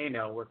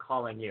volcano, we're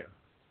calling you.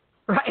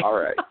 Right. All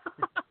right.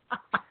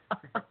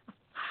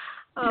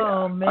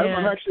 Oh, man.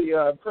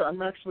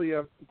 I'm actually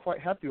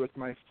quite happy with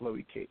my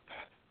flowy cape.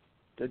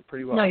 Did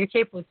pretty well. No, your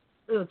cape was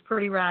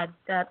pretty rad.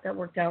 That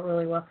worked out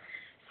really well.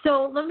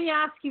 So let me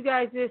ask you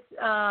guys this: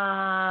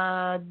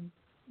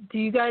 do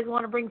you guys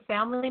want to bring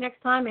family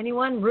next time?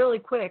 Anyone? Really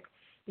quick,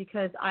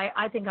 because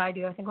I think I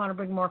do. I think I want to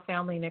bring more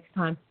family next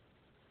time.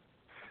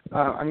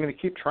 I'm going to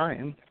keep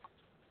trying.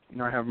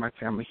 I have my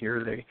family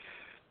here. They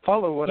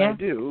follow what I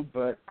do,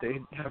 but they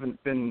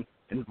haven't been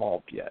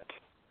involved yet.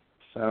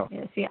 So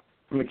I'm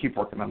going to keep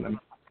working on them.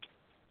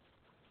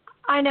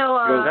 I know.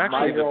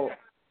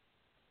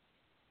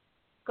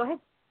 Go ahead.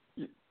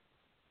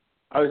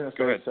 I was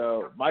going to say,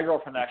 so my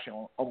girlfriend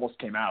actually almost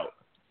came out.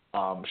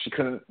 She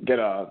couldn't get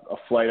a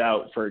flight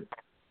out for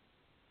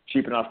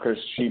cheap enough because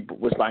she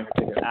was buying her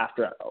ticket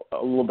a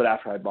little bit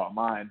after I bought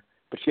mine,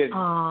 but she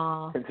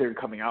hadn't considered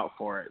coming out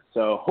for it.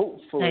 So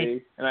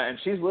hopefully, and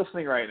she's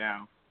listening right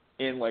now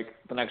in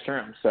the next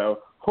term. So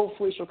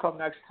hopefully she'll come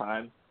next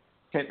time.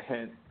 Hint,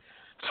 hint.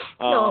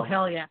 Oh,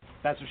 hell yeah.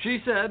 That's what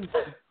she said.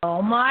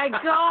 Oh, my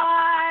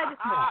God.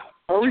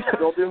 Are we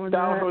still doing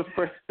that?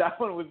 That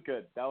one was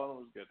good.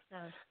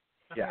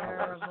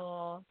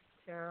 Terrible.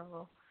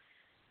 Terrible.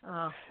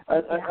 Oh,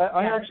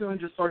 I actually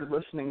just started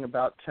listening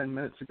about 10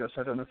 minutes ago,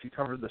 so I don't know if you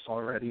covered this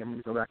already. I'm going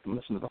to go back and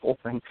listen to the whole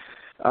thing.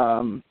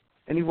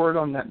 Any word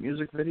on that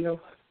music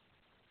video?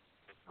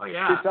 Oh,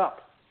 yeah. It's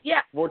up.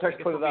 Yeah.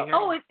 Vortex put it up.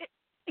 Oh,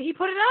 he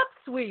put it up?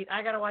 Sweet.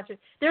 I got to watch it.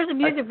 There's a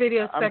music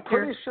video, Spectre. I'm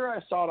pretty sure I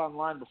saw it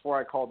online before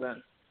I called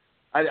in.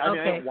 I mean, I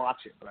didn't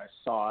watch it, but I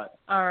saw it.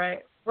 All right.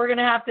 We're going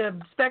to have to,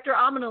 Spectre,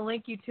 I'm going to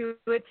link you to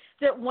it.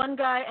 That one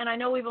guy, and I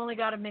know we've only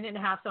got a minute and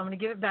a half, so I'm going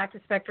to give it back to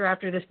Spectre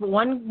after this, but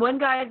one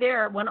guy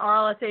there, one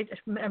RLSH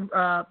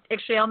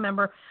XJL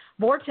member,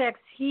 Vortex,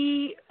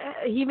 he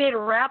made a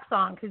rap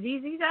song, because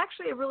he's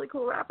actually a really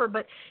cool rapper,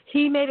 but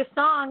he made a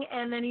song,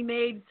 and then he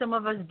made some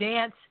of us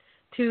dance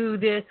to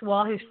this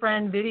while his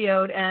friend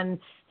videoed, and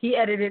he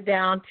edited it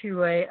down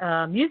to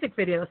a music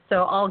video,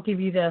 so I'll give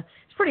you it's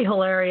pretty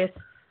hilarious.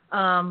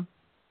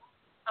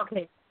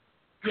 Okay.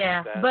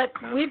 Yeah, but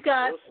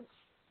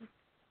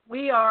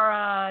we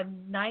are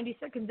 90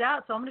 seconds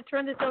out, so I'm going to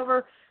turn this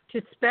over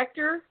to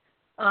Spectre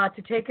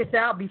to take us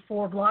out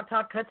before Blog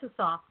Talk cuts us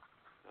off.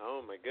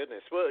 Oh, my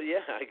goodness. Well,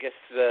 yeah, I guess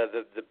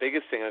the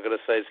biggest thing I've got to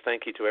say is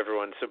thank you to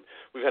everyone. So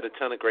we've had a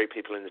ton of great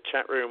people in the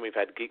chat room. We've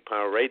had Geek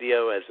Power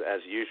Radio, as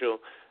usual,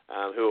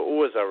 who are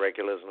always our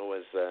regulars and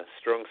always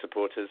strong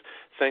supporters.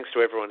 Thanks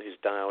to everyone who's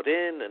dialed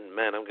in. And,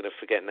 man, I'm going to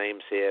forget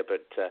names here,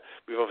 but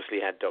we've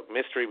obviously had Doc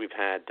Mystery. We've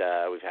had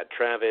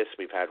Travis.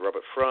 We've had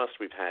Robert Frost.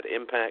 We've had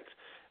Impact.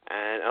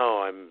 And,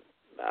 I'm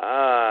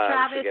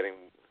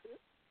forgetting.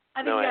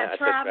 I think you got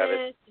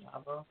Travis.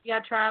 You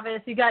got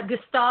Travis. You got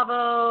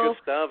Gustavo.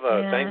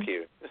 Yeah. Thank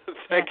you.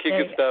 Thank you,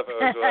 Gustavo,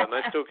 as well.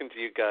 Nice talking to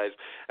you guys.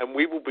 And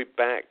we will be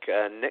back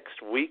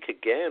next week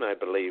again, I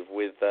believe,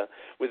 with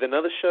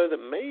another show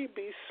that may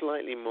be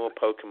slightly more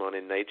Pokemon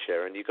in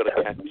nature. And you've got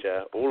to catch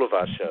all of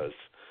our shows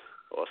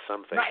or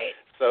something. Right.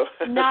 So,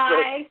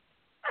 nice.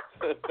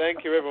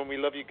 Thank you, everyone. We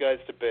love you guys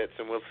to bits,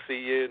 and we'll see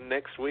you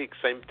next week.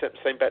 Same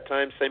bat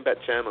time, same bat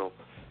channel.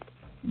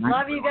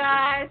 Love you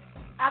guys.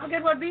 Have a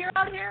good one. Be your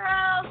own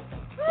hero.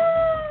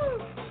 Woo!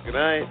 Good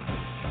night.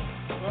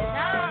 Good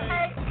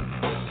night.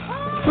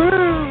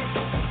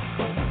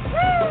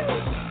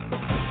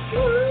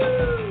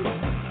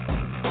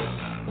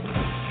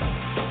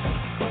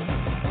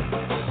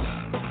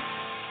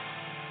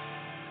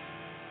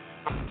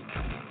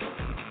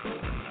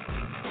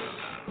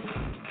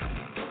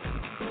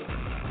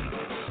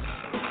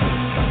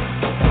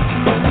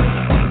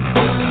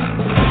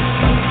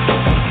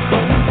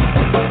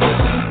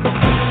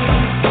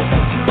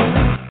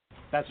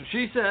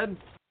 she said.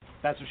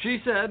 That's what she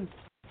said.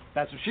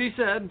 That's what she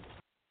said.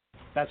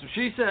 That's what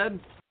she said.